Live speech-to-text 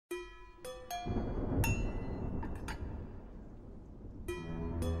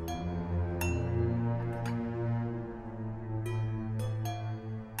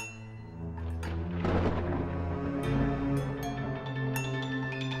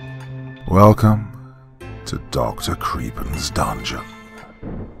Welcome to DrCreepen's dungeon.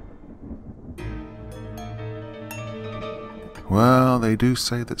 Well, they do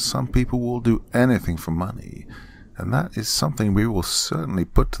say that some people will do anything for money, and that is something we will certainly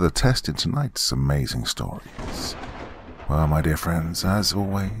put to the test in tonight's amazing stories. Well, my dear friends, as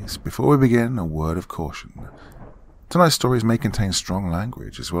always, before we begin, a word of caution. Tonight's stories may contain strong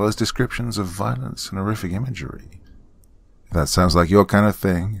language, as well as descriptions of violence and horrific imagery. If that sounds like your kind of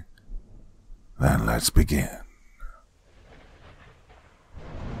thing, then let's begin.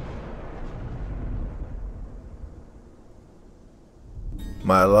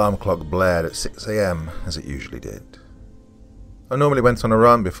 My alarm clock blared at 6 a.m, as it usually did. I normally went on a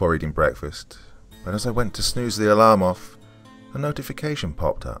run before eating breakfast, but as I went to snooze the alarm off, a notification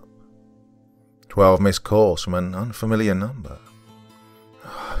popped up. 12 missed calls from an unfamiliar number.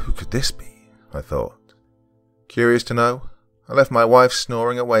 Who could this be? I thought. Curious to know, I left my wife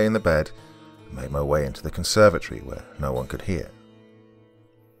snoring away in the bed and made my way into the conservatory where no one could hear.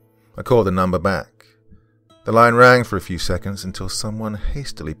 I called the number back. The line rang for a few seconds until someone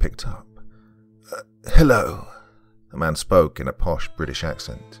hastily picked up. Hello, the man spoke in a posh British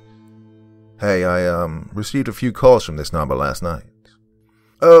accent. Hey, I received a few calls from this number last night.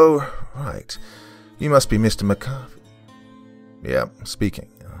 Oh, right. You must be Mr. McCarthy. Yeah,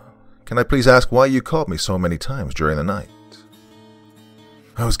 speaking. Can I please ask why you called me so many times during the night?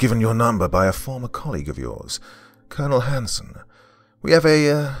 I was given your number by a former colleague of yours, Colonel Hanson. We have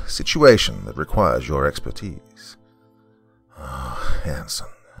a situation that requires your expertise. Ah, Hanson,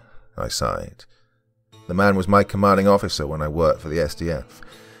 I sighed. The man was my commanding officer when I worked for the SDF,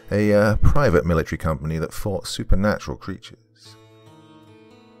 a private military company that fought supernatural creatures.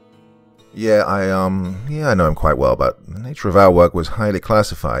 Yeah, I know him quite well, but the nature of our work was highly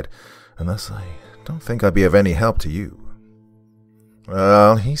classified, and thus I don't think I'd be of any help to you.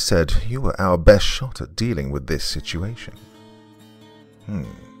 Well, he said you were our best shot at dealing with this situation. You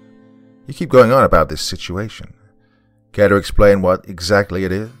keep going on about this situation. Care to explain what exactly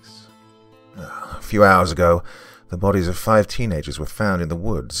it is? A few hours ago, the bodies of 5 teenagers were found in the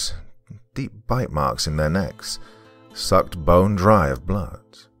woods, deep bite marks in their necks, sucked bone dry of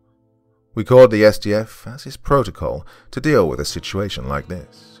blood. We called the SDF, as is protocol, to deal with a situation like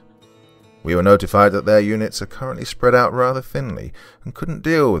this. We were notified that their units are currently spread out rather thinly and couldn't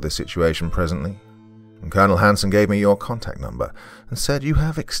deal with the situation presently. And Colonel Hanson gave me your contact number and said you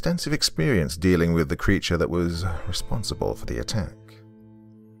have extensive experience dealing with the creature that was responsible for the attack.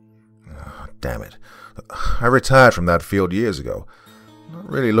 Oh, damn it. I retired from that field years ago. Not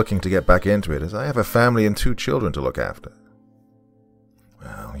really looking to get back into it, as I have a family and 2 children to look after.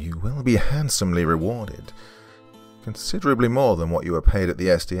 Well, you will be handsomely rewarded. Considerably more than what you were paid at the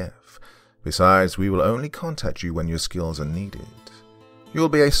SDF. Besides, we will only contact you when your skills are needed. You will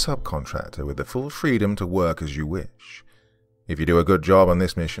be a subcontractor with the full freedom to work as you wish. If you do a good job on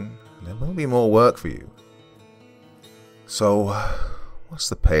this mission, there will be more work for you. So, what's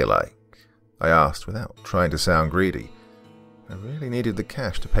the pay like? I asked without trying to sound greedy. I really needed the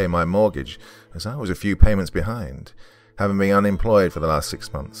cash to pay my mortgage, as I was a few payments behind. Having been unemployed for the last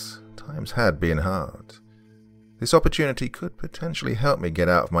 6 months, times had been hard. This opportunity could potentially help me get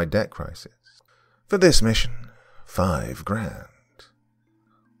out of my debt crisis. For this mission, 5 grand.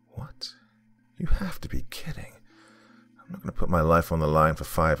 What? You have to be kidding. I'm not going to put my life on the line for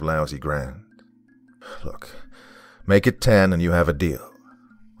 5 lousy grand. Look, make it 10 and you have a deal.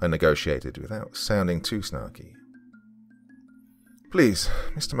 I negotiated without sounding too snarky. Please,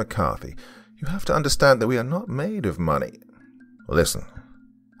 Mr. McCarthy, you have to understand that we are not made of money. Listen,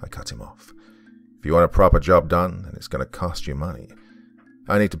 I cut him off. If you want a proper job done, then it's going to cost you money.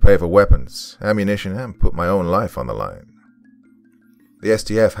 I need to pay for weapons, ammunition, and put my own life on the line. The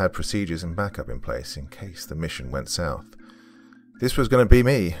SDF had procedures and backup in place in case the mission went south. This was going to be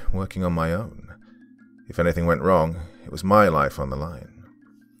me, working on my own. If anything went wrong, it was my life on the line.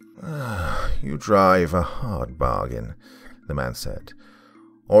 You drive a hard bargain, the man said.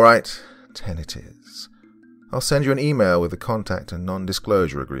 All right, 10 it is. I'll send you an email with the contact and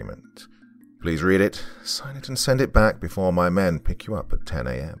non-disclosure agreement. Please read it, sign it, and send it back before my men pick you up at 10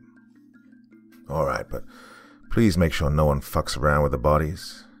 a.m. All right, but please make sure no one fucks around with the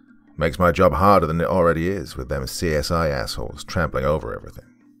bodies. Makes my job harder than it already is with them CSI assholes trampling over everything.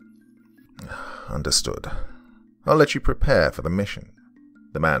 Understood. I'll let you prepare for the mission,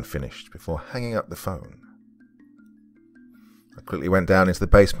 the man finished before hanging up the phone. I quickly went down into the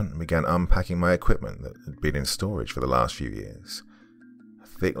basement and began unpacking my equipment that had been in storage for the last few years.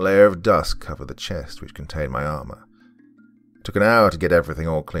 A thick layer of dust covered the chest which contained my armor. It took an hour to get everything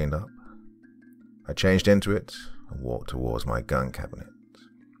all cleaned up. I changed into it and walked towards my gun cabinet.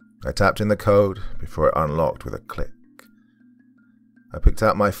 I tapped in the code before it unlocked with a click. I picked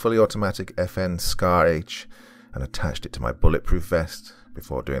out my fully automatic FN Scar H and attached it to my bulletproof vest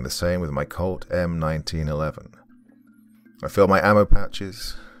before doing the same with my Colt M1911. I filled my ammo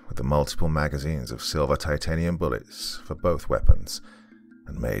pouches with the multiple magazines of silver titanium bullets for both weapons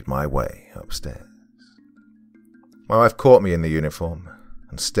and made my way upstairs. My wife caught me in the uniform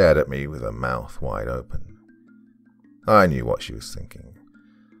and stared at me with her mouth wide open. I knew what she was thinking.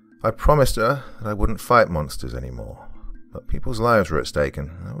 I promised her that I wouldn't fight monsters anymore, but people's lives were at stake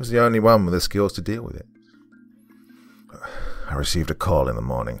and I was the only one with the skills to deal with it. I received a call in the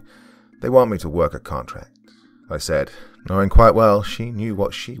morning. They want me to work a contract, I said, knowing quite well she knew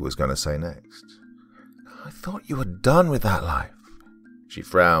what she was going to say next. I thought you were done with that life. She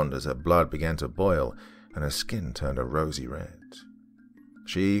frowned as her blood began to boil and her skin turned a rosy red.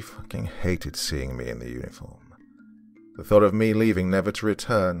 She fucking hated seeing me in the uniform. The thought of me leaving never to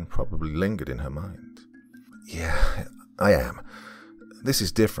return probably lingered in her mind. Yeah, I am. This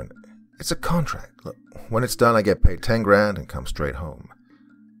is different. It's a contract. Look, when it's done, I get paid 10 grand and come straight home.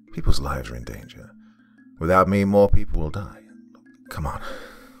 People's lives are in danger. Without me, more people will die. Come on.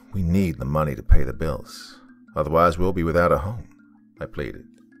 We need the money to pay the bills. Otherwise, we'll be without a home, I pleaded.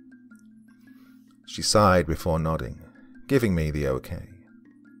 She sighed before nodding, giving me the okay.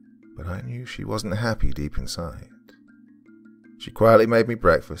 But I knew she wasn't happy deep inside. She quietly made me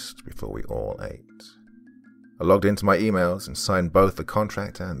breakfast before we all ate. I logged into my emails and signed both the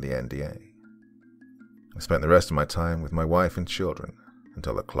contract and the NDA. I spent the rest of my time with my wife and children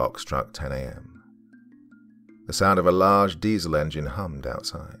until the clock struck 10 a.m. The sound of a large diesel engine hummed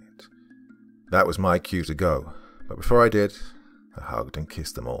outside. That was my cue to go, but before I did, I hugged and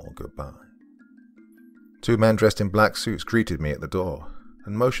kissed them all goodbye. 2 men dressed in black suits greeted me at the door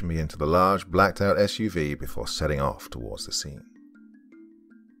and motioned me into the large blacked-out SUV before setting off towards the scene.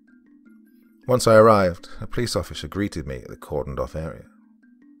 Once I arrived, a police officer greeted me at the cordoned-off area.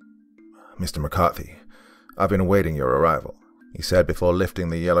 "Mr. McCarthy, I've been awaiting your arrival," he said before lifting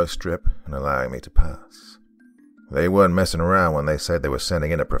the yellow strip and allowing me to pass. "They weren't messing around when they said they were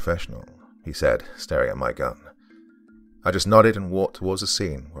sending in a professional," he said, staring at my gun. I just nodded and walked towards the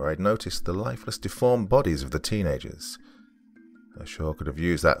scene where I'd noticed the lifeless, deformed bodies of the teenagers. I sure could have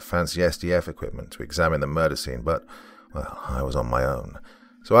used that fancy SDF equipment to examine the murder scene, but, well, I was on my own,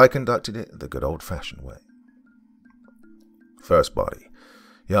 so I conducted it the good old-fashioned way. First body,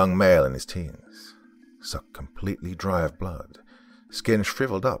 young male in his teens, sucked completely dry of blood, skin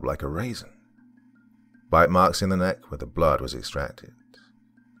shriveled up like a raisin. Bite marks in the neck where the blood was extracted.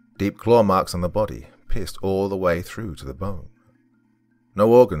 Deep claw marks on the body, pierced all the way through to the bone.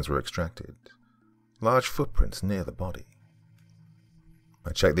 No organs were extracted. Large footprints near the body.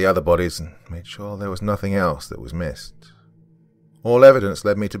 I checked the other bodies and made sure there was nothing else that was missed. All evidence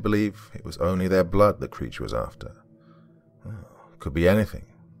led me to believe it was only their blood the creature was after. Could be anything.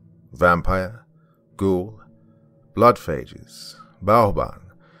 Vampire, ghoul, bloodphages, baoban,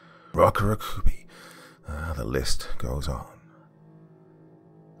 rockarakubi. The list goes on.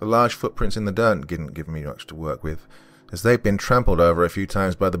 The large footprints in the dirt didn't give me much to work with, as they'd been trampled over a few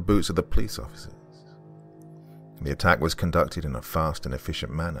times by the boots of the police officers. The attack was conducted in a fast and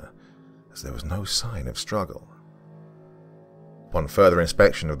efficient manner, as there was no sign of struggle. Upon further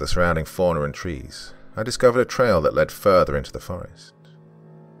inspection of the surrounding fauna and trees, I discovered a trail that led further into the forest.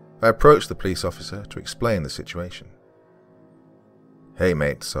 I approached the police officer to explain the situation. "Hey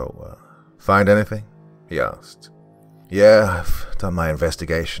mate, so, find anything?" he asked. "Yeah, I've done my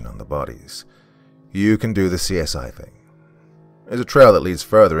investigation on the bodies. You can do the CSI thing. There's a trail that leads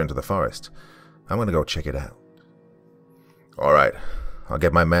further into the forest. I'm going to go check it out." "All right, I'll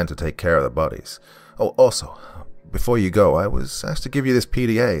get my men to take care of the bodies. Oh, also, before you go, I was asked to give you this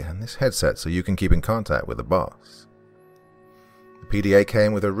PDA and this headset so you can keep in contact with the boss." The PDA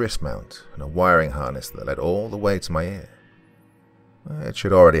came with a wrist mount and a wiring harness that led all the way to my ear. It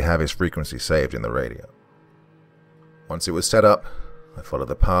should already have his frequency saved in the radio. Once it was set up, I followed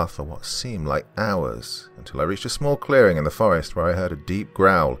the path for what seemed like hours until I reached a small clearing in the forest where I heard a deep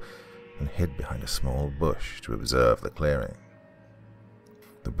growl and hid behind a small bush to observe the clearing.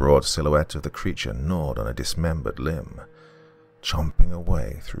 The broad silhouette of the creature gnawed on a dismembered limb, chomping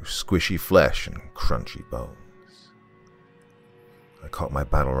away through squishy flesh and crunchy bones. I cocked my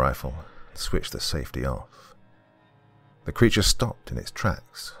battle rifle and switched the safety off. The creature stopped in its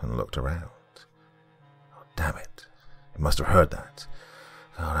tracks and looked around. Oh, damn it. It must have heard that.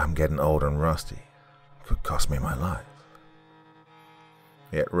 God, I'm getting old and rusty. Could cost me my life.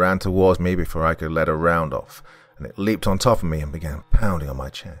 It ran towards me before I could let a round off, and it leaped on top of me and began pounding on my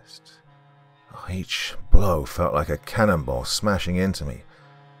chest. Each blow felt like a cannonball smashing into me.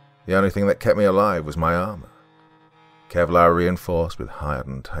 The only thing that kept me alive was my armor, Kevlar reinforced with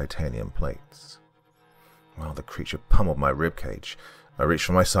hardened titanium plates. While the creature pummeled my ribcage, I reached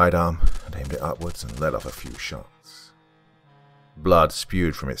for my sidearm and aimed it upwards and let off a few shots. Blood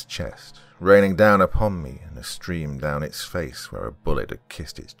spewed from its chest, raining down upon me in a stream down its face where a bullet had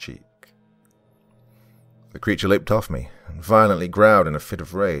kissed its cheek. The creature leaped off me and violently growled in a fit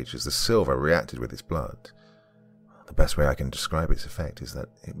of rage as the silver reacted with its blood. The best way I can describe its effect is that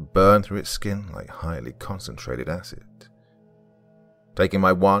it burned through its skin like highly concentrated acid. Taking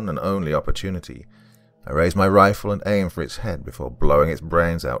my one and only opportunity, I raised my rifle and aimed for its head before blowing its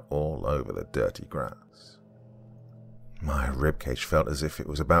brains out all over the dirty grass. My ribcage felt as if it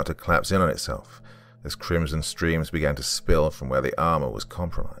was about to collapse in on itself as crimson streams began to spill from where the armor was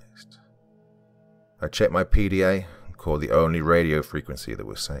compromised. I checked my PDA and called the only radio frequency that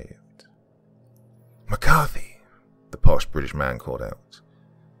was saved. "McCarthy!" the posh British man called out.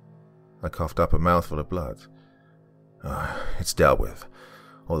 I coughed up a mouthful of blood. It's dealt with,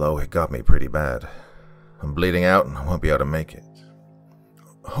 although it got me pretty bad. I'm bleeding out and I won't be able to make it.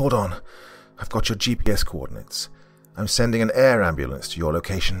 Hold on, I've got your GPS coordinates. I'm sending an air ambulance to your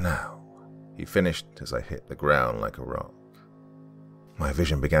location now, he finished as I hit the ground like a rock. My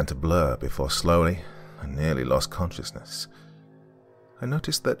vision began to blur before slowly I nearly lost consciousness. I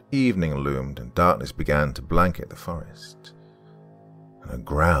noticed that evening loomed and darkness began to blanket the forest, and a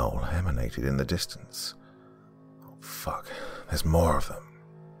growl emanated in the distance. Oh fuck, there's more of them.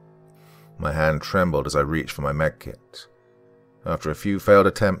 My hand trembled as I reached for my medkit. After a few failed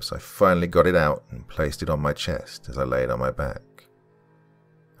attempts, I finally got it out and placed it on my chest as I laid on my back.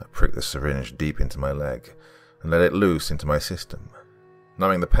 I pricked the syringe deep into my leg and let it loose into my system,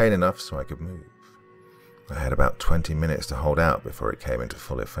 numbing the pain enough so I could move. I had about 20 minutes to hold out before it came into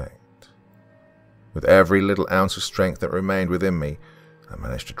full effect. With every little ounce of strength that remained within me, I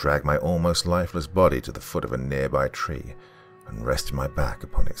managed to drag my almost lifeless body to the foot of a nearby tree and rested my back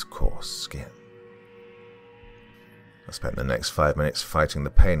upon its coarse skin. I spent the next 5 minutes fighting the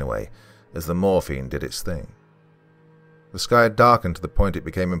pain away as the morphine did its thing. The sky had darkened to the point it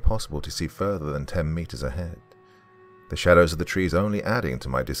became impossible to see further than 10 meters ahead, the shadows of the trees only adding to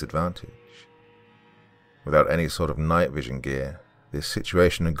my disadvantage. Without any sort of night vision gear, this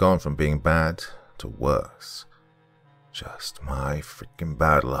situation had gone from being bad to worse. Just my freaking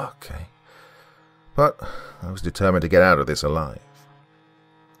bad luck, eh? But I was determined to get out of this alive.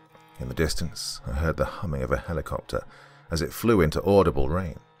 In the distance, I heard the humming of a helicopter as it flew into audible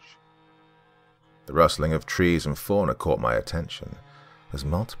range. The rustling of trees and fauna caught my attention as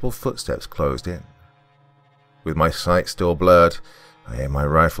multiple footsteps closed in. With my sight still blurred, I aimed my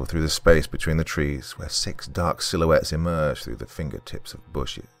rifle through the space between the trees where 6 dark silhouettes emerged through the fingertips of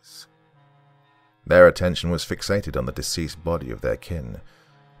bushes. Their attention was fixated on the deceased body of their kin,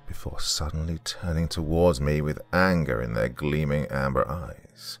 before suddenly turning towards me with anger in their gleaming amber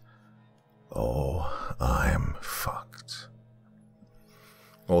eyes. Oh, I'm fucked.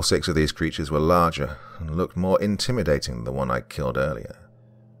 All 6 of these creatures were larger and looked more intimidating than the one I killed earlier.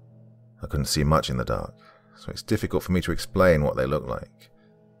 I couldn't see much in the dark, so it's difficult for me to explain what they looked like.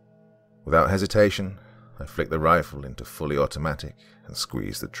 Without hesitation, I flicked the rifle into fully automatic and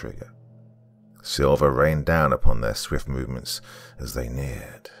squeezed the trigger. Silver rained down upon their swift movements as they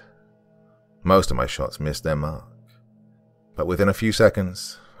neared. Most of my shots missed their mark, but within a few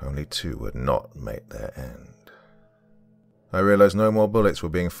seconds, only 2 had not made their end. I realized no more bullets were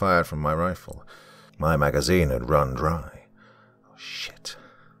being fired from my rifle. My magazine had run dry. Oh shit.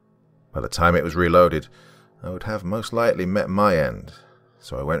 By the time it was reloaded, I would have most likely met my end,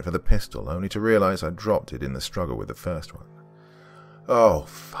 so I went for the pistol, only to realize I'd dropped it in the struggle with the first one. Oh,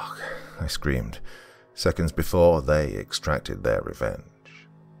 fuck, I screamed, seconds before they extracted their revenge.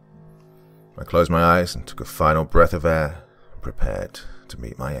 I closed my eyes and took a final breath of air and prepared to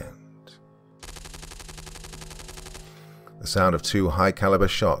meet my end. The sound of 2 high-caliber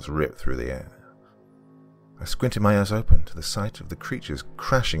shots ripped through the air. I squinted my eyes open to the sight of the creatures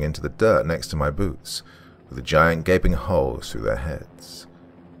crashing into the dirt next to my boots, with the giant gaping holes through their heads.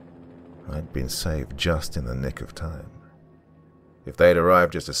 I'd been saved just in the nick of time. If they'd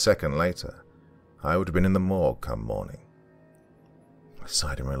arrived just a second later, I would have been in the morgue come morning. I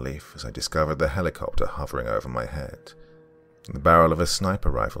sighed in relief as I discovered the helicopter hovering over my head, and the barrel of a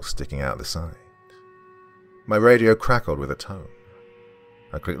sniper rifle sticking out the side. My radio crackled with a tone.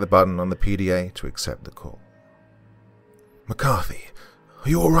 I clicked the button on the PDA to accept the call. "McCarthy, are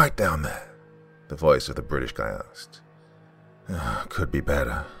you all right down there?" the voice of the British guy asked. Could be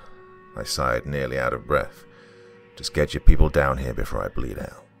better. I sighed, nearly out of breath. Just get your people down here before I bleed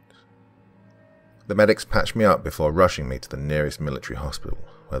out. The medics patched me up before rushing me to the nearest military hospital,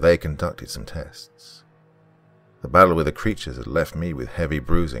 where they conducted some tests. The battle with the creatures had left me with heavy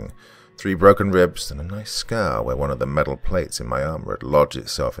bruising, 3 broken ribs, and a nice scar where one of the metal plates in my armor had lodged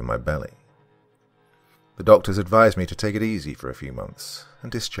itself in my belly. The doctors advised me to take it easy for a few months and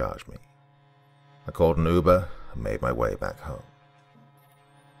discharged me. I called an Uber and made my way back home.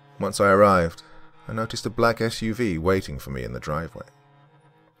 Once I arrived, I noticed a black SUV waiting for me in the driveway.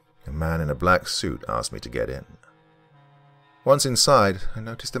 A man in a black suit asked me to get in. Once inside, I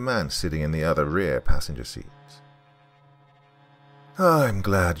noticed a man sitting in the other rear passenger seat. "I'm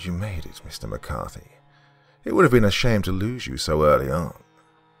glad you made it, Mr. McCarthy. It would have been a shame to lose you so early on."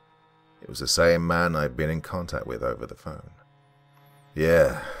 It was the same man I'd been in contact with over the phone.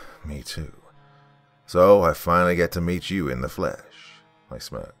 "Yeah, me too. So I finally get to meet you in the flesh," I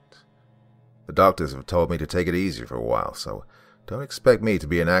smirked. "The doctors have told me to take it easy for a while, so don't expect me to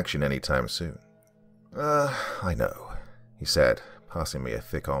be in action anytime soon." I know," he said, passing me a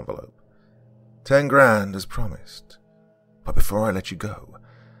thick envelope. 10 grand as promised. But before I let you go,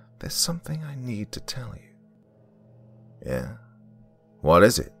 there's something I need to tell you." "Yeah? What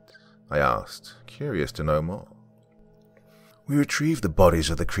is it?" I asked, curious to know more. "We retrieved the bodies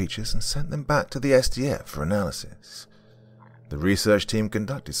of the creatures and sent them back to the SDF for analysis. The research team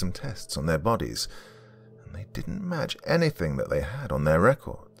conducted some tests on their bodies, and they didn't match anything that they had on their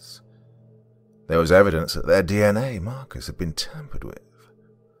records. There was evidence that their DNA markers had been tampered with."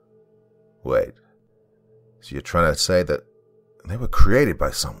 "Wait, so you're trying to say that they were created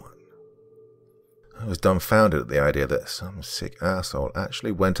by someone?" I was dumbfounded at the idea that some sick asshole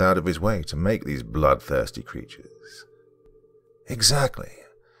actually went out of his way to make these bloodthirsty creatures. "Exactly.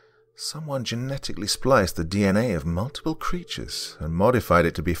 Someone genetically spliced the DNA of multiple creatures and modified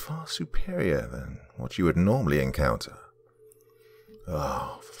it to be far superior than what you would normally encounter."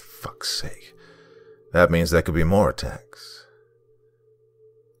 "Oh, for fuck's sake. That means there could be more attacks."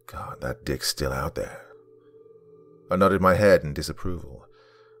 "God, that dick's still out there." I nodded my head in disapproval.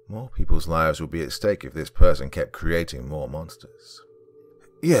 More people's lives would be at stake if this person kept creating more monsters.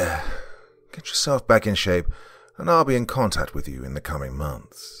 "Yeah, get yourself back in shape, and I'll be in contact with you in the coming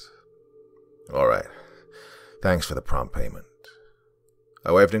months." "All right. Thanks for the prompt payment."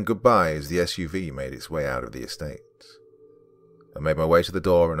 I waved him goodbye as the SUV made its way out of the estate. I made my way to the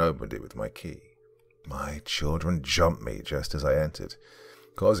door and opened it with my key. My children jumped me just as I entered,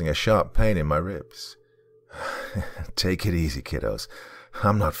 causing a sharp pain in my ribs. "Take it easy, kiddos.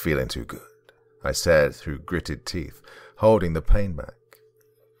 I'm not feeling too good," I said through gritted teeth, holding the pain back.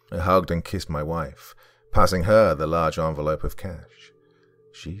 I hugged and kissed my wife, passing her the large envelope of cash.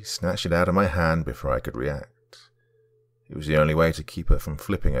 She snatched it out of my hand before I could react. It was the only way to keep her from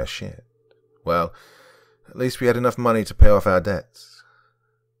flipping her shit. Well, at least we had enough money to pay off our debts.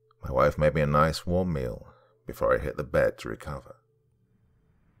 My wife made me a nice warm meal before I hit the bed to recover.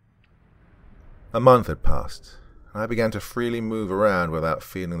 A month had passed, and I began to freely move around without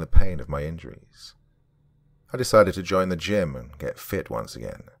feeling the pain of my injuries. I decided to join the gym and get fit once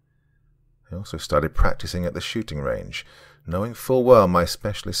again. I also started practicing at the shooting range, knowing full well my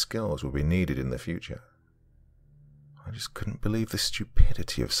specialist skills would be needed in the future. I just couldn't believe the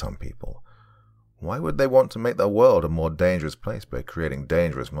stupidity of some people. Why would they want to make the world a more dangerous place by creating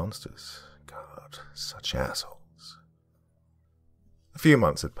dangerous monsters? God, such assholes. A few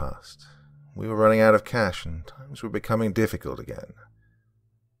months had passed. We were running out of cash and times were becoming difficult again.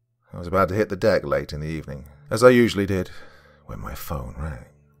 I was about to hit the deck late in the evening, as I usually did, when my phone rang.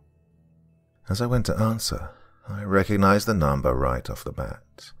 As I went to answer, I recognized the number right off the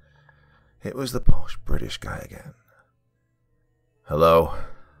bat. It was the posh British guy again. "Hello,"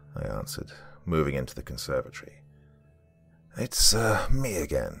 I answered, moving into the conservatory. "It's me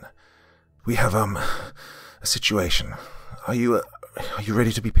again. We have a situation. Are you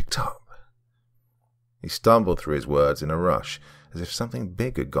ready to be picked up?" He stumbled through his words in a rush, as if something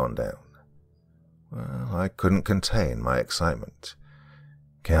big had gone down. Well, I couldn't contain my excitement.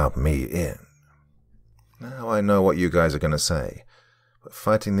 "Count me in." Now I know what you guys are going to say, but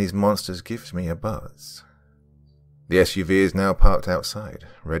fighting these monsters gives me a buzz. The SUV is now parked outside,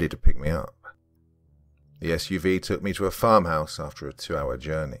 ready to pick me up. The SUV took me to a farmhouse after a 2-hour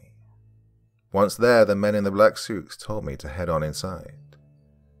journey. Once there, the men in the black suits told me to head on inside.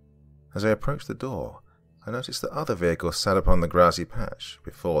 As I approached the door, I noticed that other vehicles sat upon the grassy patch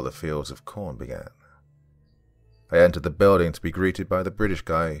before the fields of corn began. I entered the building to be greeted by the British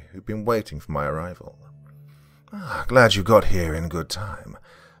guy who'd been waiting for my arrival. "Glad you got here in good time.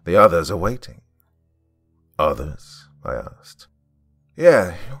 The others are waiting." "Others?" I asked.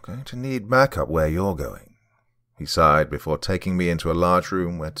 "Yeah, you're going to need backup where you're going." He sighed before taking me into a large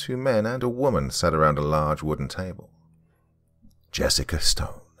room where 2 men and a woman sat around a large wooden table. Jessica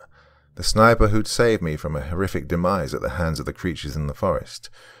Stone, the sniper who'd saved me from a horrific demise at the hands of the creatures in the forest,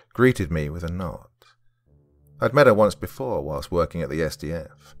 greeted me with a nod. I'd met her once before whilst working at the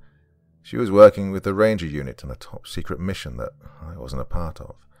SDF. She was working with the Ranger unit on a top-secret mission that I wasn't a part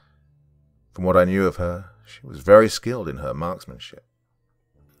of. From what I knew of her, she was very skilled in her marksmanship.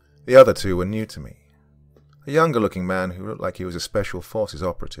 The other 2 were new to me. A younger-looking man who looked like he was a Special Forces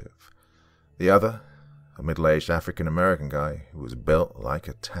operative. The other, a middle-aged African-American guy who was built like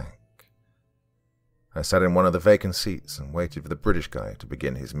a tank. I sat in one of the vacant seats and waited for the British guy to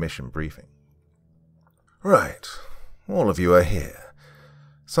begin his mission briefing. Right, all of you are here.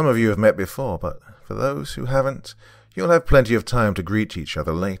 Some of you have met before, but for those who haven't, you'll have plenty of time to greet each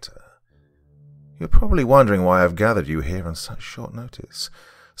other later. You're probably wondering why I've gathered you here on such short notice,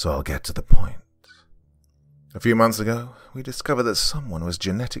 so I'll get to the point. A few months ago, we discovered that someone was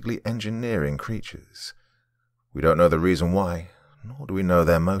genetically engineering creatures. We don't know the reason why, nor do we know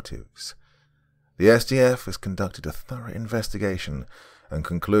their motives. The SDF has conducted a thorough investigation and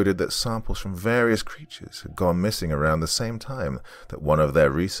concluded that samples from various creatures had gone missing around the same time that one of their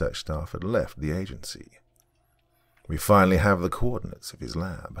research staff had left the agency. We finally have the coordinates of his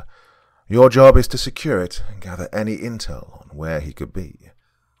lab. Your job is to secure it and gather any intel on where he could be.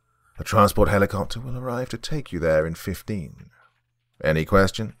 A transport helicopter will arrive to take you there in 15. Any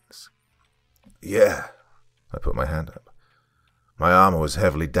questions? Yeah. I put my hand up. My armor was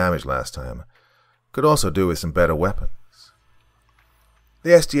heavily damaged last time. Could also do with some better weapons.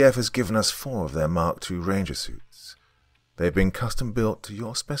 The SDF has given us 4 of their Mark II Ranger suits. They've been custom built to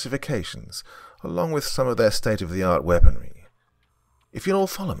your specifications, along with some of their state-of-the-art weaponry. If you'll all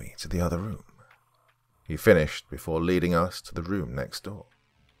follow me to the other room. He finished before leading us to the room next door.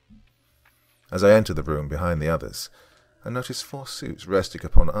 As I entered the room behind the others, I noticed 4 suits resting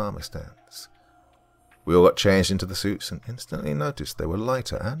upon armor stands. We all got changed into the suits and instantly noticed they were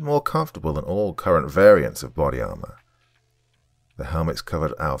lighter and more comfortable than all current variants of body armor. The helmets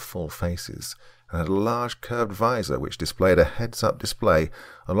covered our full faces and had a large curved visor which displayed a heads-up display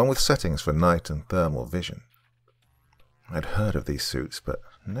along with settings for night and thermal vision. I'd heard of these suits but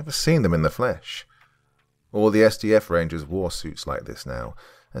never seen them in the flesh. All the SDF Rangers wore suits like this now,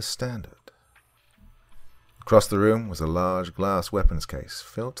 as standard. Across the room was a large glass weapons case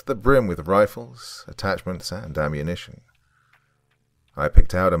filled to the brim with rifles, attachments, and ammunition. I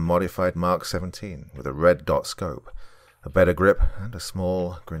picked out a modified Mark 17 with a red dot scope, a better grip, and a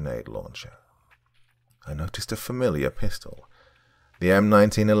small grenade launcher. I noticed a familiar pistol, the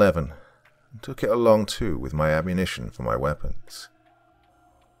M1911, and took it along too with my ammunition for my weapons.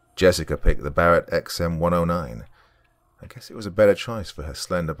 Jessica picked the Barrett XM109. I guess it was a better choice for her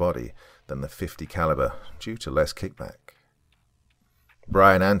slender body than the .50 caliber, due to less kickback.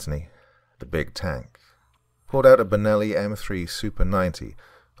 Brian Anthony, the big tank, pulled out a Benelli M3 Super 90,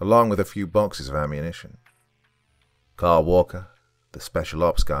 along with a few boxes of ammunition. Carl Walker, the special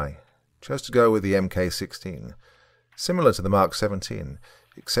ops guy, chose to go with the MK16, similar to the Mark 17,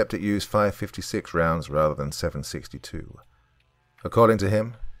 except it used 5.56 rounds rather than 7.62. According to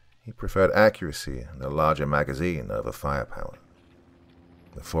him, he preferred accuracy and a larger magazine over firepower.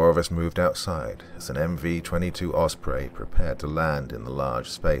 The 4 of us moved outside as an MV-22 Osprey prepared to land in the large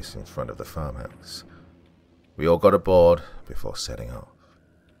space in front of the farmhouse. We all got aboard before setting off.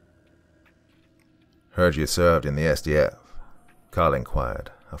 Heard you served in the SDF, Carl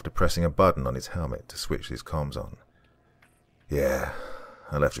inquired after pressing a button on his helmet to switch his comms on. Yeah,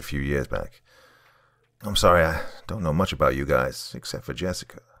 I left a few years back. I'm sorry, I don't know much about you guys, except for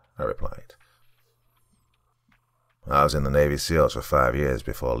Jessica, I replied. I was in the Navy SEALs for 5 years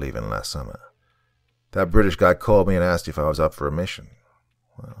before leaving last summer. That British guy called me and asked if I was up for a mission.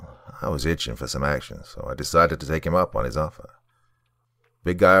 Well, I was itching for some action, so I decided to take him up on his offer.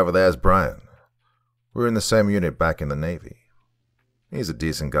 Big guy over there is Brian. We're in the same unit back in the Navy. He's a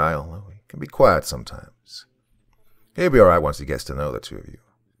decent guy, although he can be quiet sometimes. He'll be alright once he gets to know the 2 of you.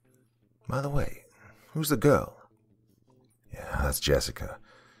 By the way, who's the girl? Yeah, that's Jessica.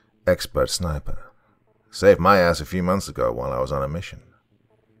 Expert sniper. Saved my ass a few months ago while I was on a mission.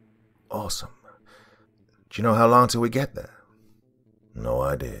 Awesome. Do you know how long till we get there? No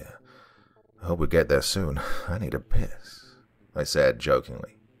idea. I hope we get there soon. I need a piss, I said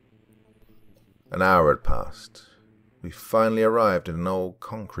jokingly. An hour had passed. We finally arrived in an old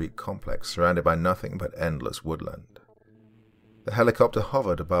concrete complex surrounded by nothing but endless woodland. The helicopter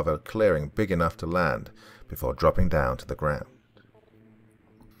hovered above a clearing big enough to land before dropping down to the ground.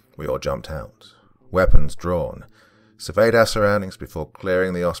 We all jumped out, weapons drawn, surveyed our surroundings before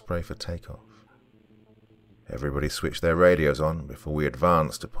clearing the Osprey for takeoff. Everybody switched their radios on before we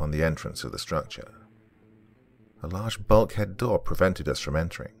advanced upon the entrance of the structure. A large bulkhead door prevented us from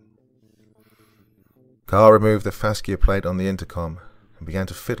entering. Carl removed the fascia plate on the intercom and began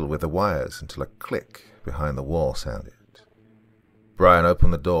to fiddle with the wires until a click behind the wall sounded. Brian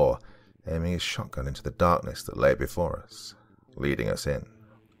opened the door, aiming his shotgun into the darkness that lay before us, leading us in.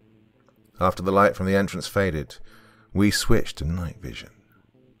 After the light from the entrance faded, we switched to night vision.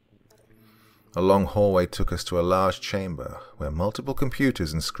 A long hallway took us to a large chamber where multiple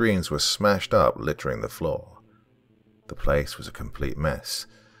computers and screens were smashed up, littering the floor. The place was a complete mess,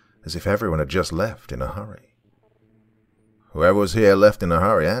 as if everyone had just left in a hurry. "Whoever was here left in a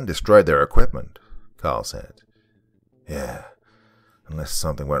hurry and destroyed their equipment," Carl said. "Yeah, unless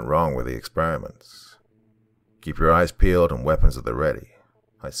something went wrong with the experiments. Keep your eyes peeled and weapons at the ready,"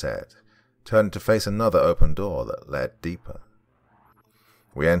 I said, turning to face another open door that led deeper.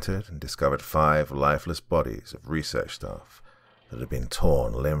 We entered and discovered 5 lifeless bodies of research staff that had been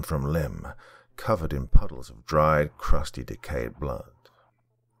torn limb from limb, covered in puddles of dried, crusty, decayed blood.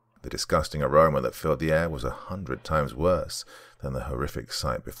 The disgusting aroma that filled the air was 100 times worse than the horrific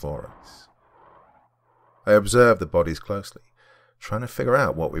sight before us. I observed the bodies closely, trying to figure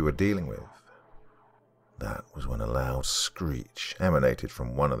out what we were dealing with. That was when a loud screech emanated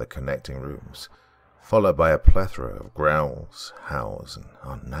from one of the connecting rooms, followed by a plethora of growls, howls, and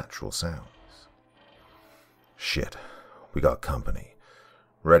unnatural sounds. "Shit, we got company.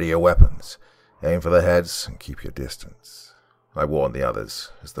 Ready your weapons. Aim for the heads and keep your distance," I warned the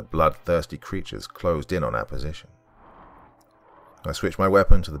others as the bloodthirsty creatures closed in on our position. I switched my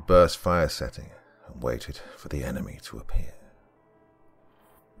weapon to the burst fire setting and waited for the enemy to appear.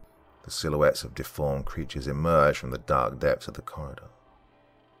 The silhouettes of deformed creatures emerged from the dark depths of the corridor.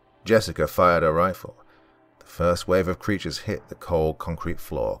 Jessica fired her rifle. The first wave of creatures hit the cold concrete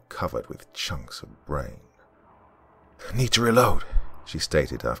floor, covered with chunks of brain. "Need to reload," she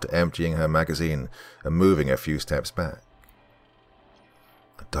stated after emptying her magazine and moving a few steps back.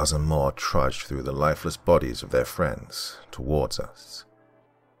 A dozen more trudged through the lifeless bodies of their friends towards us.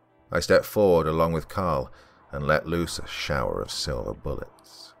 I stepped forward along with Carl and let loose a shower of silver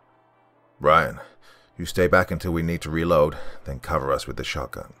bullets. "Brian, you stay back until we need to reload, then cover us with the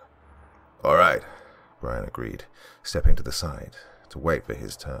shotgun." "All right," Brian agreed, stepping to the side to wait for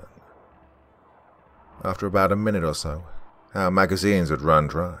his turn. After about a minute or so, our magazines had run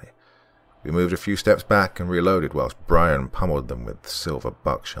dry. We moved a few steps back and reloaded whilst Brian pummeled them with silver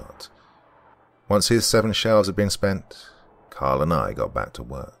buckshot. Once his 7 shells had been spent, Carl and I got back to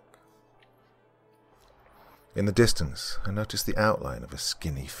work. In the distance, I noticed the outline of a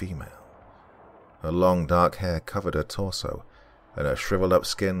skinny female. Her long dark hair covered her torso, and her shriveled-up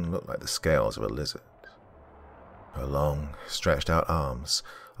skin looked like the scales of a lizard. Her long, stretched-out arms,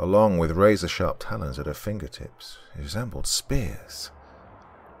 along with razor-sharp talons at her fingertips, resembled spears.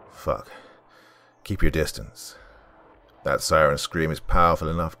 "Fuck. Keep your distance. That siren scream is powerful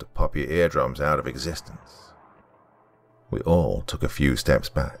enough to pop your eardrums out of existence." We all took a few steps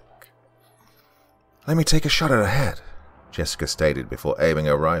back. "Let me take a shot at her head," Jessica stated before aiming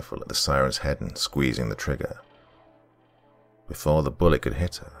her rifle at the siren's head and squeezing the trigger. Before the bullet could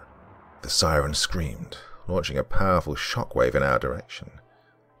hit her, the siren screamed, launching a powerful shockwave in our direction.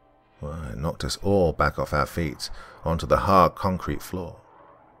 It knocked us all back off our feet onto the hard concrete floor.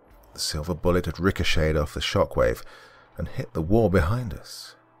 The silver bullet had ricocheted off the shockwave and hit the wall behind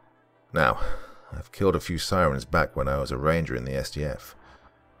us. Now, I've killed a few sirens back when I was a ranger in the SDF,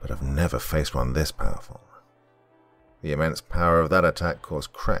 but I've never faced one this powerful. The immense power of that attack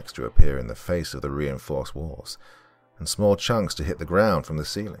caused cracks to appear in the face of the reinforced walls, and small chunks to hit the ground from the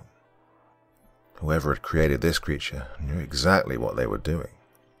ceiling. Whoever had created this creature knew exactly what they were doing.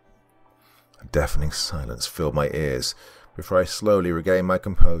 A deafening silence filled my ears before I slowly regained my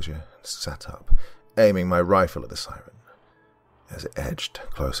composure and sat up, aiming my rifle at the siren, as it edged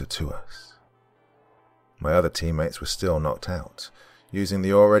closer to us. My other teammates were still knocked out. Using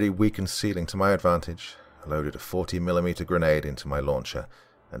the already weakened ceiling to my advantage, I loaded a 40mm grenade into my launcher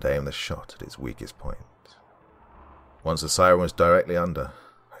and aimed the shot at its weakest point. Once the siren was directly under,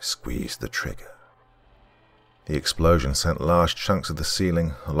 I squeezed the trigger. The explosion sent large chunks of the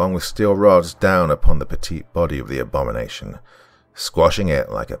ceiling, along with steel rods, down upon the petite body of the abomination, squashing it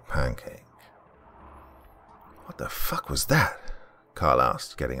like a pancake. "What the fuck was that?" Carl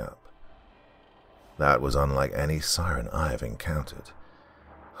asked, getting up. That was unlike any siren I have encountered.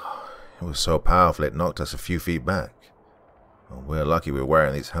 It was so powerful it knocked us a few feet back. Well, we're lucky we're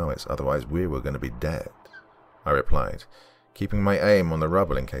wearing these helmets, otherwise we were going to be dead, I replied, keeping my aim on the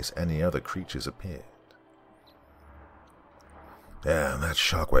rubble in case any other creatures appeared. "Yeah, that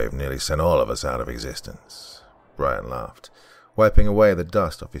shockwave nearly sent all of us out of existence," Brian laughed, wiping away the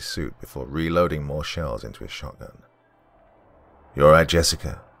dust off his suit before reloading more shells into his shotgun. "You all right,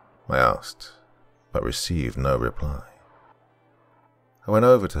 Jessica?" I asked, but received no reply. I went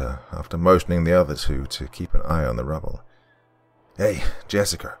over to her after motioning the other two to keep an eye on the rubble. "Hey,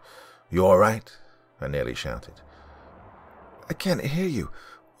 Jessica, you all right?" I nearly shouted. "I can't hear you.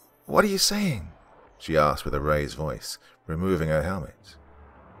 What are you saying?" she asked with a raised voice, removing her helmet.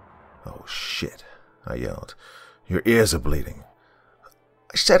 "Oh, shit," I yelled. "Your ears are bleeding."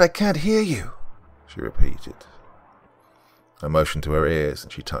 "I said I can't hear you," she repeated. I motioned to her ears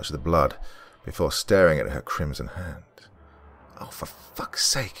and she touched the blood before staring at her crimson hand. "Oh, for fuck's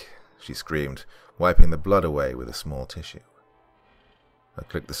sake," she screamed, wiping the blood away with a small tissue. I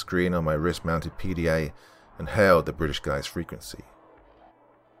clicked the screen on my wrist-mounted PDA and hailed the British guy's frequency.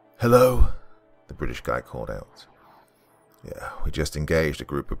 "Hello?" the British guy called out. "Yeah, we just engaged a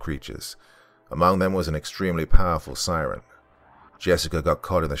group of creatures. Among them was an extremely powerful siren. Jessica got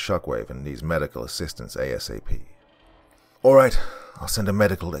caught in the shockwave and needs medical assistance ASAP." "All right, I'll send a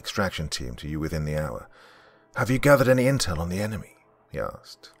medical extraction team to you within the hour. Have you gathered any intel on the enemy?" he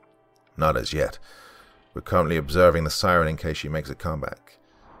asked. "Not as yet. We're currently observing the siren in case she makes a comeback.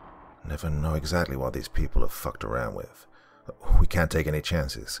 Never know exactly what these people have fucked around with. We can't take any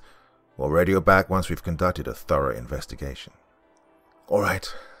chances. We'll radio back once we've conducted a thorough investigation." "All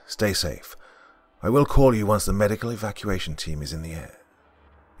right, stay safe. I will call you once the medical evacuation team is in the air,"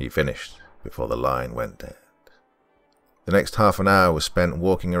 he finished before the line went dead. The next half an hour was spent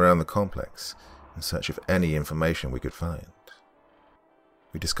walking around the complex in search of any information we could find.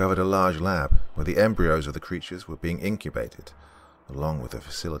 We discovered a large lab where the embryos of the creatures were being incubated, along with a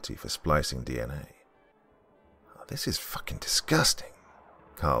facility for splicing DNA. "This is fucking disgusting,"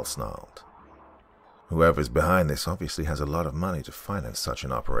 Carl snarled. "Whoever's behind this obviously has a lot of money to finance such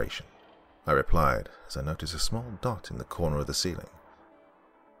an operation," I replied as I noticed a small dot in the corner of the ceiling.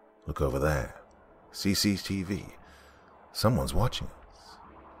 "Look over there. CCTV. Someone's watching us."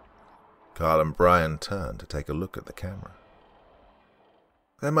 Carl and Brian turned to take a look at the camera.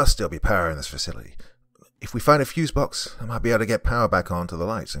 "There must still be power in this facility. If we find a fuse box, I might be able to get power back on to the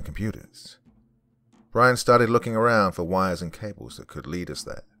lights and computers." Brian started looking around for wires and cables that could lead us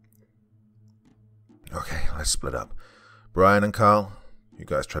there. "Okay, let's split up. Brian and Carl, you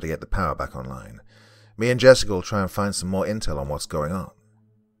guys try to get the power back online. Me and Jessica will try and find some more intel on what's going on."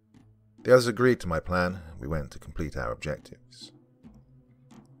 The others agreed to my plan, and we went to complete our objectives.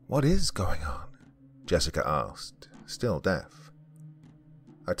 "What is going on?" Jessica asked, still deaf.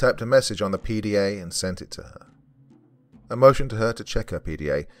 I typed a message on the PDA and sent it to her. I motioned to her to check her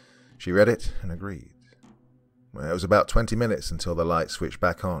PDA. She read it and agreed. It was about 20 minutes until the light switched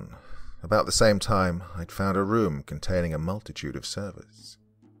back on. About the same time, I'd found a room containing a multitude of servers.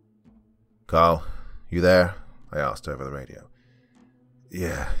 "Carl, you there?" I asked over the radio.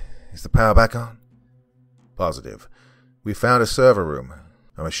 "Yeah. Is the power back on?" "Positive. We found a server room.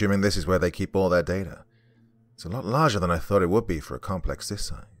 I'm assuming this is where they keep all their data. It's a lot larger than I thought it would be for a complex this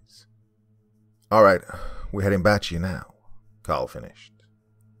size." "All right, we're heading back to you now," Carl finished.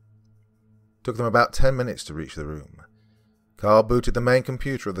 Took them about 10 minutes to reach the room. Carl booted the main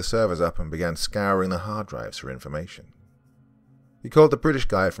computer of the servers up and began scouring the hard drives for information. He called the British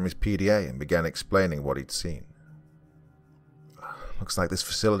guy from his PDA and began explaining what he'd seen. "Looks like this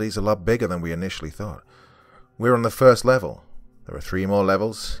facility's a lot bigger than we initially thought. We're on the first level. There are 3 more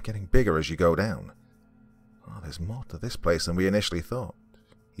levels, getting bigger as you go down. There's more to this place than we initially thought,"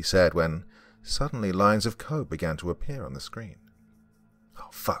 he said when suddenly lines of code began to appear on the screen. "Oh,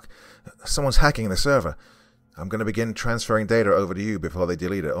 fuck. Someone's hacking the server. I'm going to begin transferring data over to you before they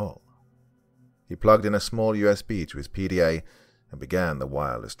delete it all." He plugged in a small USB to his PDA and began the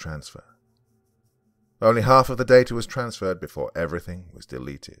wireless transfer. Only half of the data was transferred before everything was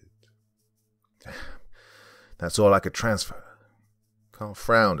deleted. "Damn, that's all I could transfer." Carl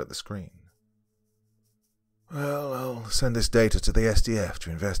frowned at the screen. "Well, I'll send this data to the SDF to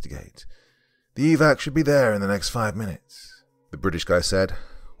investigate. The evac should be there in the next 5 minutes," the British guy said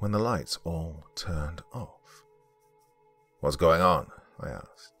when the lights all turned off. "What's going on?" I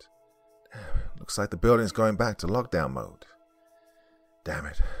asked. "Looks like the building's going back to lockdown mode." "Damn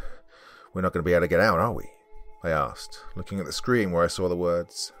it. We're not going to be able to get out, are we?" I asked, looking at the screen where I saw the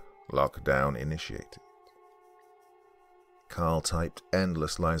words, "Lockdown initiated." Carl typed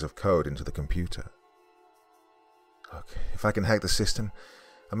endless lines of code into the computer. "Look, if I can hack the system,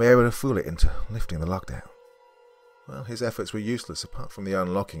 I may be able to fool it into lifting the lockdown." Well, his efforts were useless apart from the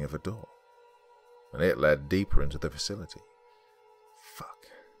unlocking of a door, and it led deeper into the facility. Fuck.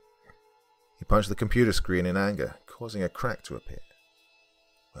 He punched the computer screen in anger, causing a crack to appear.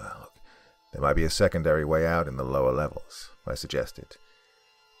 "Well, look, There might be a secondary way out in the lower levels, I suggested.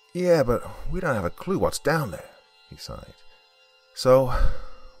 Yeah, but we don't have a clue what's down there, he sighed. So,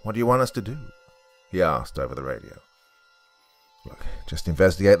 what do you want us to do? He asked over the radio. Look, just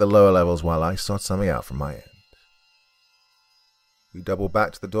investigate the lower levels while I sort something out from my end. We doubled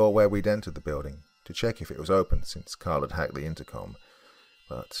back to the door where we'd entered the building to check if it was open since Carl had hacked the intercom,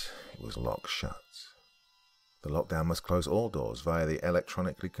 but it was locked shut. The lockdown must close all doors via the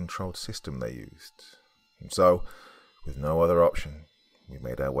electronically controlled system they used. And so, with no other option, we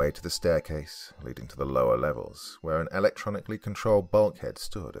made our way to the staircase leading to the lower levels, where an electronically controlled bulkhead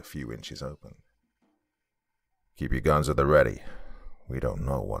stood a few inches open. Keep your guns at the ready. We don't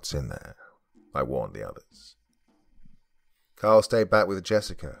know what's in there, I warned the others. Carl stayed back with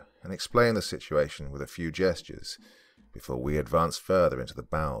Jessica and explained the situation with a few gestures before we advanced further into the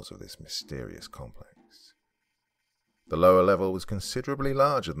bowels of this mysterious complex. The lower level was considerably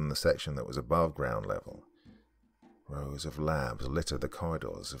larger than the section that was above ground level. Rows of labs littered the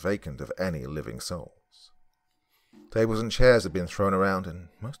corridors, vacant of any living souls. Tables and chairs had been thrown around, and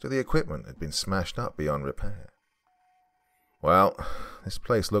most of the equipment had been smashed up beyond repair. Well, this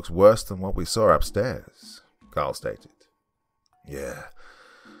place looks worse than what we saw upstairs, Carl stated. Yeah,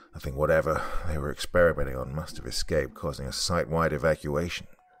 I think whatever they were experimenting on must have escaped, causing a site-wide evacuation,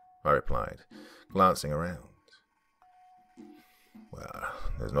 I replied, glancing around. Well,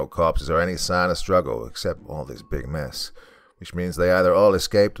 there's no corpses or any sign of struggle except all this big mess, which means they either all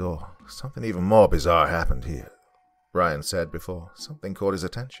escaped or something even more bizarre happened here, Brian said before something caught his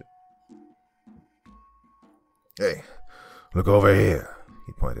attention. Hey, look over here,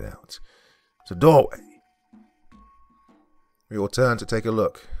 he pointed out. It's a doorway. We all turned to take a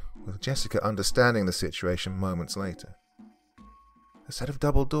look, with Jessica understanding the situation moments later. A set of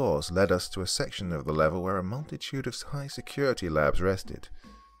double doors led us to a section of the level where a multitude of high-security labs rested.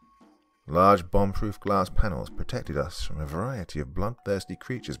 Large bomb-proof glass panels protected us from a variety of bloodthirsty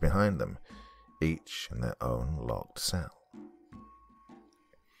creatures behind them, each in their own locked cell.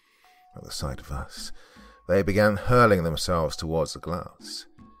 At the sight of us, they began hurling themselves towards the glass,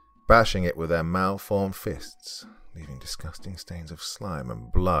 bashing it with their malformed fists, leaving disgusting stains of slime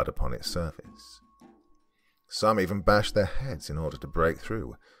and blood upon its surface. Some even bashed their heads in order to break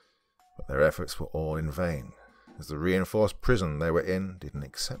through, but their efforts were all in vain, as the reinforced prison they were in did an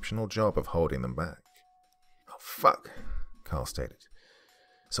exceptional job of holding them back. Oh, fuck, Carl stated.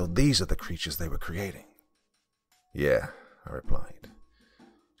 So these are the creatures they were creating? Yeah, I replied.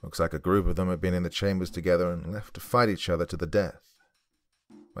 Looks like a group of them had been in the chambers together and left to fight each other to the death.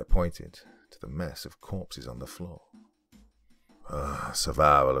 I pointed to the mess of corpses on the floor.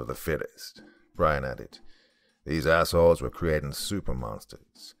 Survival of the fittest, Brian added. These assholes were creating super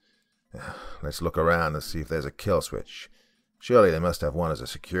monsters. Let's look around and see if there's a kill switch. Surely they must have one as a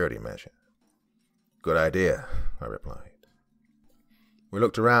security measure. Good idea, I replied. We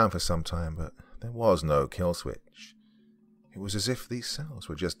looked around for some time, but there was no kill switch. It was as if these cells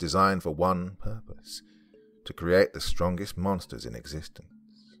were just designed for one purpose, to create the strongest monsters in existence.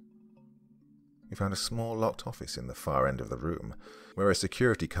 We found a small locked office in the far end of the room, where a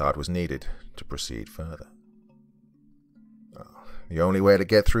security card was needed to proceed further. The only way to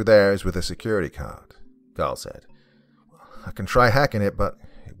get through there is with a security card, Carl said. I can try hacking it, but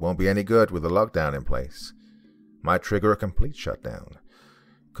it won't be any good with the lockdown in place. Might trigger a complete shutdown.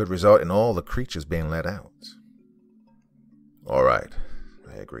 Could result in all the creatures being let out. All right,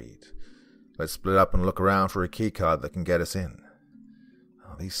 I agreed. Let's split up and look around for a key card that can get us in.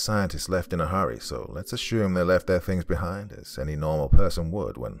 These scientists left in a hurry, so let's assume they left their things behind, as any normal person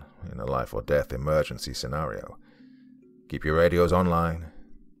would when in a life-or-death emergency scenario. Keep your radios online.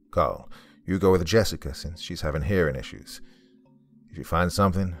 Carl, you go with Jessica since she's having hearing issues. If you find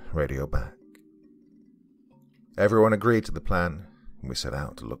something, radio back. Everyone agreed to the plan, and we set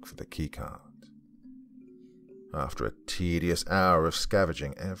out to look for the keycard. After a tedious hour of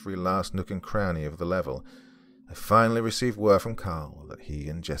scavenging every last nook and cranny of the level, I finally received word from Carl that he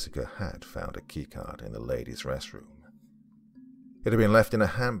and Jessica had found a keycard in the ladies' restroom. It had been left in a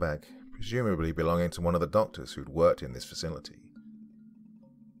handbag, presumably belonging to one of the doctors who'd worked in this facility.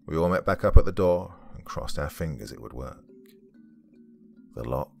 We all met back up at the door and crossed our fingers it would work. The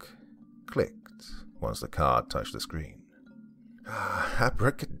lock clicked once the card touched the screen.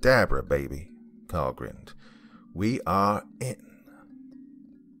 Abracadabra, baby, Carl grinned. We are in.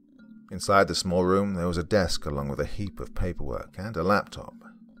 Inside the small room, there was a desk along with a heap of paperwork and a laptop.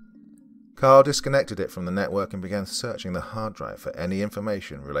 Carl disconnected it from the network and began searching the hard drive for any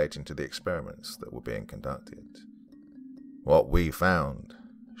information relating to the experiments that were being conducted. What we found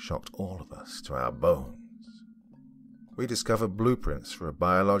shocked all of us to our bones. we discovered blueprints for a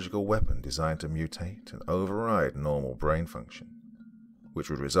biological weapon designed to mutate and override normal brain function, which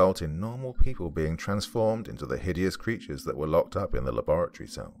would result in normal people being transformed into the hideous creatures that were locked up in the laboratory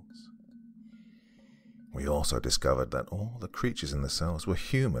cells. We also discovered that all the creatures in the cells were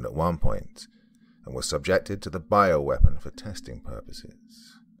human at one point and were subjected to the bioweapon for testing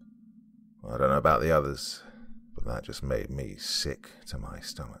purposes. I don't know about the others, but that just made me sick to my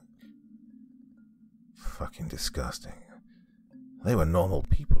stomach. Fucking disgusting. They were normal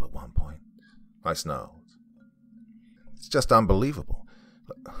people at one point, I snarled. It's just unbelievable.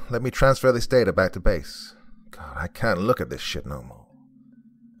 Let me transfer this data back to base. God, I can't look at this shit no more.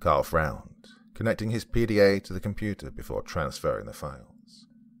 Carl frowned, connecting his PDA to the computer before transferring the files.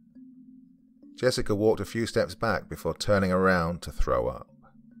 Jessica walked a few steps back before turning around to throw up.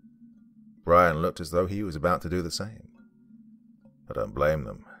 Brian looked as though he was about to do the same. I don't blame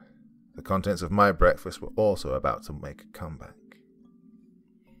them. The contents of my breakfast were also about to make a comeback.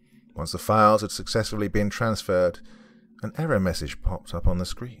 Once the files had successfully been transferred, an error message popped up on the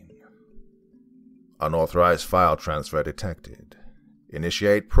screen. Unauthorized file transfer detected.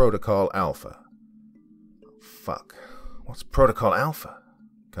 Initiate Protocol Alpha. Fuck. What's Protocol Alpha?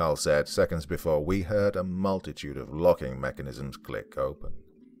 Carl said seconds before we heard a multitude of locking mechanisms click open.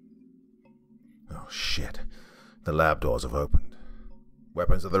 Oh shit. The lab doors have opened.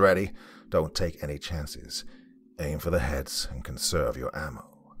 Weapons at the ready. Don't take any chances. Aim for the heads and conserve your ammo,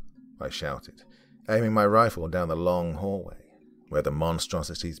 I shouted, aiming my rifle down the long hallway, where the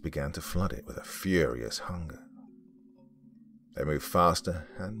monstrosities began to flood it with a furious hunger. They moved faster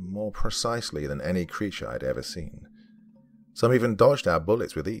and more precisely than any creature I'd ever seen. Some even dodged our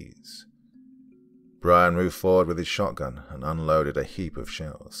bullets with ease. Brian moved forward with his shotgun and unloaded a heap of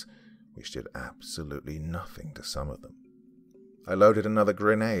shells, which did absolutely nothing to some of them. I loaded another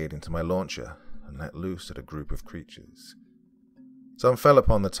grenade into my launcher and let loose at a group of creatures. Some fell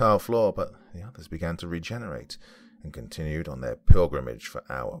upon the tile floor, but the others began to regenerate and continued on their pilgrimage for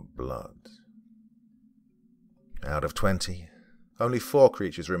our blood. Out of 20, only 4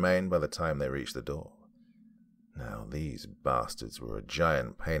 creatures remained by the time they reached the door. Now these bastards were a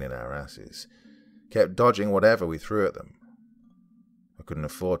giant pain in our asses, kept dodging whatever we threw at them. I couldn't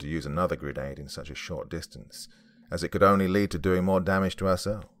afford to use another grenade in such a short distance, as it could only lead to doing more damage to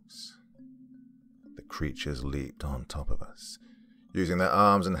ourselves. The creatures leaped on top of us, using their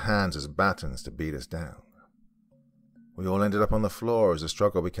arms and hands as batons to beat us down. We all ended up on the floor as the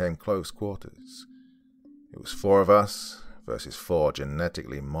struggle became close quarters. It was 4 of us versus 4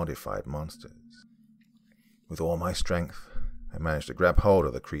 genetically modified monsters. With all my strength, I managed to grab hold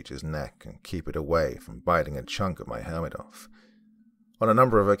of the creature's neck and keep it away from biting a chunk of my helmet off. On a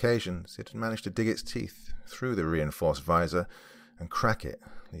number of occasions, it had managed to dig its teeth through the reinforced visor and crack it,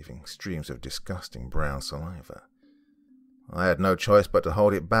 leaving streams of disgusting brown saliva. I had no choice but to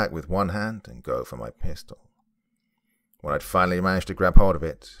hold it back with one hand and go for my pistol. When I'd finally managed to grab hold of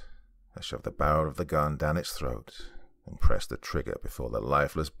it, I shoved the barrel of the gun down its throat and pressed the trigger before the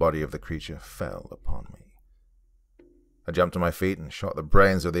lifeless body of the creature fell upon me. I jumped to my feet and shot the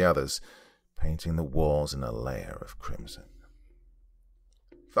brains of the others, painting the walls in a layer of crimson.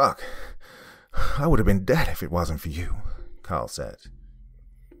 Fuck. I would have been dead if it wasn't for you, Carl said.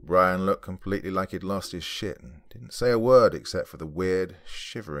 Brian looked completely like he'd lost his shit and didn't say a word except for the weird,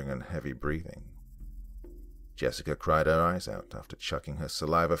 shivering and heavy breathing. Jessica cried her eyes out after chucking her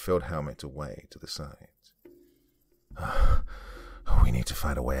saliva-filled helmet away to the side. We need to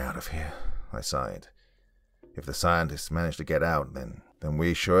find a way out of here, I sighed. If the scientists manage to get out, then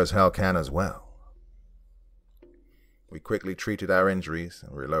we sure as hell can as well. We quickly treated our injuries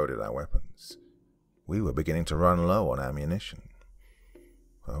and reloaded our weapons. We were beginning to run low on ammunition.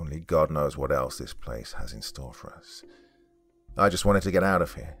 Only God knows what else this place has in store for us. I just wanted to get out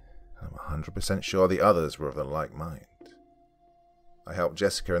of here. I'm 100% sure the others were of the like mind. I helped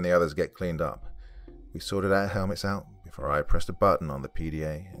Jessica and the others get cleaned up. We sorted our helmets out before I pressed a button on the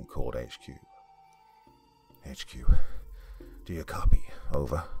PDA and called HQ. HQ, do you copy?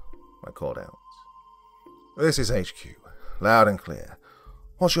 Over, I called out. This is HQ, loud and clear.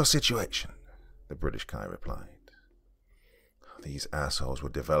 What's your situation? The British guy replied. These assholes were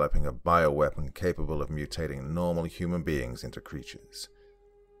developing a bioweapon capable of mutating normal human beings into creatures,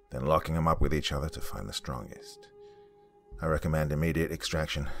 then locking them up with each other to find the strongest. I recommend immediate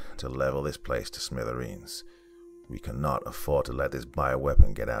extraction to level this place to smithereens. We cannot afford to let this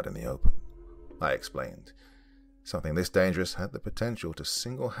bioweapon get out in the open, I explained. Something this dangerous had the potential to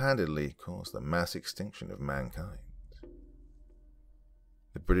single-handedly cause the mass extinction of mankind.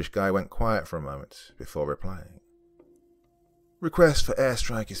 The British guy went quiet for a moment before replying. Request for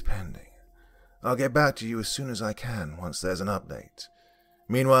airstrike is pending. I'll get back to you as soon as I can once there's an update.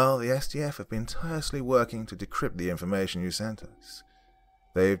 Meanwhile, the SDF have been tirelessly working to decrypt the information you sent us.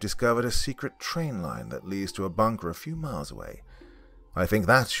 They've discovered a secret train line that leads to a bunker a few miles away. I think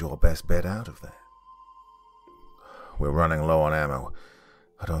that's your best bet out of there. We're running low on ammo.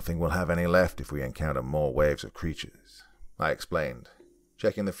 I don't think we'll have any left if we encounter more waves of creatures, I explained,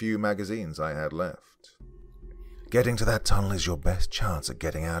 checking the few magazines I had left. Getting to that tunnel is your best chance at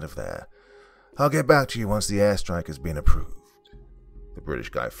getting out of there. I'll get back to you once the airstrike has been approved, the British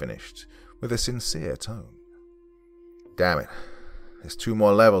guy finished, with a sincere tone. Damn it, there's 2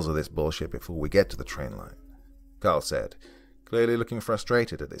 more levels of this bullshit before we get to the train line, Carl said, clearly looking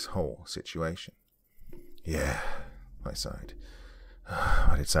frustrated at this whole situation. Yeah, I sighed,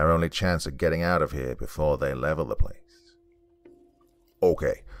 but it's our only chance of getting out of here before they level the place.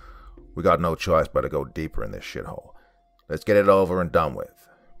 Okay, we got no choice but to go deeper in this shithole. Let's get it over and done with,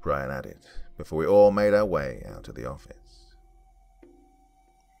 Brian added, before we all made our way out to the office.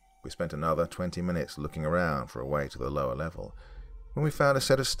 We spent another 20 minutes looking around for a way to the lower level, when we found a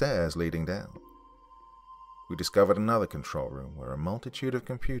set of stairs leading down. We discovered another control room where a multitude of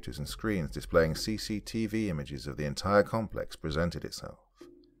computers and screens displaying CCTV images of the entire complex presented itself.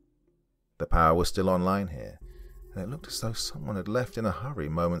 The power was still online here, and it looked as though someone had left in a hurry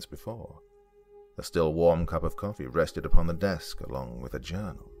moments before. A still warm cup of coffee rested upon the desk along with a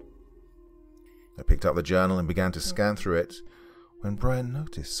journal. I picked up the journal and began to scan through it when Brian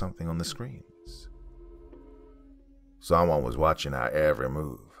noticed something on the screens. Someone was watching our every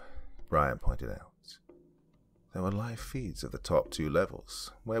move, Brian pointed out. There were live feeds of the top 2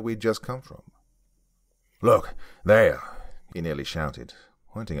 levels, where we'd just come from. Look, there, he nearly shouted,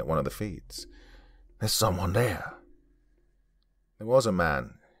 pointing at one of the feeds. There's someone there. There was a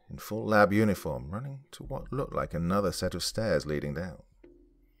man in full lab uniform running to what looked like another set of stairs leading down.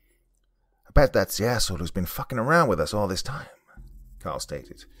 I bet that's the asshole who's been fucking around with us all this time, Carl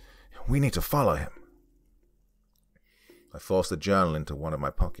stated. We need to follow him. I forced the journal into one of my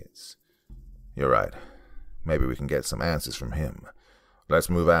pockets. You're right. Maybe we can get some answers from him. Let's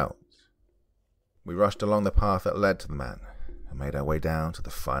move out. We rushed along the path that led to the man and made our way down to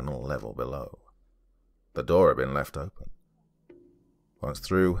the final level below. The door had been left open. Once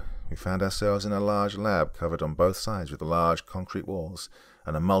through, we found ourselves in a large lab covered on both sides with large concrete walls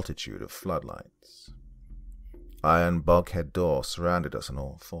and a multitude of floodlights. Iron bulkhead doors surrounded us on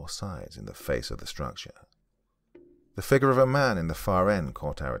all 4 sides in the face of the structure. The figure of a man in the far end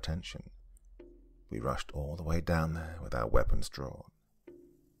caught our attention. We rushed all the way down there with our weapons drawn.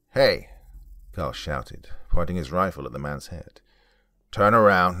 Hey, Carl shouted, pointing his rifle at the man's head. Turn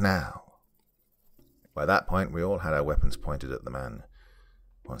around now. By that point, we all had our weapons pointed at the man.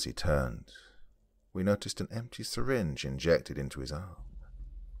 Once he turned, we noticed an empty syringe injected into his arm.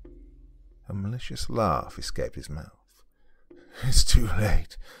 A malicious laugh escaped his mouth. It's too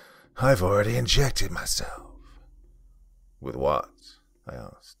late. I've already injected myself. With what? I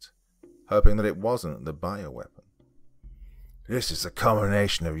asked, hoping that it wasn't the bioweapon. This is a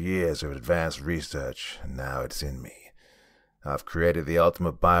culmination of years of advanced research, and now it's in me. I've created the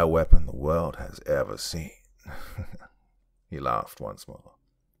ultimate bioweapon the world has ever seen. He laughed once more.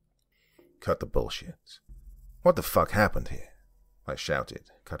 Cut the bullshit. What the fuck happened here? I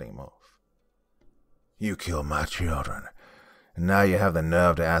shouted, cutting him off. You killed my children, and now you have the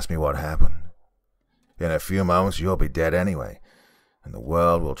nerve to ask me what happened? In a few moments you'll be dead anyway, and the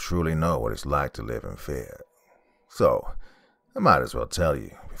world will truly know what it's like to live in fear. So, I might as well tell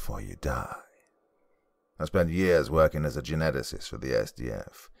you before you die. I spent years working as a geneticist for the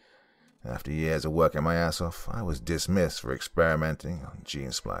SDF. After years of working my ass off, I was dismissed for experimenting on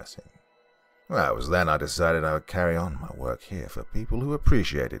gene splicing. Well, it was then I decided I would carry on my work here for people who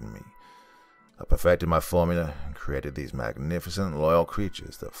appreciated me. I perfected my formula and created these magnificent, loyal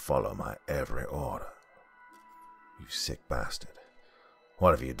creatures that follow my every order. You sick bastard.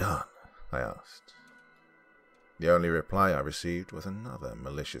 What have you done? I asked. The only reply I received was another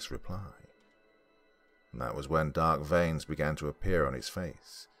malicious reply. And that was when dark veins began to appear on his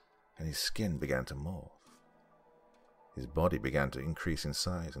face, and his skin began to morph. His body began to increase in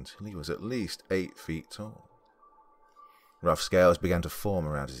size until he was at least 8 feet tall. Rough scales began to form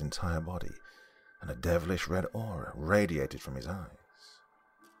around his entire body, and a devilish red aura radiated from his eyes.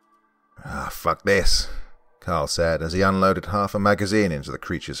 Fuck this, Carl said as he unloaded half a magazine into the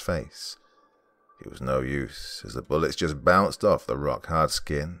creature's face. It was no use, as the bullets just bounced off the rock-hard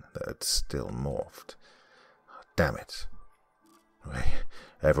skin that had still morphed. Damn it.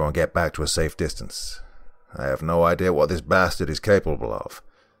 Everyone get back to a safe distance. I have no idea what this bastard is capable of,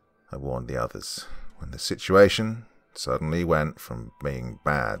 I warned the others, when the situation suddenly went from being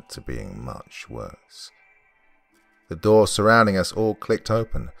bad to being much worse. The doors surrounding us all clicked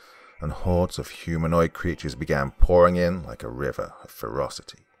open, and hordes of humanoid creatures began pouring in like a river of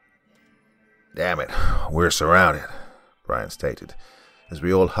ferocity. "Damn it, we're surrounded," Brian stated, as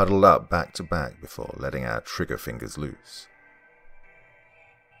we all huddled up back to back before letting our trigger fingers loose.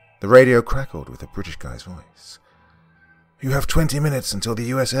 The radio crackled with a British guy's voice. "You have 20 minutes until the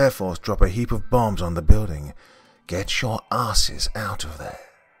US Air Force drop a heap of bombs on the building. Get your asses out of there,"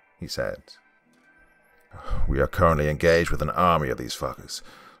 he said. "We are currently engaged with an army of these fuckers.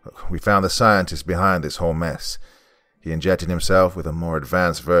 We found the scientist behind this whole mess. He injected himself with a more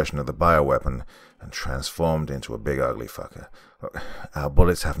advanced version of the bioweapon and transformed into a big ugly fucker. Our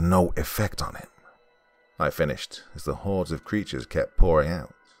bullets have no effect on him," I finished as the hordes of creatures kept pouring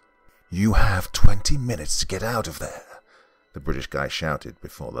out. "You have 20 minutes to get out of there," the British guy shouted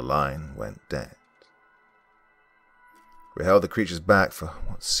before the line went dead. We held the creatures back for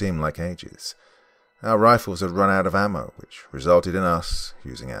what seemed like ages. Our rifles had run out of ammo, which resulted in us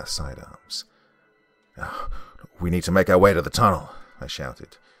using our sidearms. "We need to make our way to the tunnel," I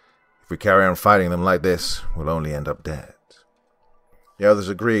shouted. "If we carry on fighting them like this, we'll only end up dead." The others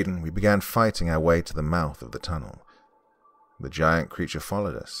agreed, and we began fighting our way to the mouth of the tunnel. The giant creature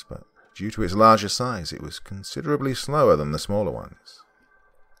followed us, but due to its larger size, it was considerably slower than the smaller ones.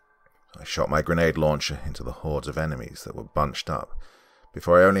 I shot my grenade launcher into the hordes of enemies that were bunched up,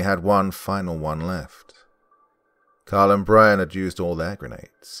 before I only had one final one left. Carl and Brian had used all their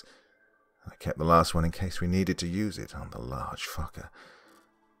grenades. I kept the last one in case we needed to use it on the large fucker.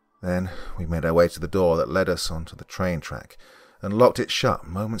 Then we made our way to the door that led us onto the train track and locked it shut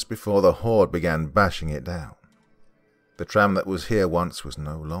moments before the horde began bashing it down. The tram that was here once was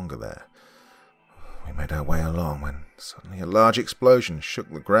no longer there. We made our way along when suddenly a large explosion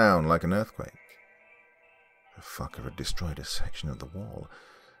shook the ground like an earthquake. The fucker had destroyed a section of the wall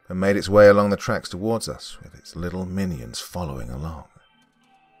and made its way along the tracks towards us, with its little minions following along.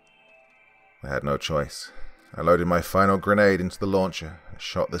 I had no choice. I loaded my final grenade into the launcher and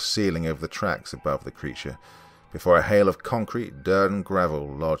shot the ceiling of the tracks above the creature before a hail of concrete, dirt and gravel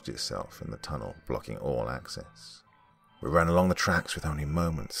lodged itself in the tunnel, blocking all access. We ran along the tracks with only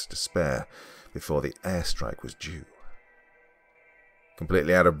moments to spare before the airstrike was due.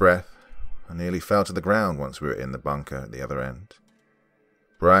 Completely out of breath, I nearly fell to the ground once we were in the bunker at the other end.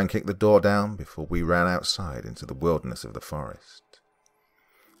 Brian kicked the door down before we ran outside into the wilderness of the forest.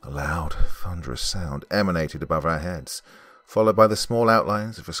 A loud, thunderous sound emanated above our heads, followed by the small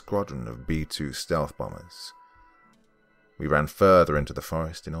outlines of a squadron of B-2 stealth bombers. We ran further into the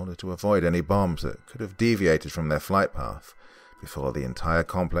forest in order to avoid any bombs that could have deviated from their flight path before the entire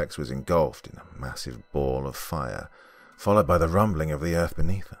complex was engulfed in a massive ball of fire, followed by the rumbling of the earth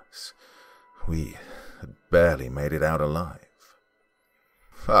beneath us. We had barely made it out alive.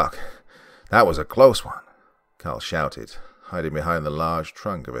 "Fuck, that was a close one," Carl shouted, hiding behind the large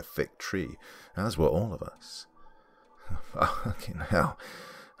trunk of a thick tree, as were all of us. "Fucking hell,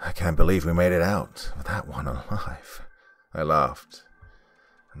 I can't believe we made it out with that one alive," I laughed,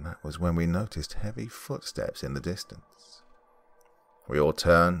 and that was when we noticed heavy footsteps in the distance. We all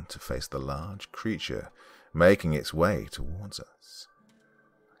turned to face the large creature making its way towards us.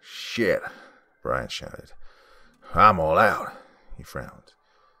 "Shit," Brian shouted. "I'm all out," he frowned.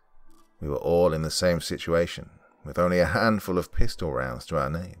 We were all in the same situation, with only a handful of pistol rounds to our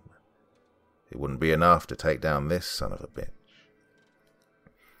name. It wouldn't be enough to take down this son of a bitch.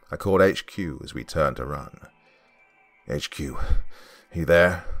 I called HQ as we turned to run. "HQ, you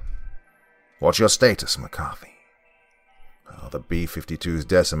there? What's your status, McCarthy?" "Oh, the B-52's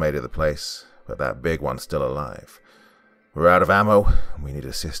decimated the place, but that big one's still alive. We're out of ammo, and we need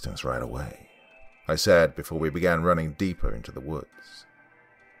assistance right away," I said before we began running deeper into the woods.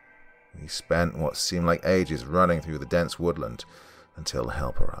 We spent what seemed like ages running through the dense woodland until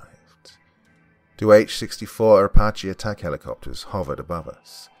help arrived. 2 H-64 Apache attack helicopters hovered above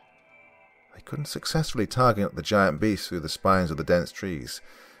us. They couldn't successfully target the giant beast through the spines of the dense trees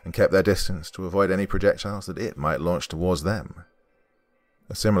and kept their distance to avoid any projectiles that it might launch towards them.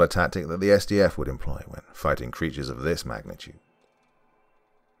 A similar tactic that the SDF would employ when fighting creatures of this magnitude.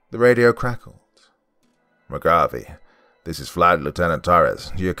 The radio crackled. "McCarthy, this is Flight Lieutenant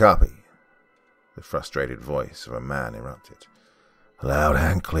Torres. Do you copy?" The frustrated voice of a man erupted. "Loud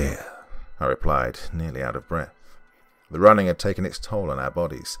and clear," I replied, nearly out of breath. The running had taken its toll on our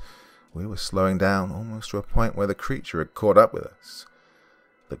bodies. We were slowing down almost to a point where the creature had caught up with us.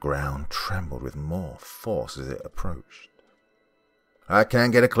 The ground trembled with more force as it approached. "I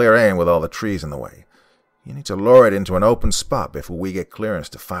can't get a clear aim with all the trees in the way. You need to lure it into an open spot before we get clearance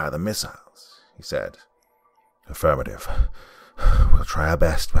to fire the missiles," he said. Affirmative. We'll try our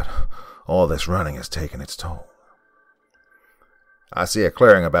best, but all this running has taken its toll. I see a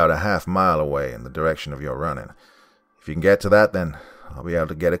clearing about a half-mile away in the direction of your running. If you can get to that, then I'll be able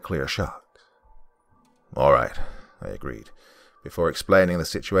to get a clear shot. All right, I agreed, before explaining the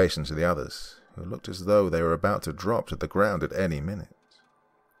situation to the others, who looked as though they were about to drop to the ground at any minute.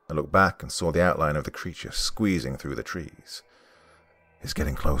 I looked back and saw the outline of the creature squeezing through the trees. It's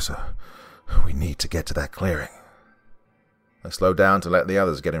getting closer. We need to get to that clearing. I slowed down to let the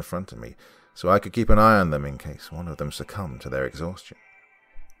others get in front of me, so I could keep an eye on them in case one of them succumbed to their exhaustion.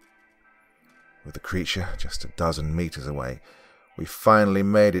 With the creature just a dozen meters away, we finally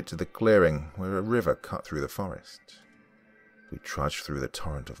made it to the clearing where a river cut through the forest. We trudged through the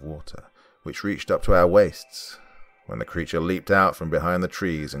torrent of water, which reached up to our waists, when the creature leaped out from behind the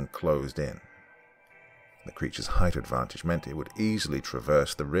trees and closed in. The creature's height advantage meant it would easily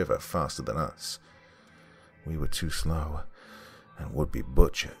traverse the river faster than us. We were too slow and would be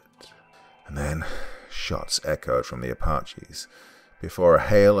butchered. And then shots echoed from the Apaches, before a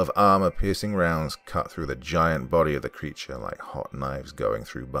hail of armor-piercing rounds cut through the giant body of the creature like hot knives going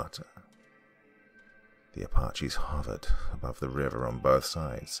through butter. The Apaches hovered above the river on both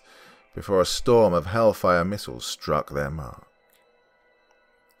sides, before a storm of hellfire missiles struck their mark.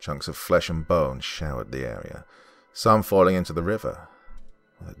 Chunks of flesh and bone showered the area, some falling into the river,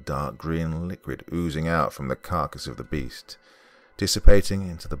 with a dark green liquid oozing out from the carcass of the beast, dissipating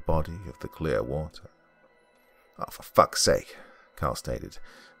into the body of the clear water. "Oh, for fuck's sake," Carl stated.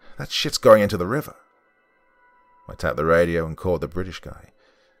 "That shit's going into the river." I tapped the radio and called the British guy.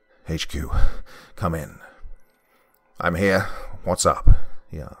 "HQ, come in." "I'm here. What's up?"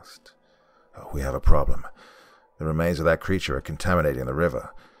 he asked. "Oh, we have a problem. The remains of that creature are contaminating the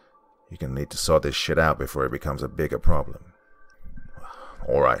river. You're going to need to sort this shit out before it becomes a bigger problem."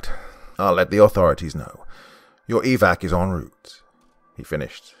 "All right. I'll let the authorities know. Your evac is en route," he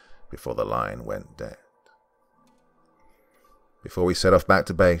finished before the line went dead. Before we set off back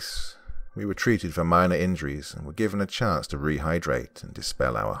to base, we were treated for minor injuries and were given a chance to rehydrate and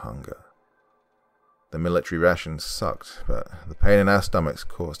dispel our hunger. The military rations sucked, but the pain in our stomachs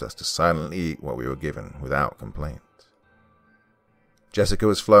caused us to silently eat what we were given without complaint. Jessica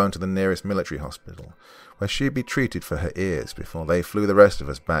was flown to the nearest military hospital, where she'd be treated for her ears before they flew the rest of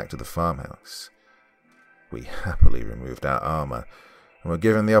us back to the farmhouse. We happily removed our armor and were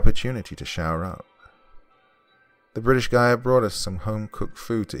given the opportunity to shower up. The British guy had brought us some home-cooked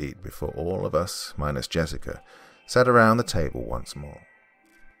food to eat before all of us, minus Jessica, sat around the table once more.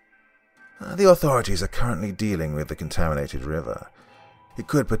 The authorities are currently dealing with the contaminated river. It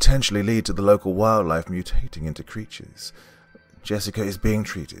could potentially lead to the local wildlife mutating into creatures. Jessica is being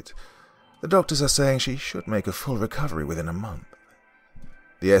treated. The doctors are saying she should make a full recovery within a month.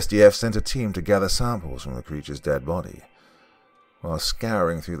 The SDF sent a team to gather samples from the creature's dead body. While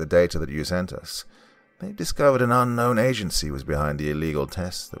scouring through the data that you sent us, they discovered an unknown agency was behind the illegal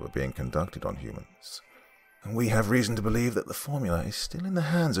tests that were being conducted on humans. And we have reason to believe that the formula is still in the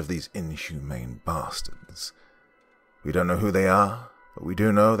hands of these inhumane bastards. We don't know who they are, but we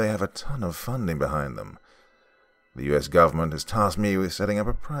do know they have a ton of funding behind them. The US government has tasked me with setting up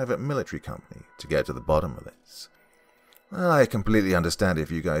a private military company to get to the bottom of this. I completely understand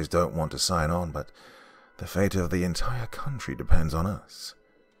if you guys don't want to sign on, but the fate of the entire country depends on us.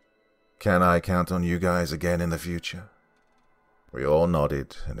 Can I count on you guys again in the future?" We all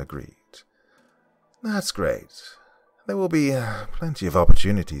nodded and agreed. "That's great. There will be plenty of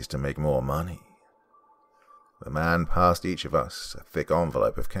opportunities to make more money." The man passed each of us a thick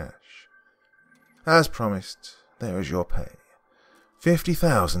envelope of cash. "As promised, there is your pay.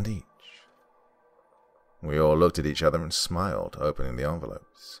 50,000 each." We all looked at each other and smiled, opening the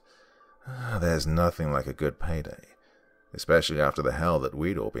envelopes. There's nothing like a good payday, especially after the hell that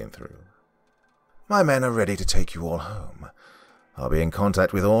we'd all been through. "My men are ready to take you all home. I'll be in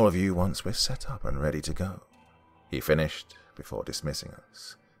contact with all of you once we're set up and ready to go," he finished before dismissing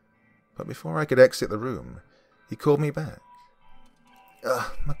us. But before I could exit the room, he called me back.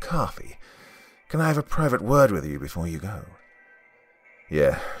 "McCarthy, can I have a private word with you before you go?"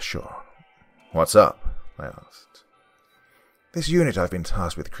 "Yeah, sure. What's up?" I asked. "This unit I've been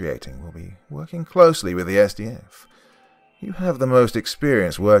tasked with creating will be working closely with the SDF. You have the most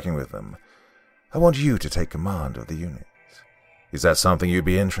experience working with them. I want you to take command of the unit. Is that something you'd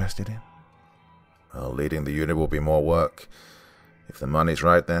be interested in?" "Well, leading the unit will be more work. If the money's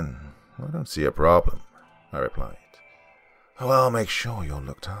right, then I don't see a problem," I replied. "Oh, I'll make sure you're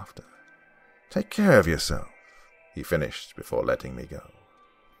looked after. Take care of yourself," he finished before letting me go.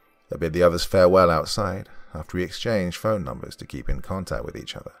 I bid the others farewell outside after we exchanged phone numbers to keep in contact with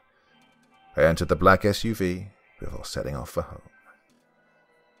each other. I entered the black SUV before setting off for home.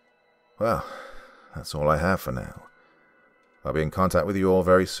 Well, that's all I have for now. I'll be in contact with you all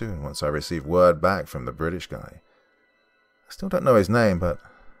very soon once I receive word back from the British guy. I still don't know his name, but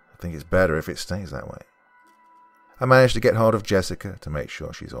I think it's better if it stays that way. I managed to get hold of Jessica to make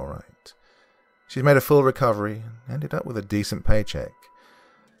sure she's all right. She's made a full recovery and ended up with a decent paycheck.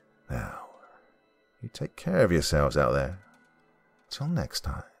 Now, you take care of yourselves out there. Till next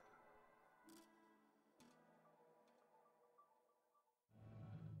time.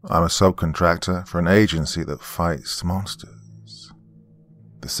 I'm a subcontractor for an agency that fights monsters.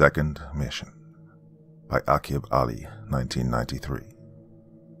 The Second Mission. By Aqibali, 1993.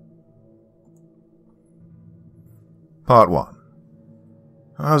 Part 1.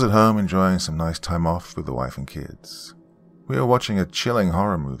 I was at home enjoying some nice time off with the wife and kids. We were watching a chilling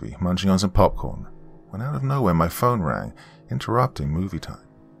horror movie, munching on some popcorn, when out of nowhere my phone rang, interrupting movie time.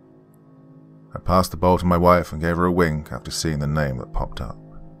 I passed the bowl to my wife and gave her a wink after seeing the name that popped up.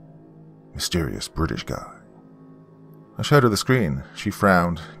 Mysterious British guy. I showed her the screen. She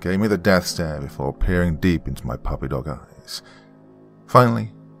frowned, gave me the death stare before peering deep into my puppy dog eyes.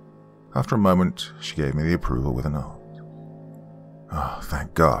 Finally, after a moment, she gave me the approval with a nod. Oh,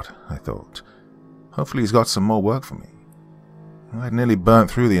 thank God, I thought. Hopefully he's got some more work for me. I'd nearly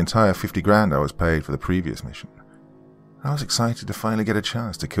burnt through the entire 50 grand I was paid for the previous mission. I was excited to finally get a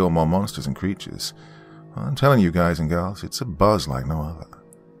chance to kill more monsters and creatures. I'm telling you guys and girls, it's a buzz like no other.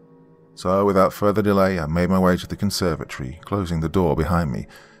 So, without further delay, I made my way to the conservatory, closing the door behind me,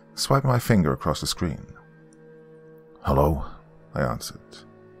 swiping my finger across the screen. Hello, I answered.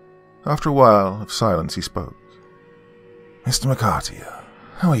 After a while of silence, he spoke. Mr. McCarty,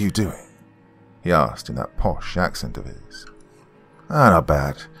 how are you doing? He asked in that posh accent of his. Not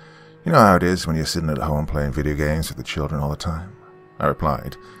bad. You know how it is when you're sitting at home playing video games with the children all the time, I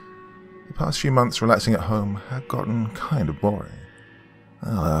replied. The past few months relaxing at home had gotten kind of boring.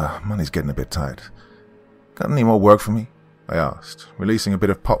 Well, money's getting a bit tight. Got any more work for me? I asked, releasing a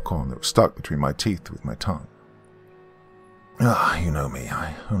bit of popcorn that was stuck between my teeth with my tongue. You know me,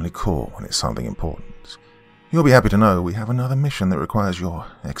 I only call when it's something important. You'll be happy to know we have another mission that requires your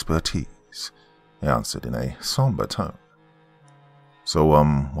expertise, I answered in a somber tone. So,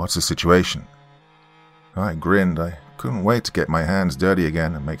 what's the situation? I grinned. I couldn't wait to get my hands dirty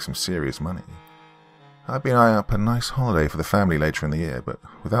again and make some serious money. I'd been eyeing up a nice holiday for the family later in the year, but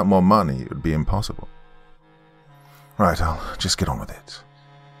without more money it would be impossible. Right, I'll just get on with it.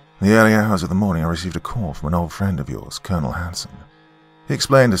 In the early hours of the morning I received a call from an old friend of yours, Colonel Hansen. He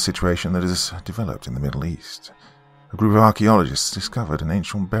explained a situation that has developed in the Middle East. A group of archaeologists discovered an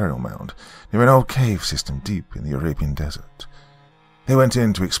ancient burial mound near an old cave system deep in the Arabian desert. They went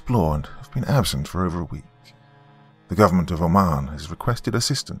in to explore and have been absent for over a week. The government of Oman has requested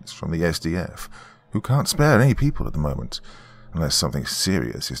assistance from the SDF, who can't spare any people at the moment, unless something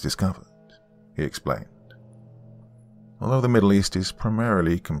serious is discovered, he explained. Although the Middle East is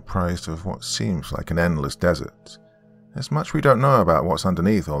primarily comprised of what seems like an endless desert, there's much we don't know about what's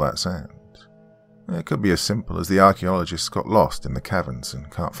underneath all that sand. It could be as simple as the archaeologists got lost in the caverns and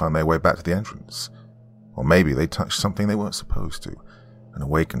can't find their way back to the entrance. Or maybe they touched something they weren't supposed to, and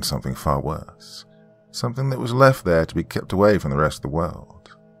awakened something far worse. Something that was left there to be kept away from the rest of the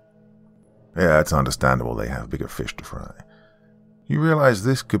world. Yeah, it's understandable they have bigger fish to fry. You realize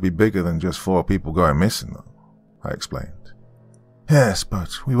this could be bigger than just 4 people going missing, though, I explained. Yes,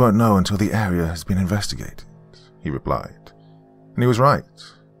 but we won't know until the area has been investigated, he replied. And he was right.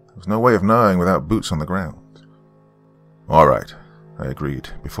 There was no way of knowing without boots on the ground. All right, I agreed,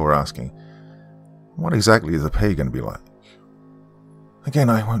 before asking, what exactly is the pay going to be like? Again,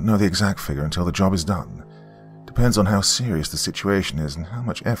 I won't know the exact figure until the job is done. Depends on how serious the situation is and how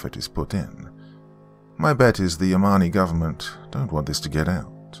much effort is put in. My bet is the Omani government don't want this to get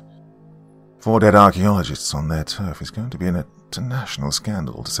out. 4 dead archaeologists on their turf is going to be an international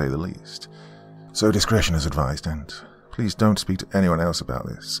scandal, to say the least. So discretion is advised, and please don't speak to anyone else about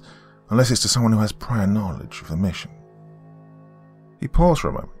this, unless it's to someone who has prior knowledge of the mission. He paused for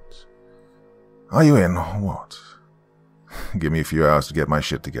a moment. Are you in, or what? Give me a few hours to get my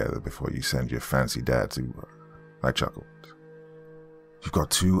shit together before you send your fancy dad to... I chuckled. You've got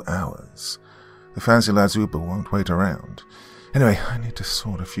 2 hours. The fancy lad's Uber won't wait around. Anyway, I need to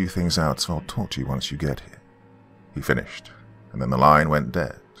sort a few things out, so I'll talk to you once you get here. He finished, and then the line went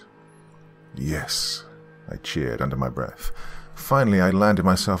dead. Yes, I cheered under my breath. Finally, I landed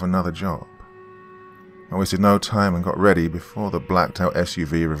myself another job. I wasted no time and got ready before the blacked-out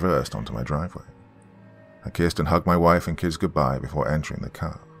SUV reversed onto my driveway. I kissed and hugged my wife and kids goodbye before entering the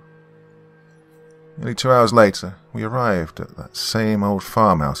car. Nearly 2 hours later, we arrived at that same old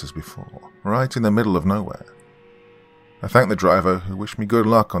farmhouse as before, right in the middle of nowhere. I thanked the driver, who wished me good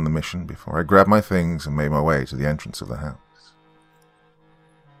luck on the mission, before I grabbed my things and made my way to the entrance of the house.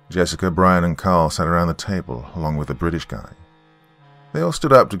 Jessica, Brian, and Carl sat around the table, along with the British guy. They all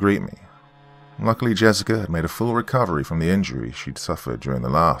stood up to greet me. Luckily, Jessica had made a full recovery from the injury she'd suffered during the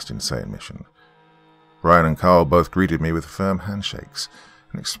last insane mission. Brian and Carl both greeted me with firm handshakes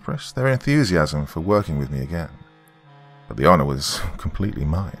and expressed their enthusiasm for working with me again. But the honor was completely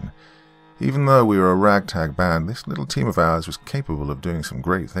mine. Even though we were a ragtag band, this little team of ours was capable of doing some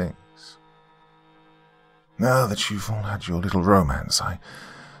great things. Now that you've all had your little romance, I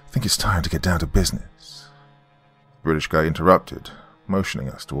think it's time to get down to business. The British guy interrupted, motioning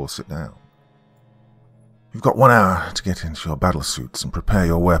us to all sit down. You've got 1 hour to get into your battle suits and prepare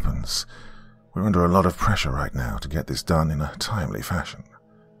your weapons. We're under a lot of pressure right now to get this done in a timely fashion.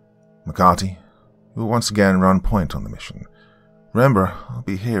 McCarty, you will once again run point on the mission. Remember, I'll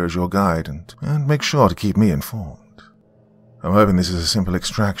be here as your guide, and make sure to keep me informed. I'm hoping this is a simple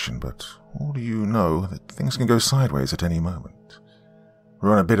extraction, but all you know that things can go sideways at any moment.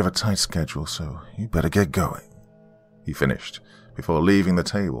 We're on a bit of a tight schedule, so you better get going, he finished, before leaving the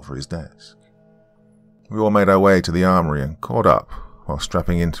table for his desk. We all made our way to the armory and caught up, while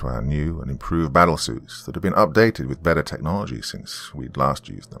strapping into our new and improved battlesuits that had been updated with better technology since we'd last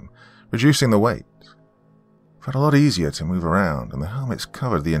used them, reducing the weight. It felt a lot easier to move around, and the helmets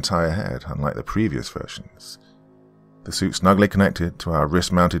covered the entire head, unlike the previous versions. The suit snugly connected to our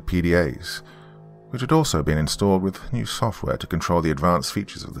wrist-mounted PDAs, which had also been installed with new software to control the advanced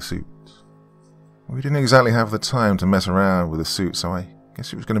features of the suit. We didn't exactly have the time to mess around with the suit, so I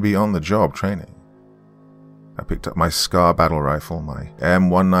guess it was going to be on-the-job training. I picked up my Scar battle rifle, my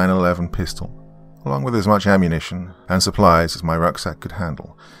M1911 pistol, along with as much ammunition and supplies as my rucksack could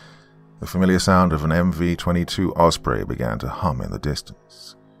handle. The familiar sound of an MV-22 Osprey began to hum in the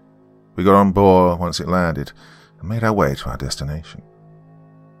distance. We got on board once it landed and made our way to our destination.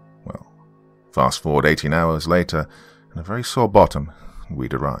 Well, fast forward 18 hours later, and a very sore bottom,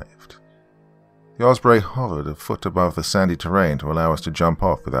 we'd arrived. The Osprey hovered a foot above the sandy terrain to allow us to jump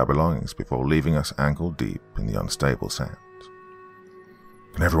off with our belongings before leaving us ankle-deep in the unstable sand.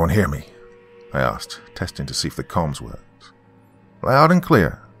 Can everyone hear me? I asked, testing to see if the comms worked. Loud and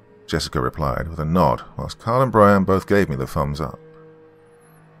clear, Jessica replied with a nod, whilst Carl and Brian both gave me the thumbs up.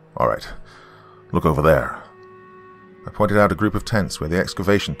 All right, look over there. I pointed out a group of tents where the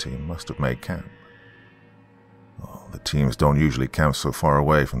excavation team must have made camp. The teams don't usually camp so far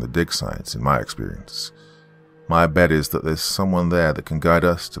away from the dig sites, in my experience. My bet is that there's someone there that can guide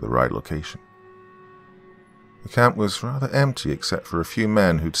us to the right location. The camp was rather empty except for a few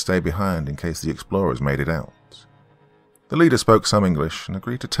men who'd stay behind in case the explorers made it out. The leader spoke some English and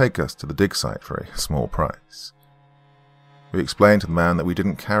agreed to take us to the dig site for a small price. We explained to the man that we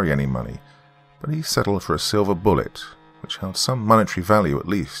didn't carry any money, but he settled for a silver bullet, which held some monetary value at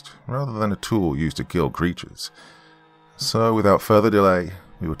least, rather than a tool used to kill creatures. So, without further delay,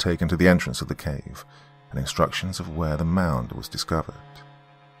 we were taken to the entrance of the cave, and instructions of where the mound was discovered.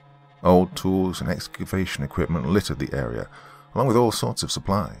 Old tools and excavation equipment littered the area, along with all sorts of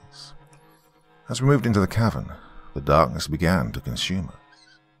supplies. As we moved into the cavern, the darkness began to consume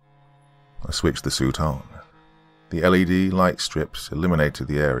us. I switched the suit on. The LED light strips illuminated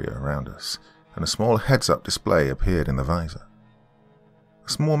the area around us, and a small heads-up display appeared in the visor. A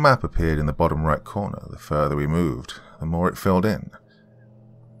small map appeared in the bottom right corner. The further we moved, the more it filled in.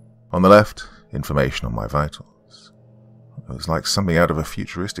 On the left, information on my vitals. It was like something out of a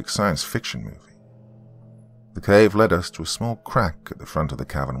futuristic science fiction movie. The cave led us to a small crack at the front of the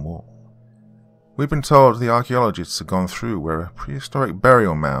cavern wall. We'd been told the archaeologists had gone through where a prehistoric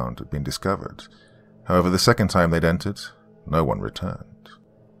burial mound had been discovered. However, the second time they'd entered, no one returned.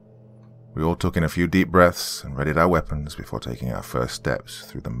 We all took in a few deep breaths and readied our weapons before taking our first steps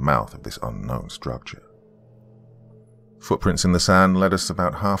through the mouth of this unknown structure. Footprints in the sand led us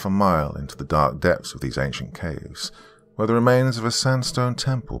about half a mile into the dark depths of these ancient caves, where the remains of a sandstone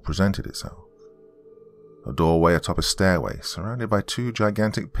temple presented itself. A doorway atop a stairway, surrounded by two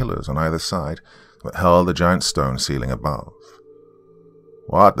gigantic pillars on either side that held the giant stone ceiling above.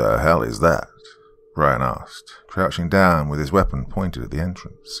 "What the hell is that?" Brian asked, crouching down with his weapon pointed at the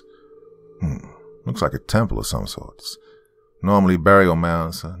entrance. Looks like a temple of some sorts. Normally burial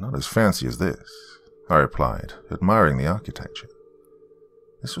mounds are not as fancy as this, I replied, admiring the architecture.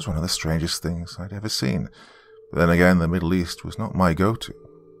 This was one of the strangest things I'd ever seen, but then again the Middle East was not my go-to.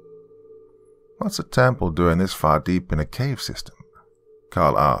 What's a temple doing this far deep in a cave system?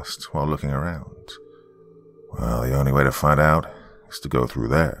 Carl asked while looking around. Well, the only way to find out is to go through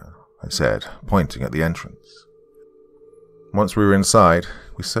there, I said, pointing at the entrance. Once we were inside,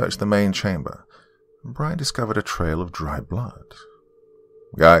 we searched the main chamber, and Brian discovered a trail of dry blood.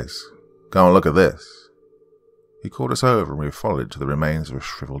 "Guys, go and look at this." He called us over and we followed to the remains of a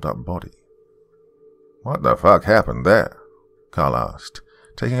shriveled-up body. "What the fuck happened there?" Carl asked,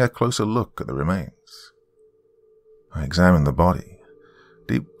 taking a closer look at the remains. I examined the body.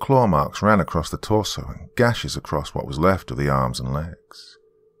 Deep claw marks ran across the torso and gashes across what was left of the arms and legs.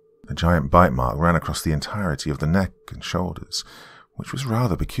 A giant bite mark ran across the entirety of the neck and shoulders, which was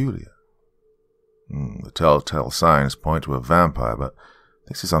rather peculiar. The telltale signs point to a vampire, but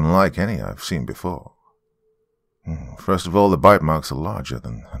this is unlike any I've seen before. First of all, the bite marks are larger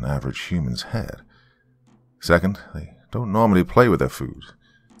than an average human's head. Second, they don't normally play with their food.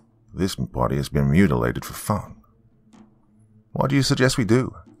 This body has been mutilated for fun. "What do you suggest we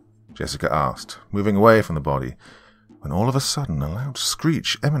do?" Jessica asked, moving away from the body, when all of a sudden a loud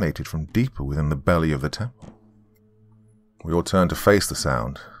screech emanated from deeper within the belly of the temple. We all turned to face the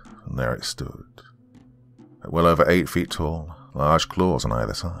sound, and there it stood. Well over 8 feet tall, large claws on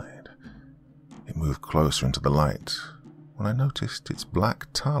either side. It moved closer into the light, when I noticed its black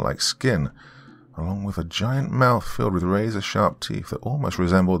tar-like skin, along with a giant mouth filled with razor-sharp teeth that almost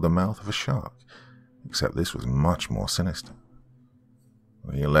resembled the mouth of a shark, except this was much more sinister.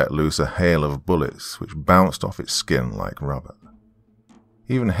 He let loose a hail of bullets which bounced off its skin like rubber.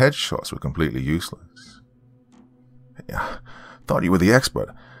 Even headshots were completely useless. "I thought you were the expert.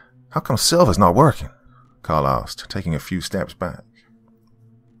 How come Silver's not working?" Carl asked, taking a few steps back.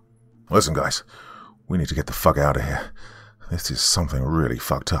 "Listen, guys, we need to get the fuck out of here. This is something really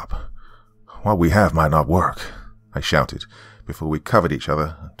fucked up. What we have might not work," I shouted before we covered each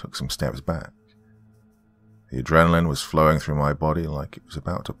other and took some steps back. The adrenaline was flowing through my body like it was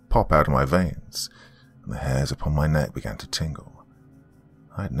about to pop out of my veins, and the hairs upon my neck began to tingle.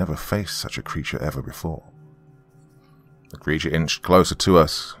 I had never faced such a creature ever before. The creature inched closer to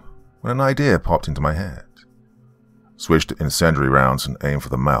us when an idea popped into my head. "Switch to incendiary rounds and aim for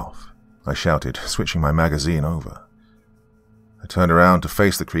the mouth," I shouted, switching my magazine over. I turned around to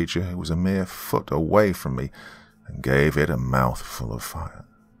face the creature, who was a mere foot away from me, and gave it a mouth full of fire.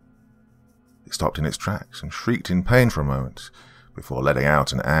 It stopped in its tracks and shrieked in pain for a moment, before letting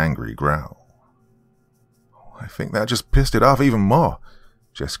out an angry growl. "I think that just pissed it off even more,"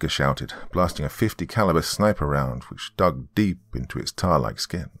 Jessica shouted, blasting a .50 caliber sniper round which dug deep into its tar-like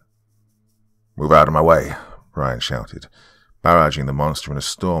skin. "Move out of my way," Brian shouted, barraging the monster in a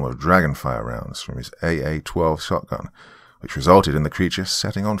storm of dragonfire rounds from his AA-12 shotgun, which resulted in the creature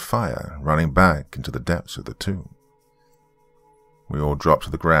setting on fire and running back into the depths of the tomb. We all dropped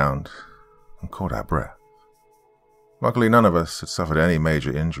to the ground and caught our breath. Luckily, none of us had suffered any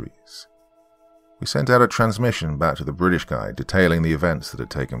major injuries. We sent out a transmission back to the British guy detailing the events that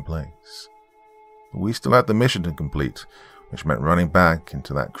had taken place. But we still had the mission to complete, which meant running back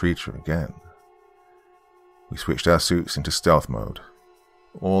into that creature again. We switched our suits into stealth mode.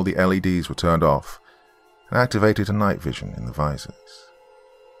 All the LEDs were turned off, and activated a night vision in the visors.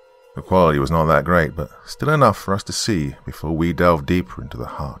 The quality was not that great, but still enough for us to see before we delved deeper into the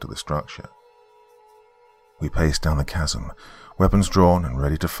heart of the structure. We paced down the chasm, weapons drawn and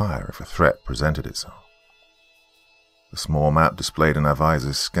ready to fire if a threat presented itself. The small map displayed in our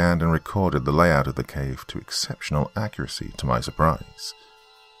visors scanned and recorded the layout of the cave to exceptional accuracy, to my surprise.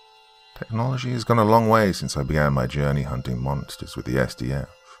 Technology has gone a long way since I began my journey hunting monsters with the SDF.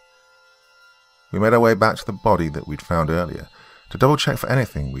 We made our way back to the body that we'd found earlier, to double-check for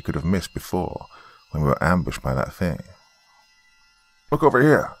anything we could have missed before when we were ambushed by that thing. "Look over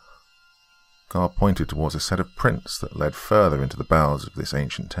here." Carl pointed towards a set of prints that led further into the bowels of this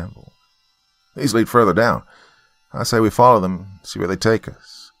ancient temple. "These lead further down. I say we follow them and see where they take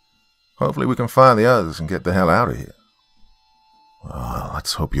us. Hopefully we can find the others and get the hell out of here." "Well,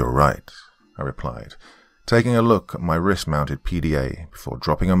 let's hope you're right," I replied, taking a look at my wrist-mounted PDA before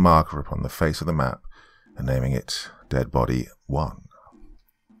dropping a marker upon the face of the map and naming it Dead Body 1.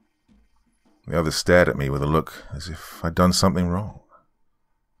 The others stared at me with a look as if I'd done something wrong.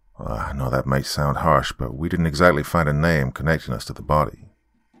 I know that may sound harsh, but we didn't exactly find a name connecting us to the body.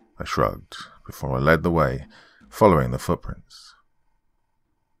 I shrugged before I led the way, following the footprints.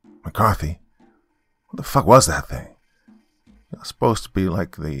 "McCarthy, what the fuck was that thing? You're supposed to be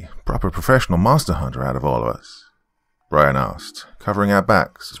like the proper professional monster hunter out of all of us," Brian asked, covering our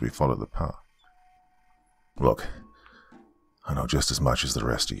backs as we followed the path. "Look, I know just as much as the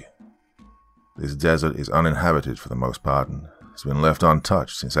rest of you. This desert is uninhabited for the most part and has been left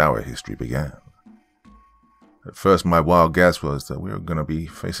untouched since our history began. At first my wild guess was that we were going to be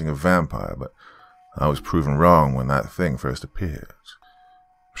facing a vampire, but I was proven wrong when that thing first appeared.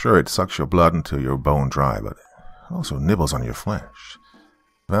 I'm Sure, it sucks your blood until you're bone dry, but it also nibbles on your flesh.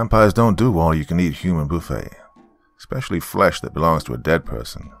 Vampires don't do all-you-can-eat human buffet, especially flesh that belongs to a dead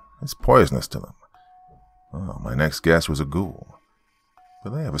person. It's poisonous to them. Oh, my next guess was a ghoul,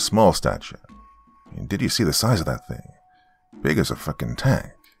 but they have a small stature. I mean, did you see the size of that thing? Big as a fucking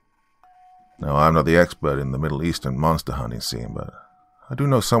tank. Now, I'm not the expert in the Middle Eastern monster hunting scene, but I do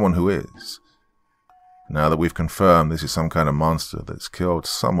know someone who is. Now that we've confirmed this is some kind of monster that's killed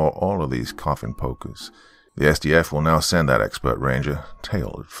some or all of these coffin pokers, the SDF will now send that expert ranger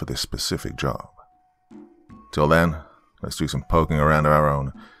tailored for this specific job. Till then, let's do some poking around of our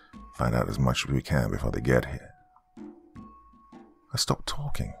own, find out as much as we can before they get here. I stopped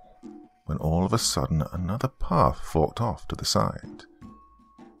talking when all of a sudden another path forked off to the side.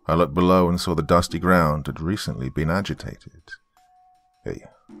 I looked below and saw the dusty ground had recently been agitated. Hey,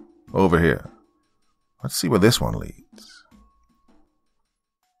 over here. Let's see where this one leads.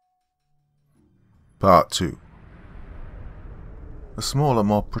 Part 2. A smaller,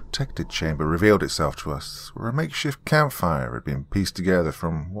 more protected chamber revealed itself to us, where a makeshift campfire had been pieced together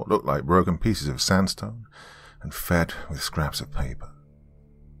from what looked like broken pieces of sandstone and fed with scraps of paper.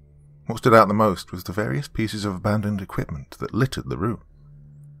 What stood out the most was the various pieces of abandoned equipment that littered the room.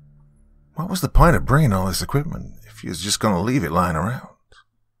 What was the point of bringing all this equipment if you was just going to leave it lying around?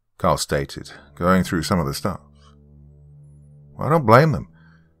 Carl stated, going through some of the stuff. Well, I don't blame them,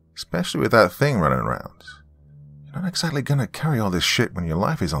 especially with that thing running around. You're not exactly going to carry all this shit when your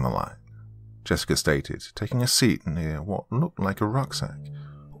life is on the line, Jessica stated, taking a seat near what looked like a rucksack.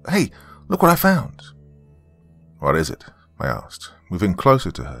 Hey, look what I found. What is it? I asked, moving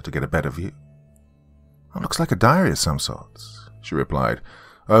closer to her to get a better view. It looks like a diary of some sorts, she replied,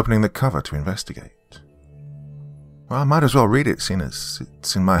 opening the cover to investigate. Well, I might as well read it, seeing as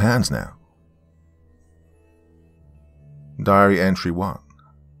it's in my hands now. Diary Entry 1.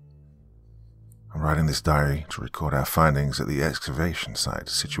 I'm writing this diary to record our findings at the excavation site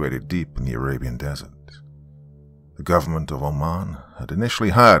situated deep in the Arabian desert. The government of Oman had initially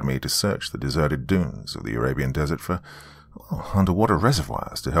hired me to search the deserted dunes of the Arabian desert for underwater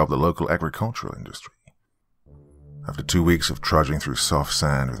reservoirs to help the local agricultural industry. After 2 weeks of trudging through soft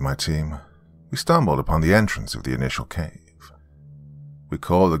sand with my team, we stumbled upon the entrance of the initial cave. We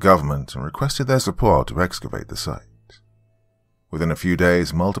called the government and requested their support to excavate the site. Within a few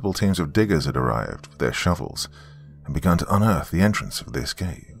days, multiple teams of diggers had arrived with their shovels and begun to unearth the entrance of this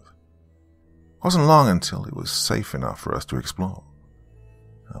cave. It wasn't long until it was safe enough for us to explore.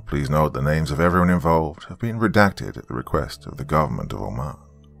 Now, please note the names of everyone involved have been redacted at the request of the government of Oman.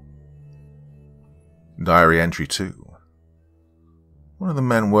 Diary Entry 2. One of the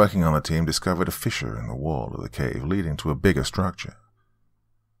men working on the team discovered a fissure in the wall of the cave leading to a bigger structure.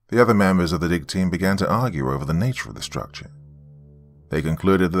 The other members of the dig team began to argue over the nature of the structure. They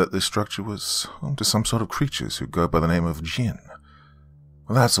concluded that this structure was home to some sort of creatures who go by the name of jinn.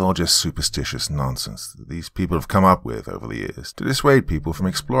 Well, that's all just superstitious nonsense that these people have come up with over the years to dissuade people from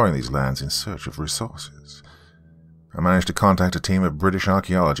exploring these lands in search of resources. I managed to contact a team of British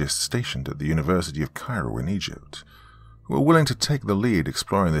archaeologists stationed at the University of Cairo in Egypt, who were willing to take the lead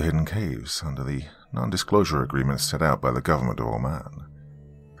exploring the hidden caves under the non-disclosure agreement set out by the government of Oman.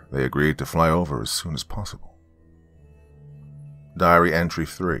 They agreed to fly over as soon as possible. Diary Entry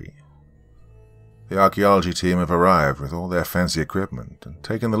 3. The archaeology team have arrived with all their fancy equipment and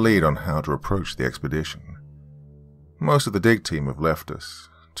taken the lead on how to approach the expedition. Most of the dig team have left us,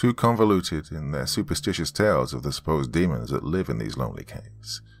 too convoluted in their superstitious tales of the supposed demons that live in these lonely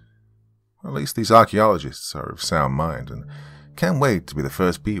caves. At least these archaeologists are of sound mind and can't wait to be the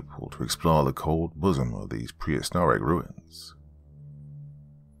first people to explore the cold bosom of these prehistoric ruins.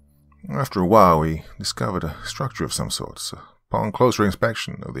 After a while, we discovered a structure of some sort. Upon closer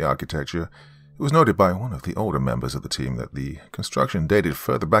inspection of the architecture, it was noted by one of the older members of the team that the construction dated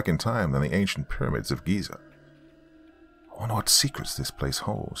further back in time than the ancient pyramids of Giza. I wonder what secrets this place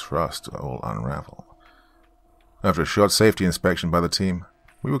holds for us to all unravel. After a short safety inspection by the team,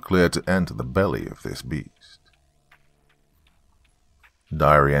 we were cleared to enter the belly of this beast.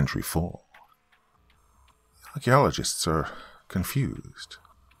 Diary Entry 4. Archaeologists are confused.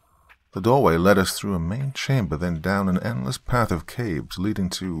 The doorway led us through a main chamber, then down an endless path of caves leading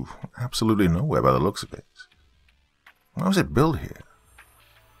to absolutely nowhere by the looks of it. Why was it built here?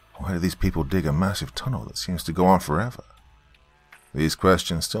 Why did these people dig a massive tunnel that seems to go on forever? These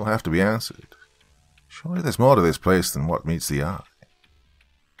questions still have to be answered. Surely there's more to this place than what meets the eye.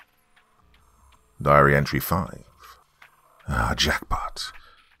 Diary Entry 5. Jackpot.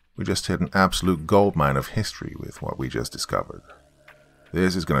 We just hit an absolute goldmine of history with what we just discovered.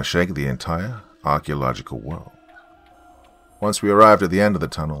 This is going to shake the entire archaeological world. Once we arrived at the end of the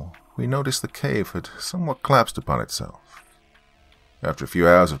tunnel, we noticed the cave had somewhat collapsed upon itself. After a few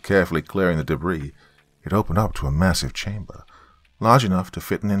hours of carefully clearing the debris, it opened up to a massive chamber, large enough to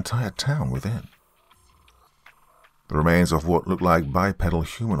fit an entire town within. The remains of what looked like bipedal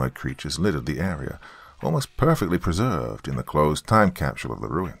humanoid creatures littered the area, almost perfectly preserved in the closed time capsule of the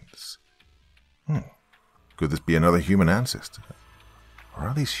ruins. Could this be another human ancestor? Or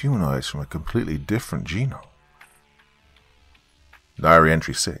are these humanoids from a completely different genome? Diary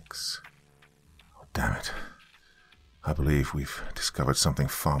entry 6. Oh, damn it. I believe we've discovered something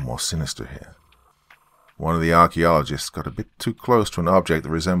far more sinister here. One of the archaeologists got a bit too close to an object that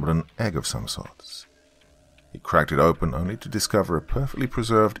resembled an egg of some sorts. He cracked it open only to discover a perfectly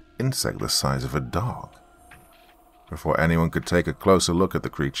preserved insect the size of a dog. Before anyone could take a closer look at the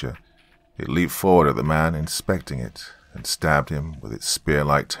creature, it leaped forward at the man, inspecting it, and stabbed him with its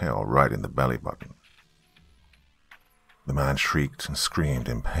spear-like tail right in the belly button. The man shrieked and screamed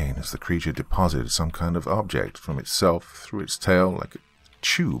in pain as the creature deposited some kind of object from itself through its tail like a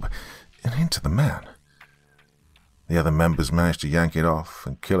tube and into the man. The other members managed to yank it off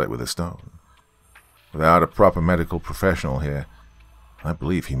and kill it with a stone. Without a proper medical professional here, I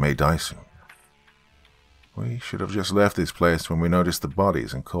believe he may die soon. We should have just left this place when we noticed the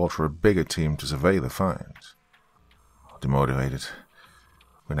bodies and called for a bigger team to survey the finds. Demotivated,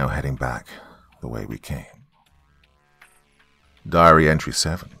 we're now heading back the way we came. Diary entry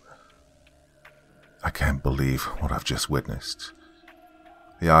 7. I can't believe what I've just witnessed.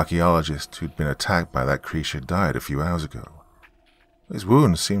 The archaeologist who'd been attacked by that creature died a few hours ago. His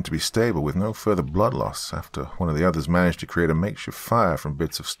wounds seemed to be stable with no further blood loss after one of the others managed to create a makeshift fire from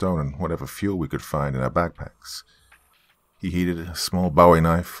bits of stone and whatever fuel we could find in our backpacks. He heated a small Bowie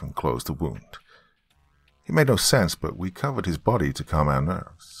knife and closed the wound. It made no sense, but we covered his body to calm our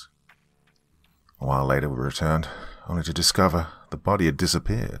nerves. A while later we returned, only to discover the body had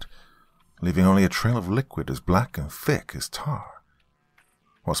disappeared, leaving only a trail of liquid as black and thick as tar.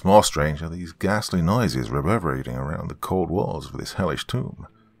 What's more strange are these ghastly noises reverberating around the cold walls of this hellish tomb.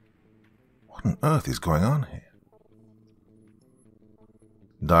 What on earth is going on here?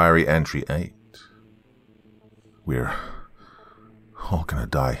 Diary entry 8. We're all gonna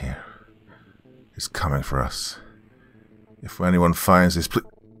die here. It's coming for us. If anyone finds this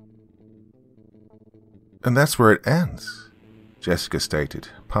And that's where it ends, Jessica stated,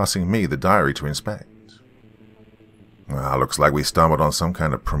 passing me the diary to inspect. Looks like we stumbled on some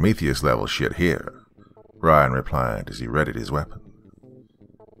kind of Prometheus-level shit here, Ryan replied as he readied his weapon.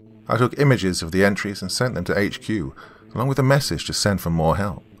 I took images of the entries and sent them to HQ, along with a message to send for more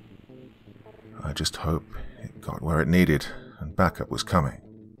help. I just hope it got where it needed and backup was coming.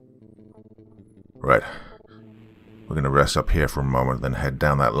 Right. We're going to rest up here for a moment, then head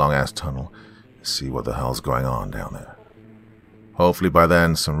down that long-ass tunnel and see what the hell's going on down there. Hopefully by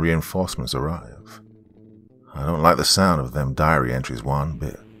then some reinforcements arrive. I don't like the sound of them diary entries one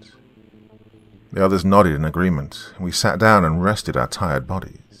bit. The others nodded in agreement, and we sat down and rested our tired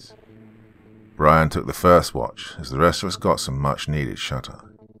bodies. Brian took the first watch, as the rest of us got some much-needed shut-eye.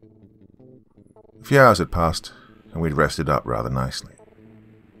 A few hours had passed, and we'd rested up rather nicely.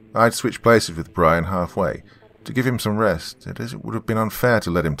 I'd switched places with Brian halfway, to give him some rest, as it would have been unfair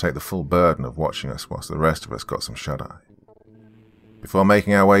to let him take the full burden of watching us whilst the rest of us got some shut-eye. Before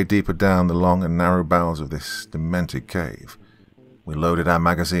making our way deeper down the long and narrow bowels of this demented cave, we loaded our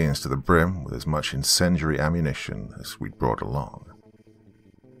magazines to the brim with as much incendiary ammunition as we'd brought along.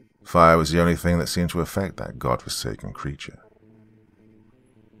 Fire was the only thing that seemed to affect that godforsaken creature.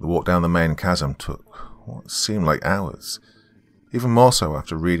 The walk down the main chasm took what seemed like hours, even more so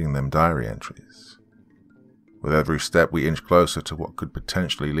after reading them diary entries. With every step we inched closer to what could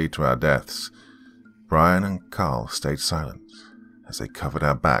potentially lead to our deaths, Brian and Carl stayed silent as they covered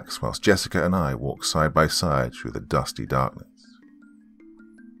our backs whilst Jessica and I walked side by side through the dusty darkness.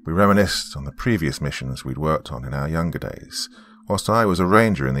 We reminisced on the previous missions we'd worked on in our younger days, whilst I was a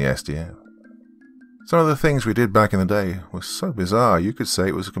ranger in the SDM. Some of the things we did back in the day were so bizarre you could say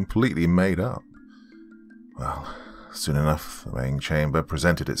it was completely made up. Well, soon enough the main chamber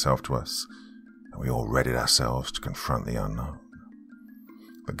presented itself to us, and we all readied ourselves to confront the unknown.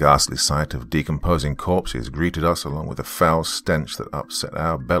 The ghastly sight of decomposing corpses greeted us along with a foul stench that upset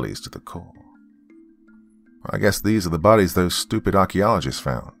our bellies to the core. I guess these are the bodies those stupid archaeologists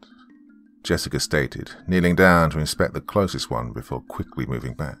found, Jessica stated, kneeling down to inspect the closest one before quickly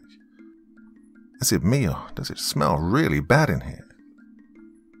moving back. Is it me, or does it smell really bad in here?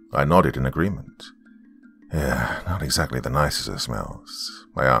 I nodded in agreement. Yeah, not exactly the nicest of smells,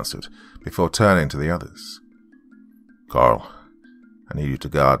 I answered, before turning to the others. Carl, I need you to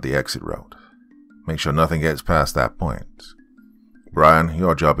guard the exit road. Make sure nothing gets past that point. Brian,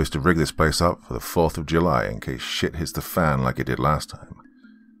 your job is to rig this place up for the 4th of July in case shit hits the fan like it did last time.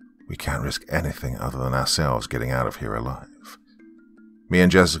 We can't risk anything other than ourselves getting out of here alive. Me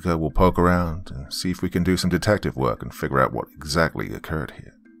and Jessica will poke around and see if we can do some detective work and figure out what exactly occurred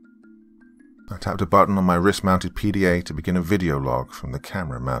here. I tapped a button on my wrist-mounted PDA to begin a video log from the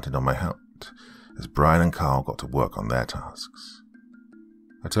camera mounted on my helmet, as Brian and Carl got to work on their tasks.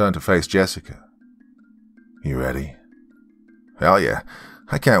 I turned to face Jessica. You ready? Hell yeah,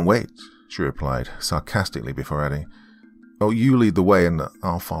 I can't wait, she replied, sarcastically before adding, Oh, you lead the way and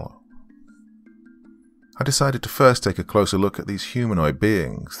I'll follow. I decided to first take a closer look at these humanoid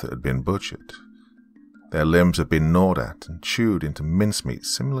beings that had been butchered. Their limbs had been gnawed at and chewed into mincemeat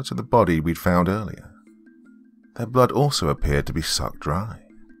similar to the body we'd found earlier. Their blood also appeared to be sucked dry.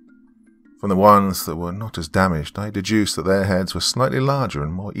 From the ones that were not as damaged, I deduced that their heads were slightly larger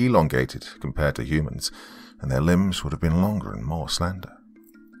and more elongated compared to humans, and their limbs would have been longer and more slender.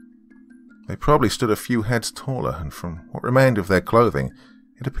 They probably stood a few heads taller, and from what remained of their clothing,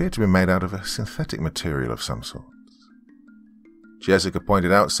 it appeared to be made out of a synthetic material of some sort. Jessica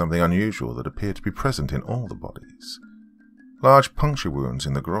pointed out something unusual that appeared to be present in all the bodies. Large puncture wounds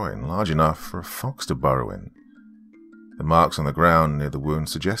in the groin, large enough for a fox to burrow in. The marks on the ground near the wound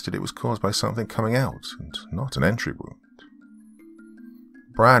suggested it was caused by something coming out, and not an entry wound.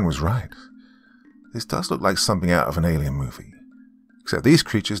 Brian was right. This does look like something out of an alien movie. Except these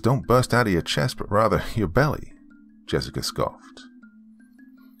creatures don't burst out of your chest, but rather your belly, Jessica scoffed.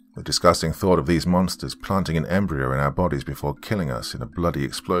 The disgusting thought of these monsters planting an embryo in our bodies before killing us in a bloody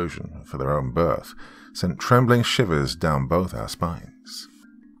explosion for their own birth sent trembling shivers down both our spines.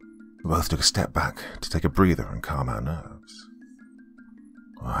 We both took a step back to take a breather and calm our nerves.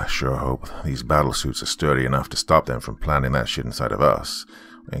 I sure hope these battlesuits are sturdy enough to stop them from planting that shit inside of us,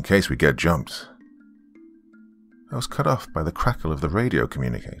 in case we get jumped. I was cut off by the crackle of the radio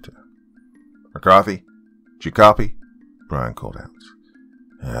communicator. McCarthy? Did you copy? Brian called out.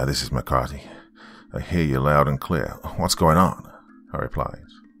 This is McCarthy. I hear you loud and clear. What's going on? I replied.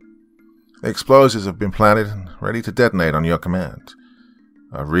 The explosives have been planted and ready to detonate on your command.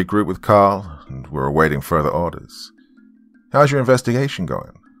 I've regrouped with Carl, and we're awaiting further orders. How's your investigation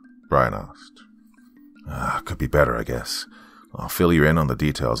going? Brian asked. Could be better, I guess. I'll fill you in on the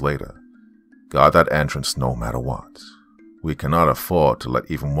details later. Guard that entrance no matter what. We cannot afford to let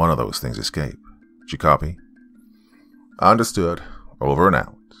even one of those things escape. Did you copy? Understood. Over and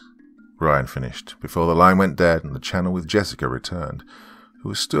out. Brian finished, before the line went dead and the channel with Jessica returned,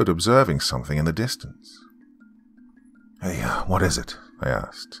 who stood observing something in the distance. Hey, what is it? I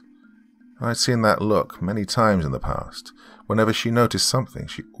asked. I'd seen that look many times in the past. Whenever she noticed something,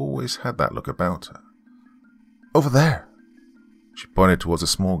 she always had that look about her. Over there. She pointed towards a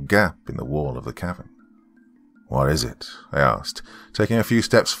small gap in the wall of the cavern. What is it? I asked, taking a few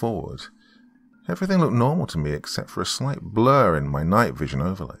steps forward. Everything looked normal to me except for a slight blur in my night vision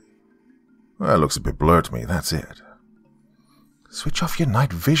overlay. Well, it looks a bit blurred to me, that's it. Switch off your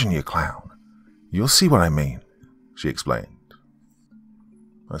night vision, you clown. You'll see what I mean, she explained.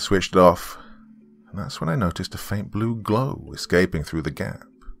 I switched it off, and that's when I noticed a faint blue glow escaping through the gap.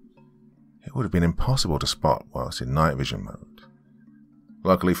 It would have been impossible to spot whilst in night vision mode.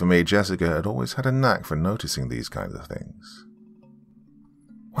 Luckily for me, Jessica had always had a knack for noticing these kinds of things.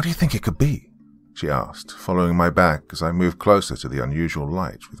 What do you think it could be? She asked, following my back as I moved closer to the unusual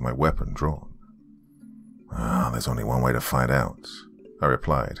light with my weapon drawn. There's only one way to find out, I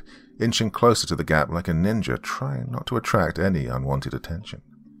replied, inching closer to the gap like a ninja, trying not to attract any unwanted attention.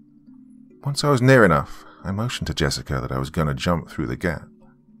 Once I was near enough, I motioned to Jessica that I was going to jump through the gap.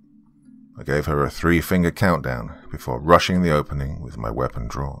 I gave her a 3-finger countdown before rushing the opening with my weapon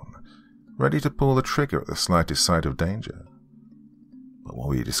drawn, ready to pull the trigger at the slightest sign of danger. But what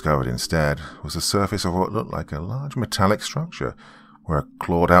we discovered instead was the surface of what looked like a large metallic structure where a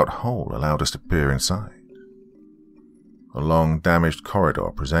clawed-out hole allowed us to peer inside. A long, damaged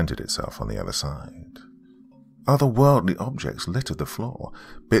corridor presented itself on the other side. Otherworldly objects littered the floor,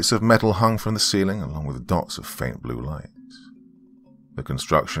 bits of metal hung from the ceiling along with dots of faint blue light. The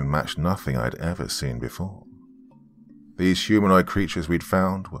construction matched nothing I'd ever seen before. These humanoid creatures we'd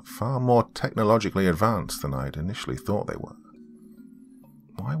found were far more technologically advanced than I'd initially thought they were.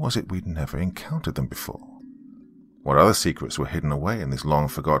 Why was it we'd never encountered them before? What other secrets were hidden away in this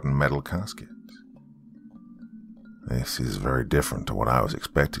long-forgotten metal casket? This is very different to what I was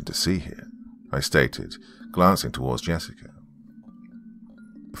expecting to see here, I stated, glancing towards Jessica.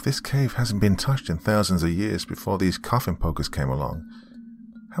 If this cave hasn't been touched in thousands of years before these coffin pokers came along,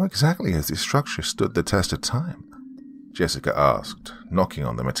 how exactly has this structure stood the test of time? Jessica asked, knocking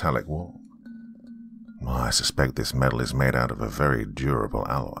on the metallic wall. Well, I suspect this metal is made out of a very durable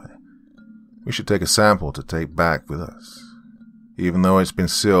alloy. We should take a sample to take back with us. Even though it's been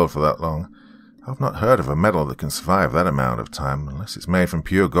sealed for that long, I've not heard of a metal that can survive that amount of time unless it's made from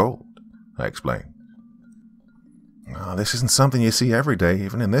pure gold, I explained. Oh, this isn't something you see every day,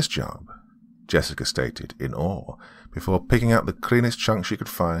 even in this job, Jessica stated in awe, before picking out the cleanest chunk she could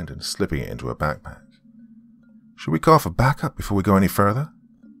find and slipping it into her backpack. Should we call for backup before we go any further?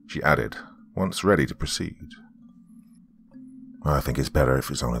 She added, once ready to proceed. Well, I think it's better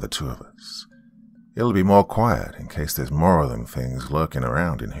if it's only the two of us. It'll be more quiet in case there's more of them things lurking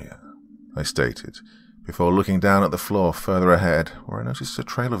around in here, I stated, before looking down at the floor further ahead, where I noticed a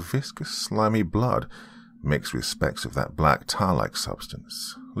trail of viscous, slimy blood mixed with specks of that black tar-like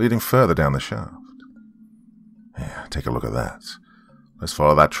substance, leading further down the shaft. Yeah, take a look at that. Let's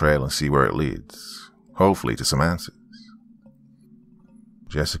follow that trail and see where it leads, hopefully to some answers.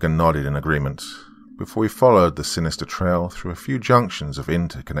 Jessica nodded in agreement, before we followed the sinister trail through a few junctions of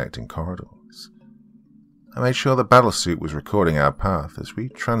interconnecting corridors. I made sure the battlesuit was recording our path as we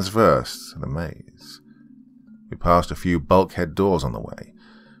transversed the maze. We passed a few bulkhead doors on the way.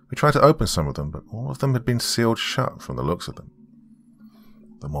 We tried to open some of them, but all of them had been sealed shut from the looks of them.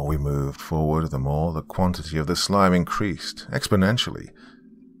 The more we moved forward, the more the quantity of the slime increased, exponentially.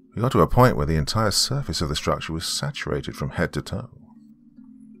 We got to a point where the entire surface of the structure was saturated from head to toe.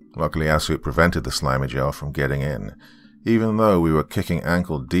 Luckily, our suit prevented the slimy gel from getting in, even though we were kicking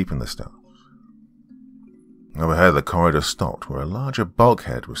ankle deep in the stuff. Overhead, the corridor stopped where a larger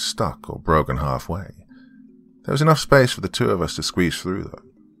bulkhead was stuck or broken halfway. There was enough space for the two of us to squeeze through, though.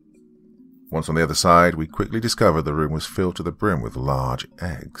 Once on the other side, we quickly discovered the room was filled to the brim with large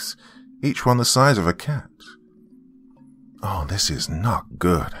eggs, each one the size of a cat. Oh, this is not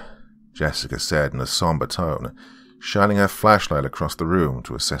good, Jessica said in a somber tone, shining her flashlight across the room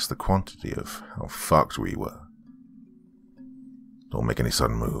to assess the quantity of how fucked we were. Don't make any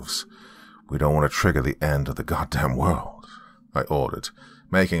sudden moves. We don't want to trigger the end of the goddamn world, I ordered,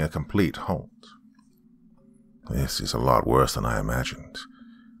 making a complete halt. This is a lot worse than I imagined.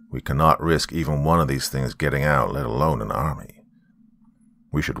 We cannot risk even one of these things getting out, let alone an army.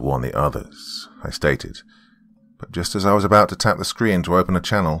 We should warn the others, I stated, but just as I was about to tap the screen to open a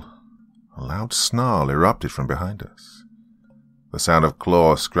channel, a loud snarl erupted from behind us. The sound of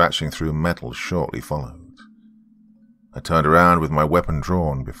claws scratching through metal shortly followed. I turned around with my weapon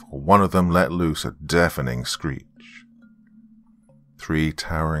drawn before one of them let loose a deafening screech. 3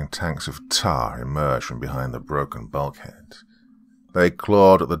 towering tanks of tar emerged from behind the broken bulkhead. They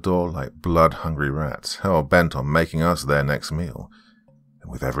clawed at the door like blood-hungry rats, hell-bent on making us their next meal,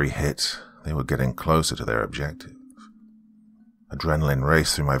 and with every hit, they were getting closer to their objective. Adrenaline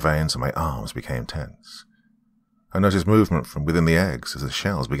raced through my veins and my arms became tense. I noticed movement from within the eggs as the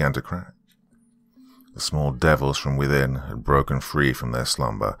shells began to crack. The small devils from within had broken free from their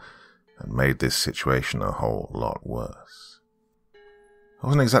slumber and made this situation a whole lot worse. I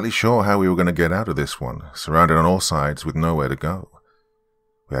wasn't exactly sure how we were going to get out of this one, surrounded on all sides with nowhere to go.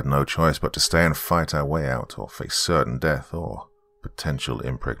 We had no choice but to stay and fight our way out or face certain death or potential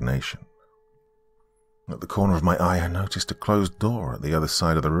impregnation. At the corner of my eye, I noticed a closed door at the other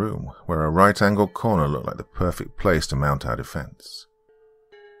side of the room, where a right-angled corner looked like the perfect place to mount our defense.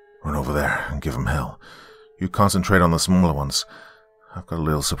 Run over there and give them hell. You concentrate on the smaller ones. I've got a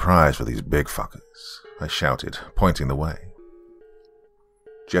little surprise for these big fuckers, I shouted, pointing the way.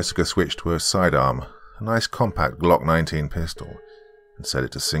 Jessica switched to her sidearm, a nice compact Glock 19 pistol, and set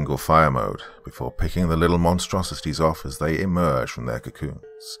it to single fire mode before picking the little monstrosities off as they emerged from their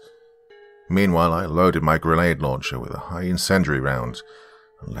cocoons. Meanwhile, I loaded my grenade launcher with a high incendiary round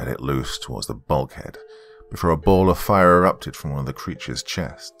and let it loose towards the bulkhead before a ball of fire erupted from one of the creature's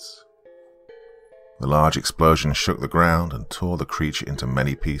chests. The large explosion shook the ground and tore the creature into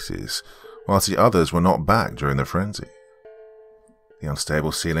many pieces, whilst the others were knocked back during the frenzy. The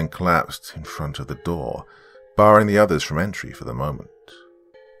unstable ceiling collapsed in front of the door, barring the others from entry for the moment.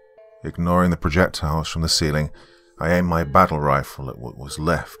 Ignoring the projectiles from the ceiling, I aimed my battle rifle at what was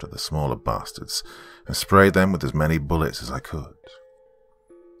left of the smaller bastards and sprayed them with as many bullets as I could.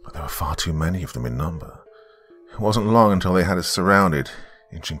 But there were far too many of them in number. It wasn't long until they had us surrounded,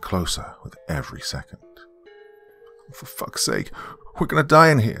 inching closer with every second. For fuck's sake, we're gonna die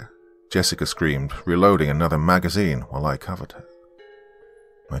in here, Jessica screamed, reloading another magazine while I covered her.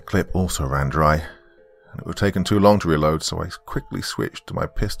 My clip also ran dry, and it would have taken too long to reload, so I quickly switched to my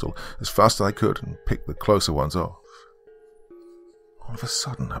pistol as fast as I could and picked the closer ones off. All of a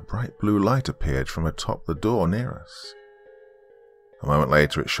sudden, a bright blue light appeared from atop the door near us. A moment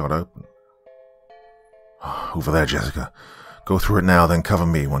later, it shot open. Over there, Jessica. Go through it now, then cover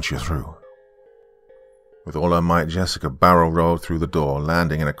me once you're through. With all her might, Jessica barrel-rolled through the door,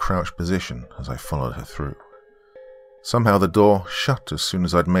 landing in a crouched position as I followed her through. Somehow the door shut as soon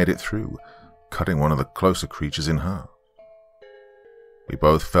as I'd made it through, cutting one of the closer creatures in half. We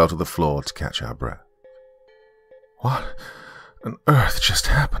both fell to the floor to catch our breath. "What on earth just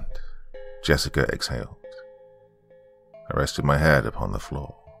happened?" Jessica exhaled. I rested my head upon the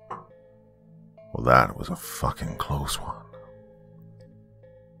floor. Well, that was a fucking close one.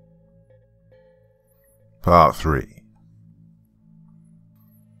 Part 3.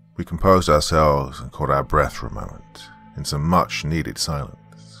 We composed ourselves and caught our breath for a moment, in some much-needed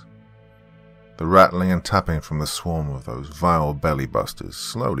silence. The rattling and tapping from the swarm of those vile belly-busters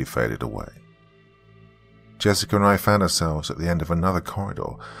slowly faded away. Jessica and I found ourselves at the end of another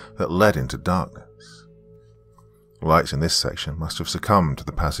corridor that led into darkness. The lights in this section must have succumbed to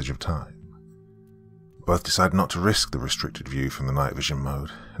the passage of time. We both decided not to risk the restricted view from the night vision mode,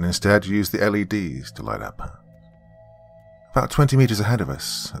 and instead use the LEDs to light our path. About 20 meters ahead of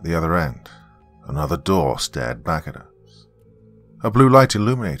us, at the other end, another door stared back at us. A blue light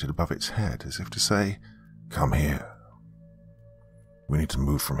illuminated above its head, as if to say, "Come here. We need to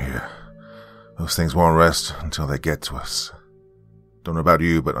move from here. Those things won't rest until they get to us. Don't know about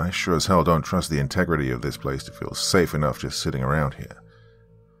you, but I sure as hell don't trust the integrity of this place to feel safe enough just sitting around here.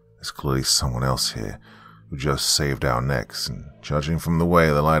 There's clearly someone else here who just saved our necks, and judging from the way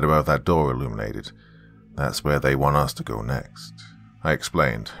the light above that door illuminated, that's where they want us to go next," I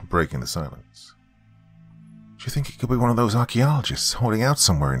explained, breaking the silence. "Do you think it could be one of those archaeologists holding out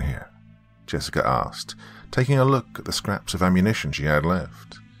somewhere in here?" Jessica asked, taking a look at the scraps of ammunition she had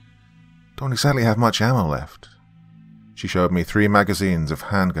left. "Don't exactly have much ammo left." She showed me 3 magazines of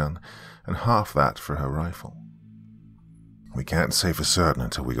handgun and half that for her rifle. "We can't say for certain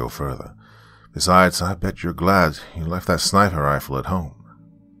until we go further. Besides, I bet you're glad you left that sniper rifle at home."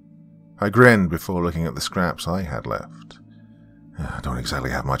 I grinned before looking at the scraps I had left. "I don't exactly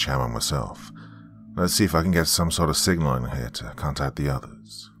have much ammo myself. Let's see if I can get some sort of signal in here to contact the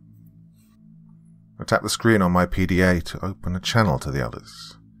others." I tapped the screen on my PDA to open a channel to the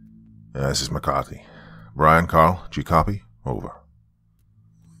others. "This is McCarthy. Brian, Carl, do you copy? Over."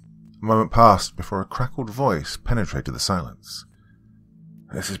 A moment passed before a crackled voice penetrated the silence.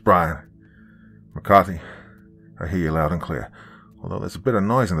 "This is Brian. McCarthy, I hear you loud and clear, although there's a bit of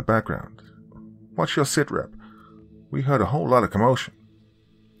noise in the background. What's your sit rep? We heard a whole lot of commotion."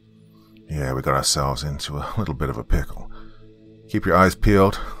 "Yeah, we got ourselves into a little bit of a pickle. Keep your eyes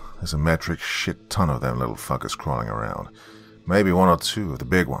peeled. There's a metric shit ton of them little fuckers crawling around. Maybe 1 or 2 of the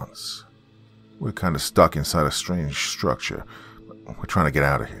big ones. We're kind of stuck inside a strange structure, but we're trying to get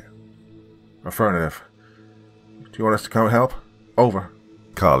out of here." "Affirmative. Do you want us to come help? Over."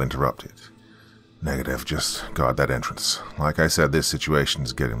 Carl interrupted. "Negative, just guard that entrance. Like I said, this situation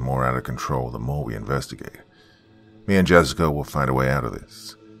is getting more out of control the more we investigate. Me and Jessica will find a way out of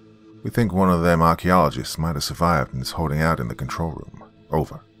this. We think one of them archaeologists might have survived and is holding out in the control room.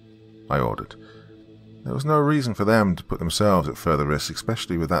 Over," I ordered. There was no reason for them to put themselves at further risk,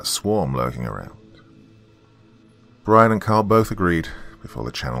 especially with that swarm lurking around. Brian and Carl both agreed before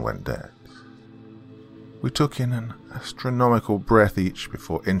the channel went dead. We took in an astronomical breath each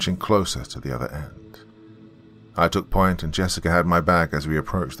before inching closer to the other end. I took point and Jessica had my back as we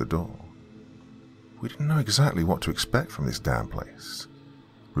approached the door. We didn't know exactly what to expect from this damn place.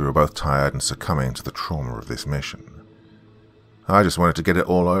 We were both tired and succumbing to the trauma of this mission. I just wanted to get it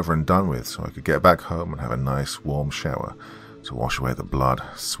all over and done with so I could get back home and have a nice warm shower to wash away the blood,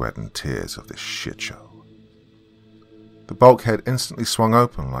 sweat and tears of this shit show. The bulkhead instantly swung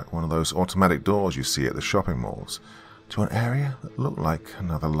open like one of those automatic doors you see at the shopping malls to an area that looked like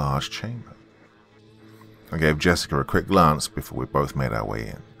another large chamber. I gave Jessica a quick glance before we both made our way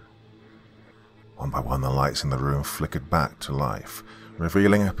in. One by one the lights in the room flickered back to life,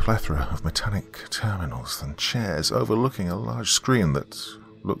 revealing a plethora of metallic terminals and chairs overlooking a large screen that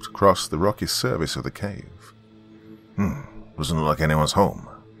looked across the rocky surface of the cave. Doesn't look like anyone's home,"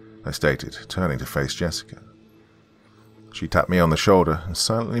 I stated, turning to face Jessica. She tapped me on the shoulder and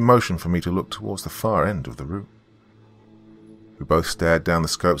silently motioned for me to look towards the far end of the room. We both stared down the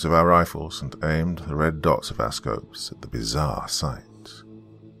scopes of our rifles and aimed the red dots of our scopes at the bizarre sight.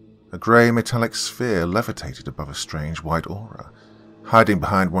 A grey metallic sphere levitated above a strange white aura, hiding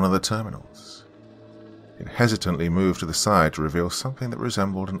behind one of the terminals. It hesitantly moved to the side to reveal something that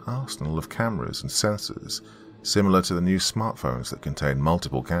resembled an arsenal of cameras and sensors, similar to the new smartphones that contain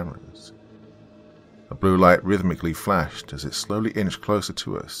multiple cameras. A blue light rhythmically flashed as it slowly inched closer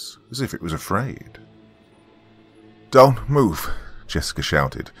to us, as if it was afraid. "Don't move," Jessica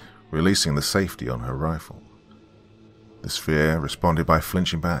shouted, releasing the safety on her rifle. The sphere responded by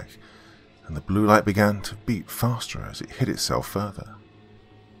flinching back, and the blue light began to beat faster as it hid itself further.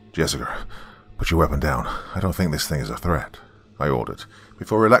 "Jessica, put your weapon down. I don't think this thing is a threat," I ordered,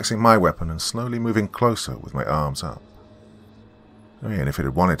 before relaxing my weapon and slowly moving closer with my arms up. I mean, if it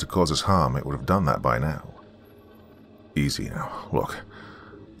had wanted to cause us harm, it would have done that by now. "Easy now. Look,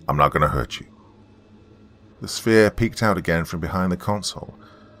 I'm not going to hurt you." The sphere peeked out again from behind the console,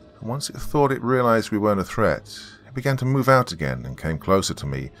 and once it thought it realized we weren't a threat, it began to move out again and came closer to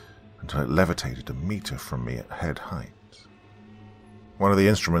me until it levitated a meter from me at head height. One of the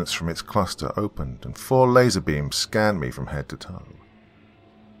instruments from its cluster opened, and 4 laser beams scanned me from head to toe.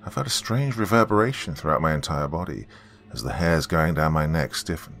 I felt a strange reverberation throughout my entire body as the hairs going down my neck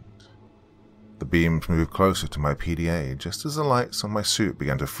stiffened. The beams moved closer to my PDA just as the lights on my suit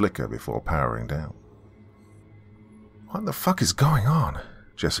began to flicker before powering down. "What the fuck is going on?"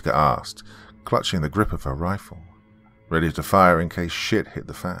 Jessica asked, clutching the grip of her rifle, ready to fire in case shit hit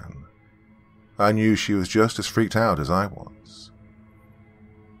the fan. I knew she was just as freaked out as I was.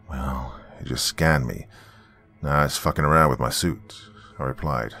 "Well, it just scanned me. Now it's fucking around with my suit," I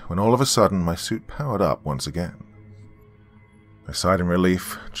replied, when all of a sudden my suit powered up once again. I sighed in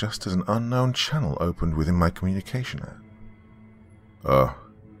relief just as an unknown channel opened within my communication app.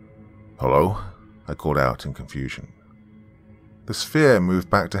 Hello?" I called out in confusion. The sphere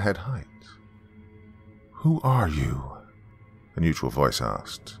moved back to head height. "Who are you?" a neutral voice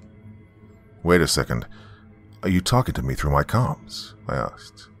asked. "Wait a second. Are you talking to me through my comms?" I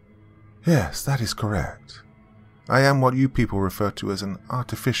asked. "Yes, that is correct. I am what you people refer to as an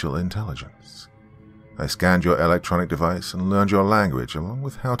artificial intelligence. I scanned your electronic device and learned your language along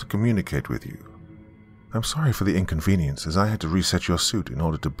with how to communicate with you. I'm sorry for the inconvenience as I had to reset your suit in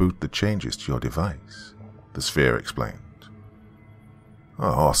order to boot the changes to your device," the sphere explained. "Oh,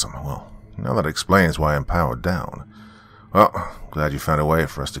 awesome. Well, now that explains why I'm powered down. Well, glad you found a way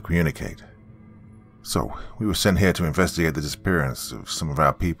for us to communicate. So, we were sent here to investigate the disappearance of some of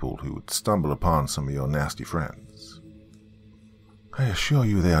our people who would stumble upon some of your nasty friends." "I assure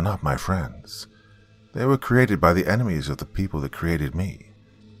you they are not my friends. They were created by the enemies of the people that created me.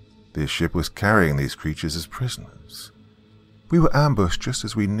 This ship was carrying these creatures as prisoners. We were ambushed just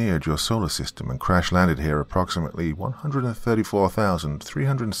as we neared your solar system and crash-landed here approximately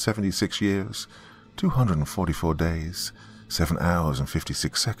 134,376 years, 244 days, 7 hours and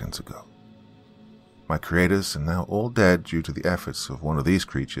 56 seconds ago. My creators are now all dead due to the efforts of one of these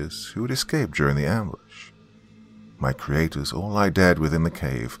creatures who had escaped during the ambush. My creators all lie dead within the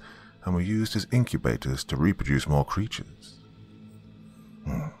cave and were used as incubators to reproduce more creatures."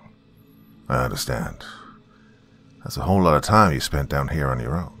 I understand. That's a whole lot of time you spent down here on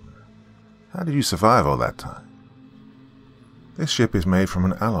your own. How did you survive all that time? "This ship is made from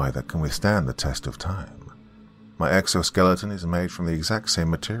an alloy that can withstand the test of time. My exoskeleton is made from the exact same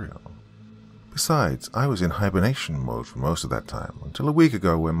material. Besides, I was in hibernation mode for most of that time, until a week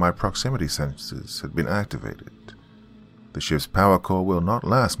ago when my proximity sensors had been activated. The ship's power core will not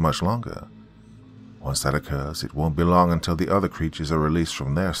last much longer. Once that occurs, it won't be long until the other creatures are released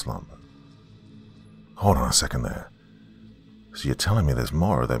from their slumber." "Hold on a second there. So you're telling me there's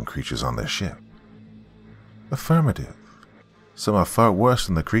more of them creatures on this ship?" "Affirmative. Some are far worse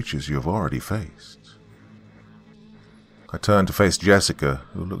than the creatures you have already faced." I turned to face Jessica,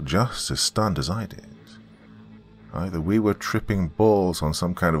 who looked just as stunned as I did. Either we were tripping balls on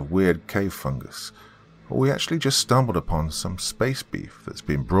some kind of weird cave fungus, or we actually just stumbled upon some space beef that's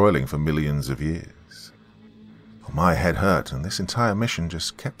been broiling for millions of years. My head hurt, and this entire mission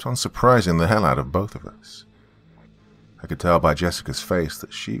just kept on surprising the hell out of both of us. I could tell by Jessica's face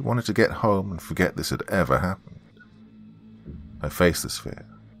that she wanted to get home and forget this had ever happened. I faced the sphere.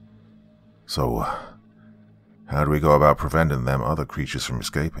 "So, how do we go about preventing them other creatures from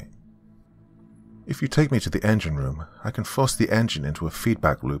escaping?" "If you take me to the engine room, I can force the engine into a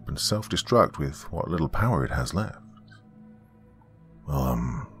feedback loop and self-destruct with what little power it has left."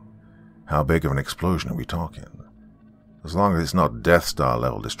 "Well, how big of an explosion are we talking? As long as it's not Death Star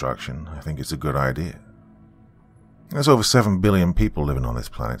level destruction, I think it's a good idea. There's over 7 billion people living on this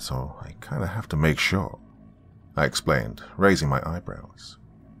planet, so I kinda have to make sure," I explained, raising my eyebrows.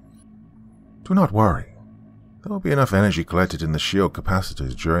 "Do not worry. There will be enough energy collected in the shield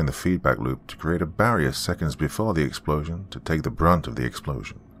capacitors during the feedback loop to create a barrier seconds before the explosion to take the brunt of the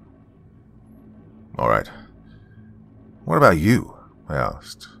explosion." "Alright. What about you?" I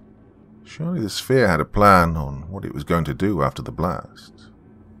asked. Surely the sphere had a plan on what it was going to do after the blast.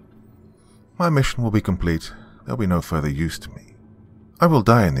 "My mission will be complete. There'll be no further use to me. I will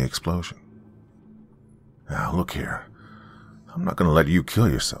die in the explosion." "Now, look here. I'm not going to let you kill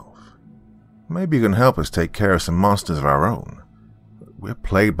yourself. Maybe you can help us take care of some monsters of our own. we're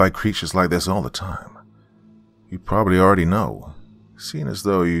plagued by creatures like this all the time. You probably already know, seeing as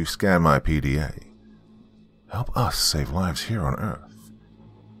though you scanned my PDA. Help us save lives here on Earth.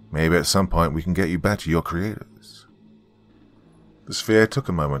 Maybe at some point we can get you back to your creators. The sphere took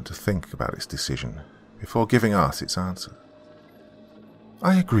a moment to think about its decision before giving us its answer.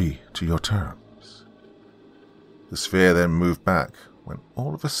 I agree to your terms. The sphere then moved back when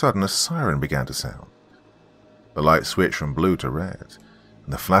all of a sudden a siren began to sound. The light switched from blue to red,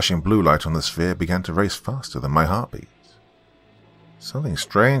 and the flashing blue light on the sphere began to race faster than my heartbeat. Something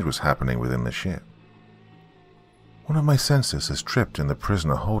strange was happening within the ship. One of my sensors has tripped in the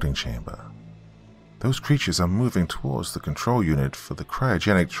prisoner holding chamber. Those creatures are moving towards the control unit for the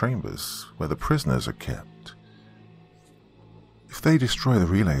cryogenic chambers where the prisoners are kept. If they destroy the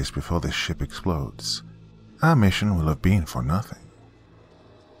relays before this ship explodes, our mission will have been for nothing.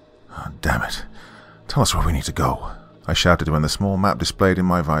 Oh, damn it. Tell us where we need to go, I shouted when the small map displayed in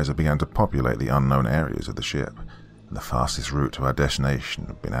my visor began to populate the unknown areas of the ship, and the fastest route to our destination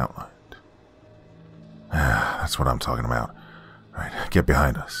had been outlined. That's what I'm talking about. Right, get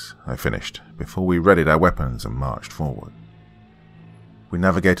behind us, I finished, before we readied our weapons and marched forward. We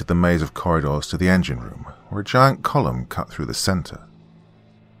navigated the maze of corridors to the engine room, where a giant column cut through the center.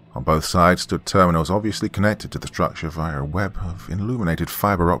 On both sides stood terminals obviously connected to the structure via a web of illuminated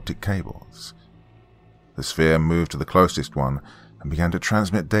fiber optic cables. The sphere moved to the closest one and began to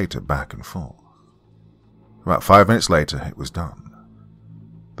transmit data back and forth. About 5 minutes later, it was done.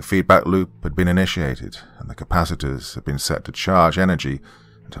 The feedback loop had been initiated, and the capacitors had been set to charge energy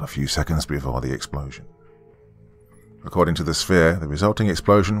until a few seconds before the explosion. According to the sphere, the resulting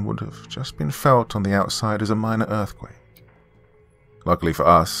explosion would have just been felt on the outside as a minor earthquake. Luckily for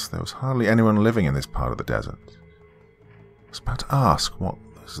us, there was hardly anyone living in this part of the desert. I was about to ask what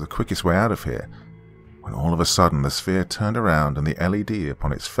was the quickest way out of here, when all of a sudden the sphere turned around and the LED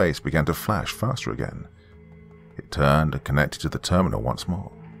upon its face began to flash faster again. It turned and connected to the terminal once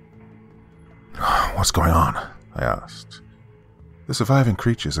more. What's going on? I asked. The surviving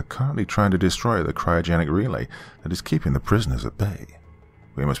creatures are currently trying to destroy the cryogenic relay that is keeping the prisoners at bay.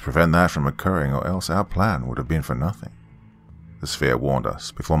 We must prevent that from occurring, or else our plan would have been for nothing. The sphere warned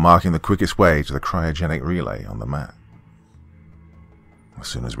us before marking the quickest way to the cryogenic relay on the map. As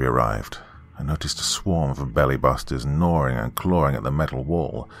soon as we arrived, I noticed a swarm of bellybusters gnawing and clawing at the metal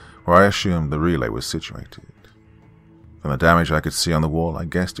wall where I assumed the relay was situated. From the damage I could see on the wall, I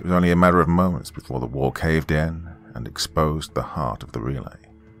guessed it was only a matter of moments before the wall caved in and exposed the heart of the relay.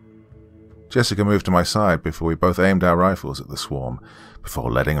 Jessica moved to my side before we both aimed our rifles at the swarm,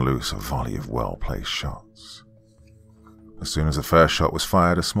 before letting loose a volley of well-placed shots. As soon as the first shot was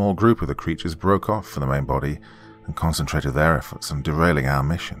fired, a small group of the creatures broke off from the main body and concentrated their efforts on derailing our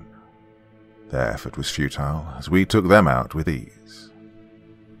mission. Their effort was futile, as we took them out with ease.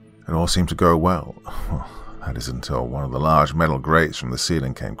 It all seemed to go well. That is until one of the large metal grates from the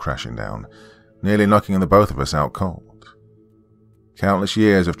ceiling came crashing down, nearly knocking the both of us out cold. Countless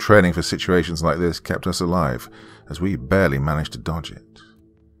years of training for situations like this kept us alive, as we barely managed to dodge it.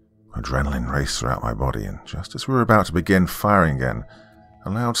 Adrenaline raced throughout my body, and just as we were about to begin firing again,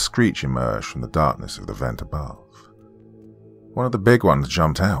 a loud screech emerged from the darkness of the vent above. One of the big ones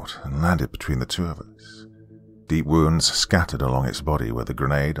jumped out and landed between the two of us. Deep wounds scattered along its body where the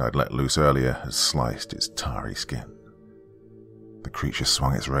grenade I'd let loose earlier had sliced its tarry skin. The creature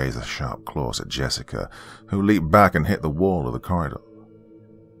swung its razor-sharp claws at Jessica, who leaped back and hit the wall of the corridor.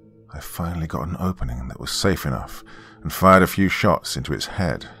 I finally got an opening that was safe enough and fired a few shots into its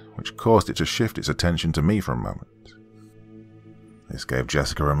head, which caused it to shift its attention to me for a moment. This gave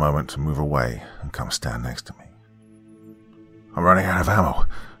Jessica a moment to move away and come stand next to me. I'm running out of ammo.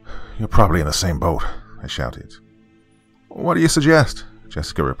 You're probably in the same boat, I shouted. What do you suggest?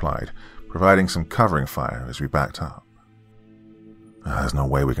 Jessica replied, providing some covering fire as we backed up. There's no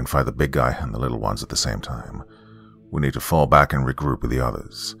way we can fight the big guy and the little ones at the same time. We need to fall back and regroup with the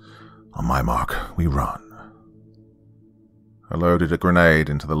others. On my mark, we run. I loaded a grenade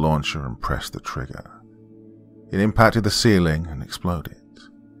into the launcher and pressed the trigger. It impacted the ceiling and exploded.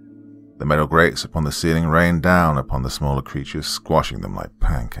 The metal grates upon the ceiling rained down upon the smaller creatures, squashing them like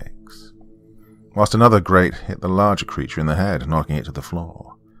pancakes, whilst another grate hit the larger creature in the head, knocking it to the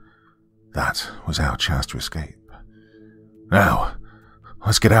floor. That was our chance to escape. Now,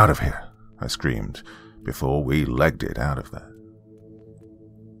 let's get out of here, I screamed, before we legged it out of there.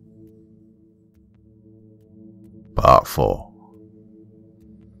 Part 4.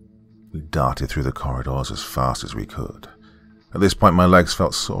 We darted through the corridors as fast as we could. At this point my legs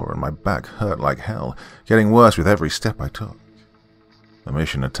felt sore and my back hurt like hell, getting worse with every step I took. The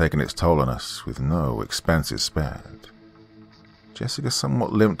mission had taken its toll on us, with no expenses spared. Jessica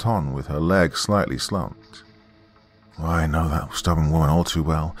somewhat limped on with her leg slightly slumped. I know that stubborn woman all too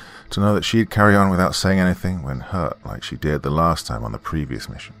well, to know that she'd carry on without saying anything when hurt like she did the last time on the previous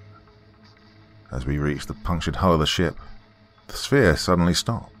mission. As we reached the punctured hull of the ship, the sphere suddenly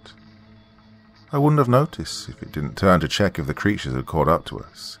stopped. I wouldn't have noticed if it didn't turn to check if the creatures had caught up to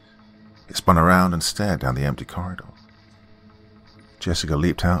us. It spun around and stared down the empty corridor. Jessica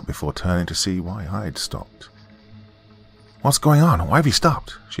leaped out before turning to see why I'd stopped. "What's going on? Why have you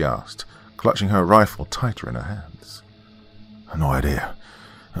stopped?" she asked, clutching her rifle tighter in her hands. "No idea.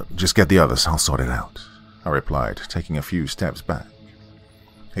 Just get the others, I'll sort it out," I replied, taking a few steps back.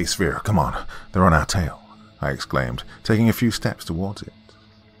 "Hey, Sphere, come on, they're on our tail," I exclaimed, taking a few steps towards it.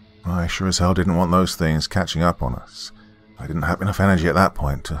 I sure as hell didn't want those things catching up on us. I didn't have enough energy at that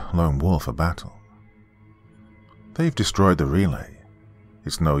point to lone wolf a battle. "They've destroyed the relay.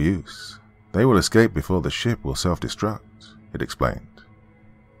 It's no use. They will escape before the ship will self-destruct," it explained.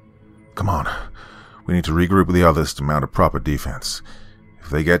 "Come on. We need to regroup with the others to mount a proper defense. If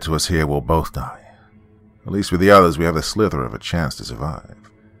they get to us here, we'll both die. At least with the others, we have a slither of a chance to survive.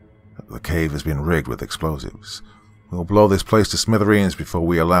 The cave has been rigged with explosives. We'll blow this place to smithereens before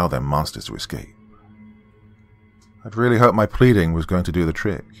we allow them monsters to escape." I'd really hoped my pleading was going to do the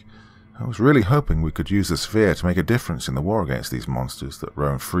trick. I was really hoping we could use the sphere to make a difference in the war against these monsters that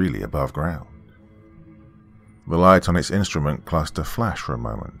roam freely above ground. The light on its instrument cluster flashed for a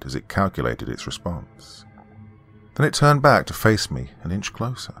moment as it calculated its response. Then it turned back to face me an inch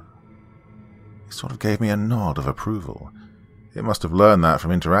closer. It sort of gave me a nod of approval. It must have learned that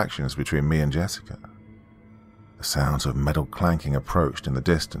from interactions between me and Jessica. The sounds of metal clanking approached in the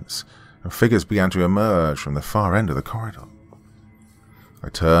distance, and figures began to emerge from the far end of the corridor. I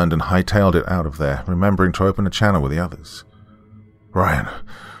turned and hightailed it out of there, remembering to open a channel with the others. "Ryan,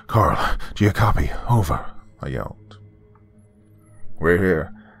 Carl, do you copy? Over," I yelled. "We're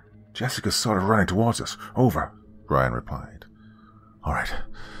here. Jessica's sort of running towards us. Over," Ryan replied. "All right.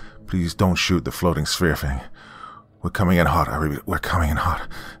 Please don't shoot the floating sphere thing. We're coming in hot. I repeat, we're coming in hot.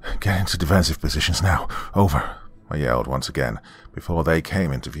 Get into defensive positions now. Over," I yelled once again before they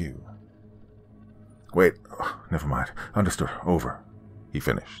came into view. "Wait. Never mind. Understood. Over," he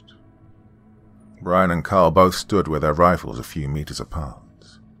finished. Brian and Carl both stood with their rifles a few meters apart.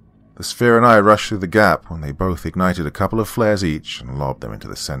 The sphere and I rushed through the gap when they both ignited a couple of flares each and lobbed them into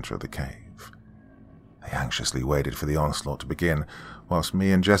the center of the cave. They anxiously waited for the onslaught to begin, whilst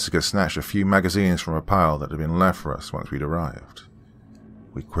me and Jessica snatched a few magazines from a pile that had been left for us once we'd arrived.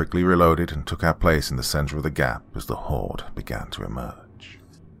 We quickly reloaded and took our place in the center of the gap as the horde began to emerge.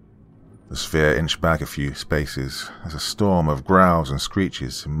 The sphere inched back a few spaces as a storm of growls and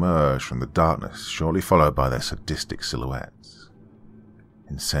screeches emerged from the darkness, shortly followed by their sadistic silhouettes.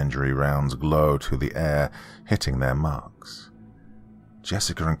 Incendiary rounds glowed through the air, hitting their marks.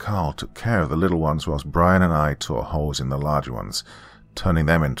 Jessica and Carl took care of the little ones whilst Brian and I tore holes in the larger ones, turning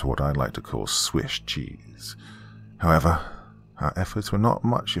them into what I'd like to call Swiss cheese. However, our efforts were not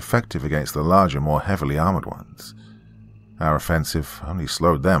much effective against the larger, more heavily armored ones. Our offensive only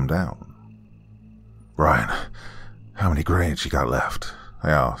slowed them down. "Brian, how many grenades you got left?" I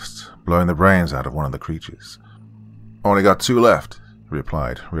asked, blowing the brains out of one of the creatures. "Only got 2 left," he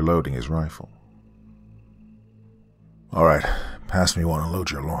replied, reloading his rifle. "All right, pass me one and load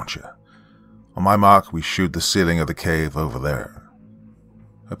your launcher. On my mark, we shoot the ceiling of the cave over there."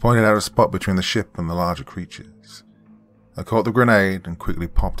 I pointed out a spot between the ship and the larger creatures. I caught the grenade and quickly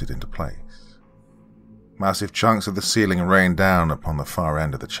popped it into place. Massive chunks of the ceiling rained down upon the far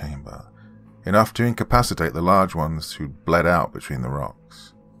end of the chamber, enough to incapacitate the large ones who'd bled out between the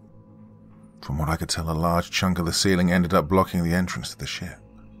rocks. From what I could tell, a large chunk of the ceiling ended up blocking the entrance to the ship.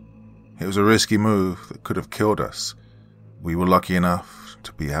 It was a risky move that could have killed us. We were lucky enough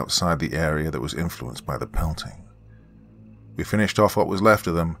to be outside the area that was influenced by the pelting. We finished off what was left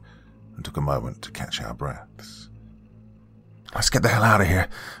of them and took a moment to catch our breaths. "Let's get the hell out of here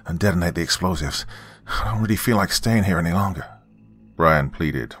and detonate the explosives. I don't really feel like staying here any longer," Brian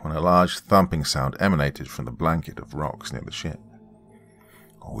pleaded when a large thumping sound emanated from the blanket of rocks near the ship.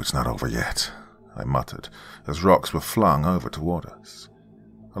 "Oh, it's not over yet," I muttered as rocks were flung over toward us.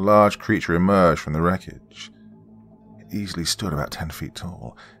 A large creature emerged from the wreckage. It easily stood about 10 feet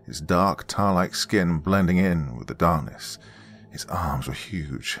tall, its dark, tar-like skin blending in with the darkness. Its arms were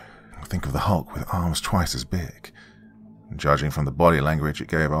huge. Think of the Hulk with arms twice as big. Judging from the body language it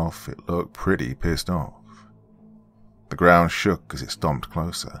gave off, it looked pretty pissed off. The ground shook as it stomped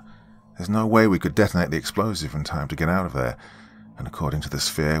closer. There's no way we could detonate the explosive in time to get out of there, and according to the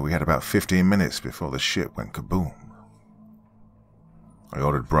sphere, we had about 15 minutes before the ship went kaboom. I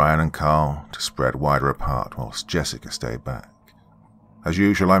ordered Brian and Carl to spread wider apart whilst Jessica stayed back. As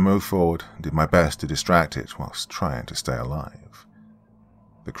usual, I moved forward and did my best to distract it whilst trying to stay alive.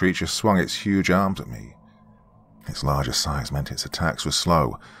 The creature swung its huge arms at me. Its larger size meant its attacks were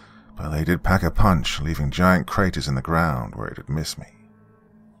slow, but they did pack a punch, leaving giant craters in the ground where it had missed me.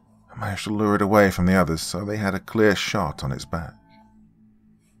 I managed to lure it away from the others so they had a clear shot on its back.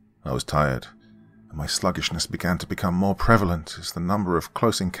 I was tired, and my sluggishness began to become more prevalent as the number of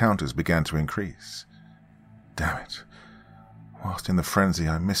close encounters began to increase. Damn it. Whilst in the frenzy,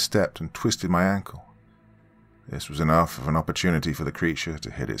 I misstepped and twisted my ankle. This was enough of an opportunity for the creature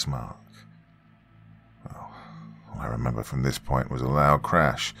to hit its mark. Well, all I remember from this point was a loud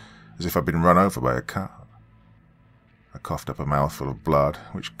crash, as if I'd been run over by a car. I coughed up a mouthful of blood,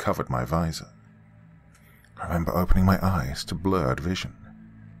 which covered my visor. I remember opening my eyes to blurred vision.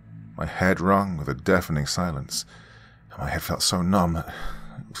 My head rung with a deafening silence, and my head felt so numb that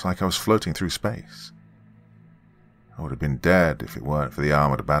it was like I was floating through space. I would have been dead if it weren't for the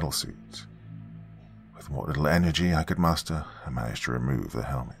armored battlesuit. With what little energy I could muster, I managed to remove the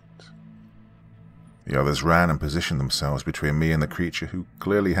helmet. The others ran and positioned themselves between me and the creature, who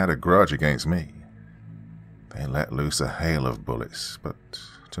clearly had a grudge against me. They let loose a hail of bullets, but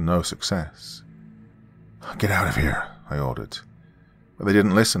to no success. "Get out of here," I ordered. But they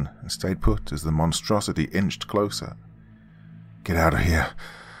didn't listen and stayed put as the monstrosity inched closer. "Get out of here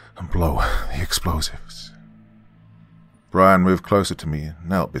and blow the explosives." Brian moved closer to me and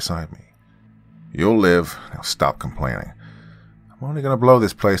knelt beside me. "You'll live. Now stop complaining. I'm only going to blow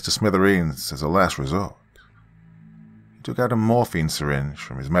this place to smithereens as a last resort." He took out a morphine syringe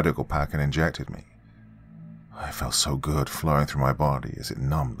from his medical pack and injected me. I felt so good flowing through my body as it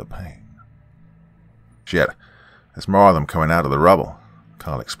numbed the pain. "Shit, there's more of them coming out of the rubble,"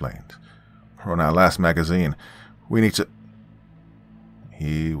 Carl explained. "We're on our last magazine. We need to—"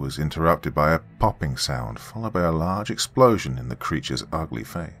 He was interrupted by a popping sound, followed by a large explosion in the creature's ugly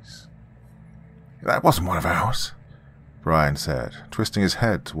face. "That wasn't one of ours," Brian said, twisting his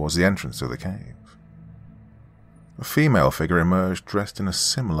head towards the entrance of the cave. A female figure emerged dressed in a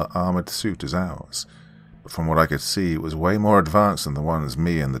similar armored suit as ours, but from what I could see it was way more advanced than the ones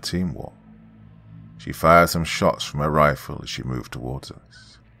me and the team wore. She fired some shots from her rifle as she moved towards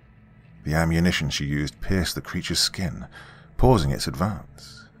us. The ammunition she used pierced the creature's skin, pausing its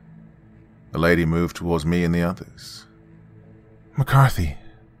advance. The lady moved towards me and the others. "McCarthy,"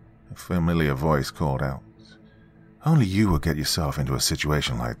 a familiar voice called out. "Only you would get yourself into a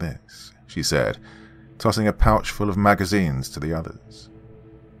situation like this," she said, tossing a pouch full of magazines to the others.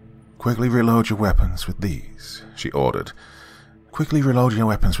 "Quickly reload your weapons with these," she ordered. "Quickly reload your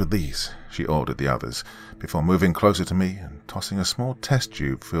weapons with these," she ordered the others, before moving closer to me and tossing a small test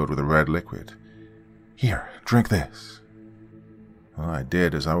tube filled with a red liquid. "Here, drink this." I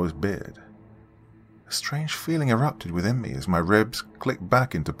did as I was bid. A strange feeling erupted within me as my ribs clicked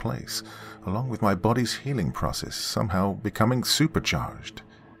back into place, along with my body's healing process somehow becoming supercharged.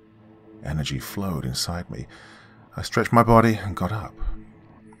 Energy flowed inside me. I stretched my body and got up.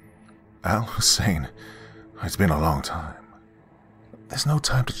 "Al Hussein, it's been a long time. There's no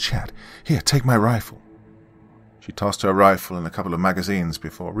time to chat. Here, take my rifle." She tossed her rifle and a couple of magazines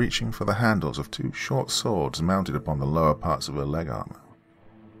before reaching for the handles of two short swords mounted upon the lower parts of her leg armor.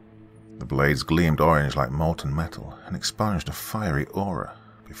 The blades gleamed orange like molten metal and expunged a fiery aura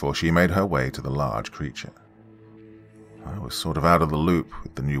before she made her way to the large creature. I was sort of out of the loop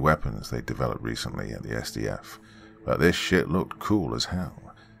with the new weapons they'd developed recently at the SDF, but this shit looked cool as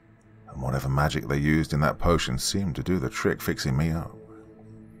hell, and whatever magic they used in that potion seemed to do the trick fixing me up.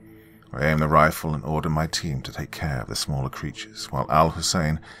 I aimed the rifle and ordered my team to take care of the smaller creatures, while Al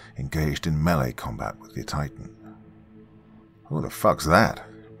Hussein engaged in melee combat with the Titan. "Who the fuck's that?"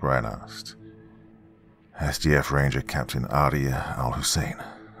 Brian asked. "SDF Ranger Captain Adia Al Hussein,"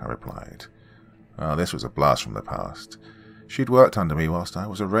 I replied. This was a blast from the past. She'd worked under me whilst I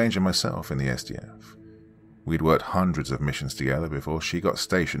was a ranger myself in the SDF. We'd worked hundreds of missions together before she got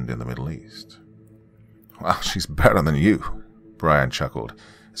stationed in the Middle East. "Well, she's better than you," Brian chuckled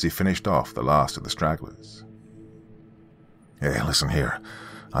as he finished off the last of the stragglers. "Hey, listen here.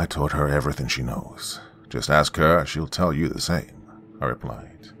 I taught her everything she knows. Just ask her, she'll tell you the same," I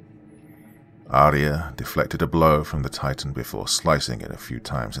replied. Adia deflected a blow from the Titan before slicing it a few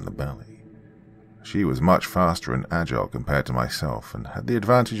times in the belly. She was much faster and agile compared to myself and had the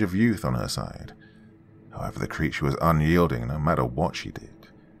advantage of youth on her side. However, the creature was unyielding no matter what she did.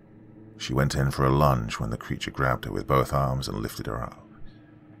 She went in for a lunge when the creature grabbed her with both arms and lifted her up.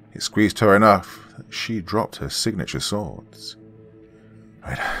 It squeezed her enough that she dropped her signature swords.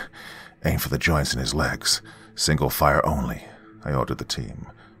 "Right, aim for the joints in his legs. Single fire only," I ordered the team,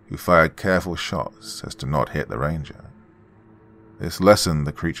 who fired careful shots as to not hit the ranger. This lessened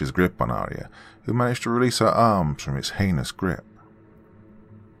the creature's grip on Arya, who managed to release her arms from its heinous grip.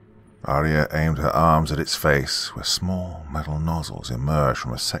 Arya aimed her arms at its face, where small metal nozzles emerged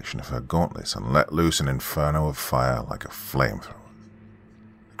from a section of her gauntlets and let loose an inferno of fire like a flamethrower.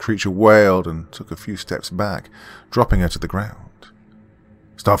 The creature wailed and took a few steps back, dropping her to the ground.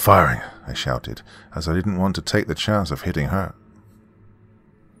 "Stop firing," I shouted, as I didn't want to take the chance of hitting her.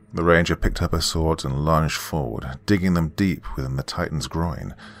 The ranger picked up her swords and lunged forward, digging them deep within the Titan's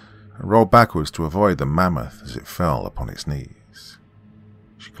groin, and rolled backwards to avoid the mammoth as it fell upon its knees.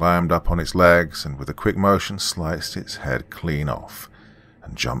 She climbed up on its legs and with a quick motion sliced its head clean off,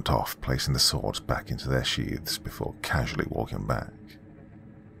 and jumped off, placing the swords back into their sheaths before casually walking back.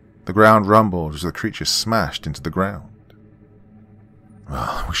 The ground rumbled as the creature smashed into the ground.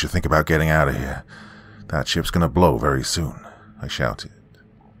 "Well, we should think about getting out of here. That ship's going to blow very soon," I shouted.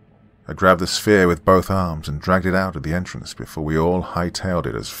 I grabbed the sphere with both arms and dragged it out of the entrance before we all hightailed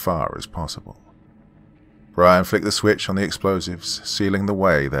it as far as possible. Brian flicked the switch on the explosives, sealing the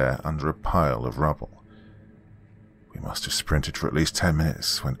way there under a pile of rubble. We must have sprinted for at least 10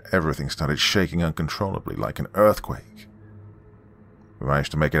 minutes when everything started shaking uncontrollably like an earthquake. We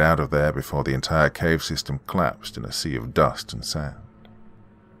managed to make it out of there before the entire cave system collapsed in a sea of dust and sand.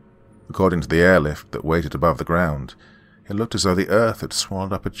 According to the airlift that waited above the ground, it looked as though the earth had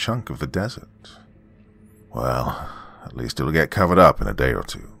swallowed up a chunk of the desert. "Well, at least it'll get covered up in a day or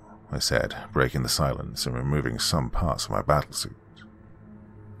two," I said, breaking the silence and removing some parts of my battlesuit.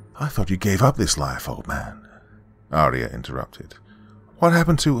 "I thought you gave up this life, old man," Arya interrupted. "What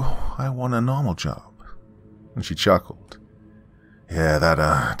happened to, I want a normal job?" And she chuckled. "Yeah,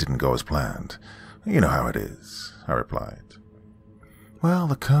 that didn't go as planned. You know how it is," I replied. "Well,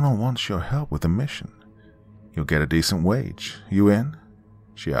 the Colonel wants your help with the mission. You'll get a decent wage. You in?"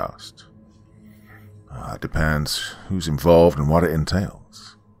 she asked. "It depends who's involved and what it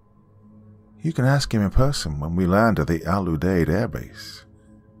entails." "You can ask him in person when we land at the Al Udeid airbase."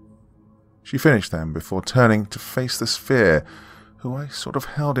 She finished then before turning to face the sphere, who I sort of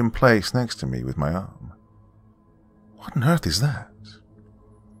held in place next to me with my arm. "What on earth is that?"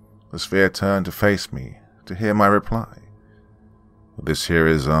 The sphere turned to face me to hear my reply. "This here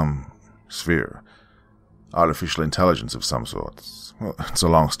is, sphere. Artificial intelligence of some sort. Well, it's a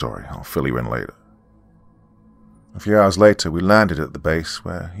long story. I'll fill you in later." A few hours later, we landed at the base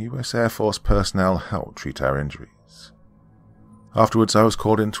where US Air Force personnel helped treat our injuries. Afterwards, I was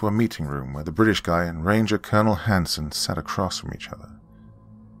called into a meeting room where the British guy and Ranger Colonel Hansen sat across from each other.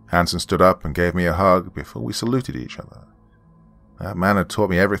 Hansen stood up and gave me a hug before we saluted each other. That man had taught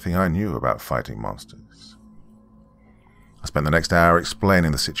me everything I knew about fighting monsters. I spent the next hour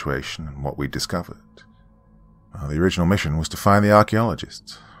explaining the situation and what we'd discovered. The original mission was to find the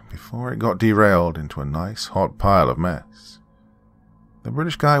archaeologists, before it got derailed into a nice hot pile of mess. The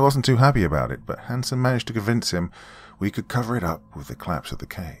British guy wasn't too happy about it, but Hansen managed to convince him we could cover it up with the collapse of the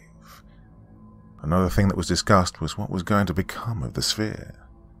cave. Another thing that was discussed was what was going to become of the sphere.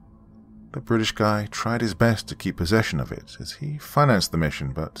 The British guy tried his best to keep possession of it, as he financed the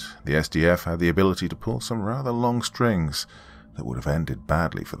mission, but the SDF had the ability to pull some rather long strings that would have ended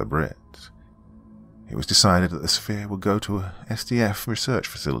badly for the Brits. It was decided that the sphere would go to a SDF research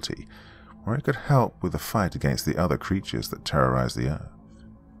facility, where it could help with the fight against the other creatures that terrorize the Earth.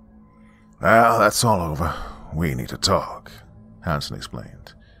 "Well, that's all over. We need to talk," Hansen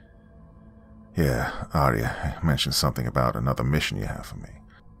explained. "Yeah, Arya mentioned something about another mission you have for me."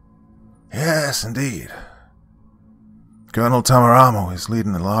 "Yes, indeed. Colonel Tamaramo is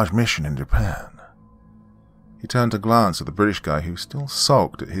leading a large mission in Japan." He turned to glance at the British guy who still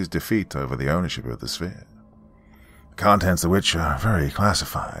sulked at his defeat over the ownership of the sphere. "The contents of which are very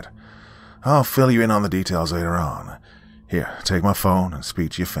classified. I'll fill you in on the details later on. Here, take my phone and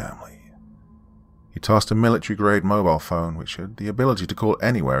speak to your family." He tossed a military-grade mobile phone which had the ability to call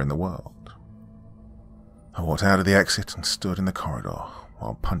anywhere in the world. I walked out of the exit and stood in the corridor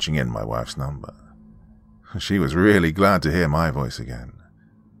while punching in my wife's number. She was really glad to hear my voice again.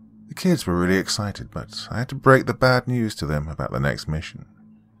 The kids were really excited, but I had to break the bad news to them about the next mission.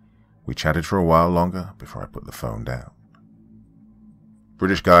 We chatted for a while longer before I put the phone down.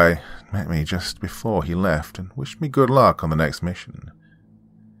 British guy met me just before he left and wished me good luck on the next mission.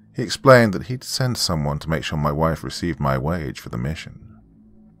 He explained that he'd send someone to make sure my wife received my wage for the mission.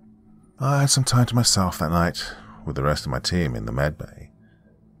 I had some time to myself that night, with the rest of my team in the medbay.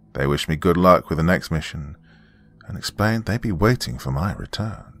 They wished me good luck with the next mission, and explained they'd be waiting for my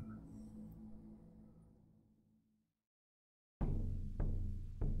return.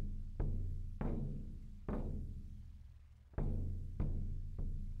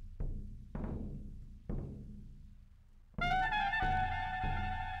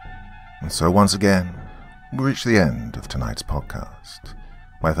 And so once again, we reach the end of tonight's podcast.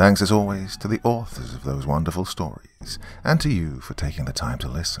 My thanks as always to the authors of those wonderful stories, and to you for taking the time to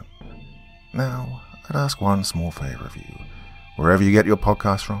listen. Now, I'd ask one small favor of you. Wherever you get your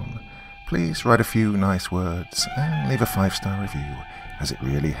podcast from, please write a few nice words and leave a 5-star review, as it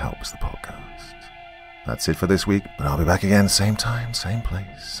really helps the podcast. That's it for this week, but I'll be back again same time, same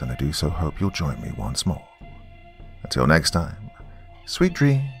place, and I do so hope you'll join me once more. Until next time, sweet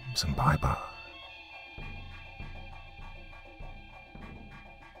dreams and bye-bye.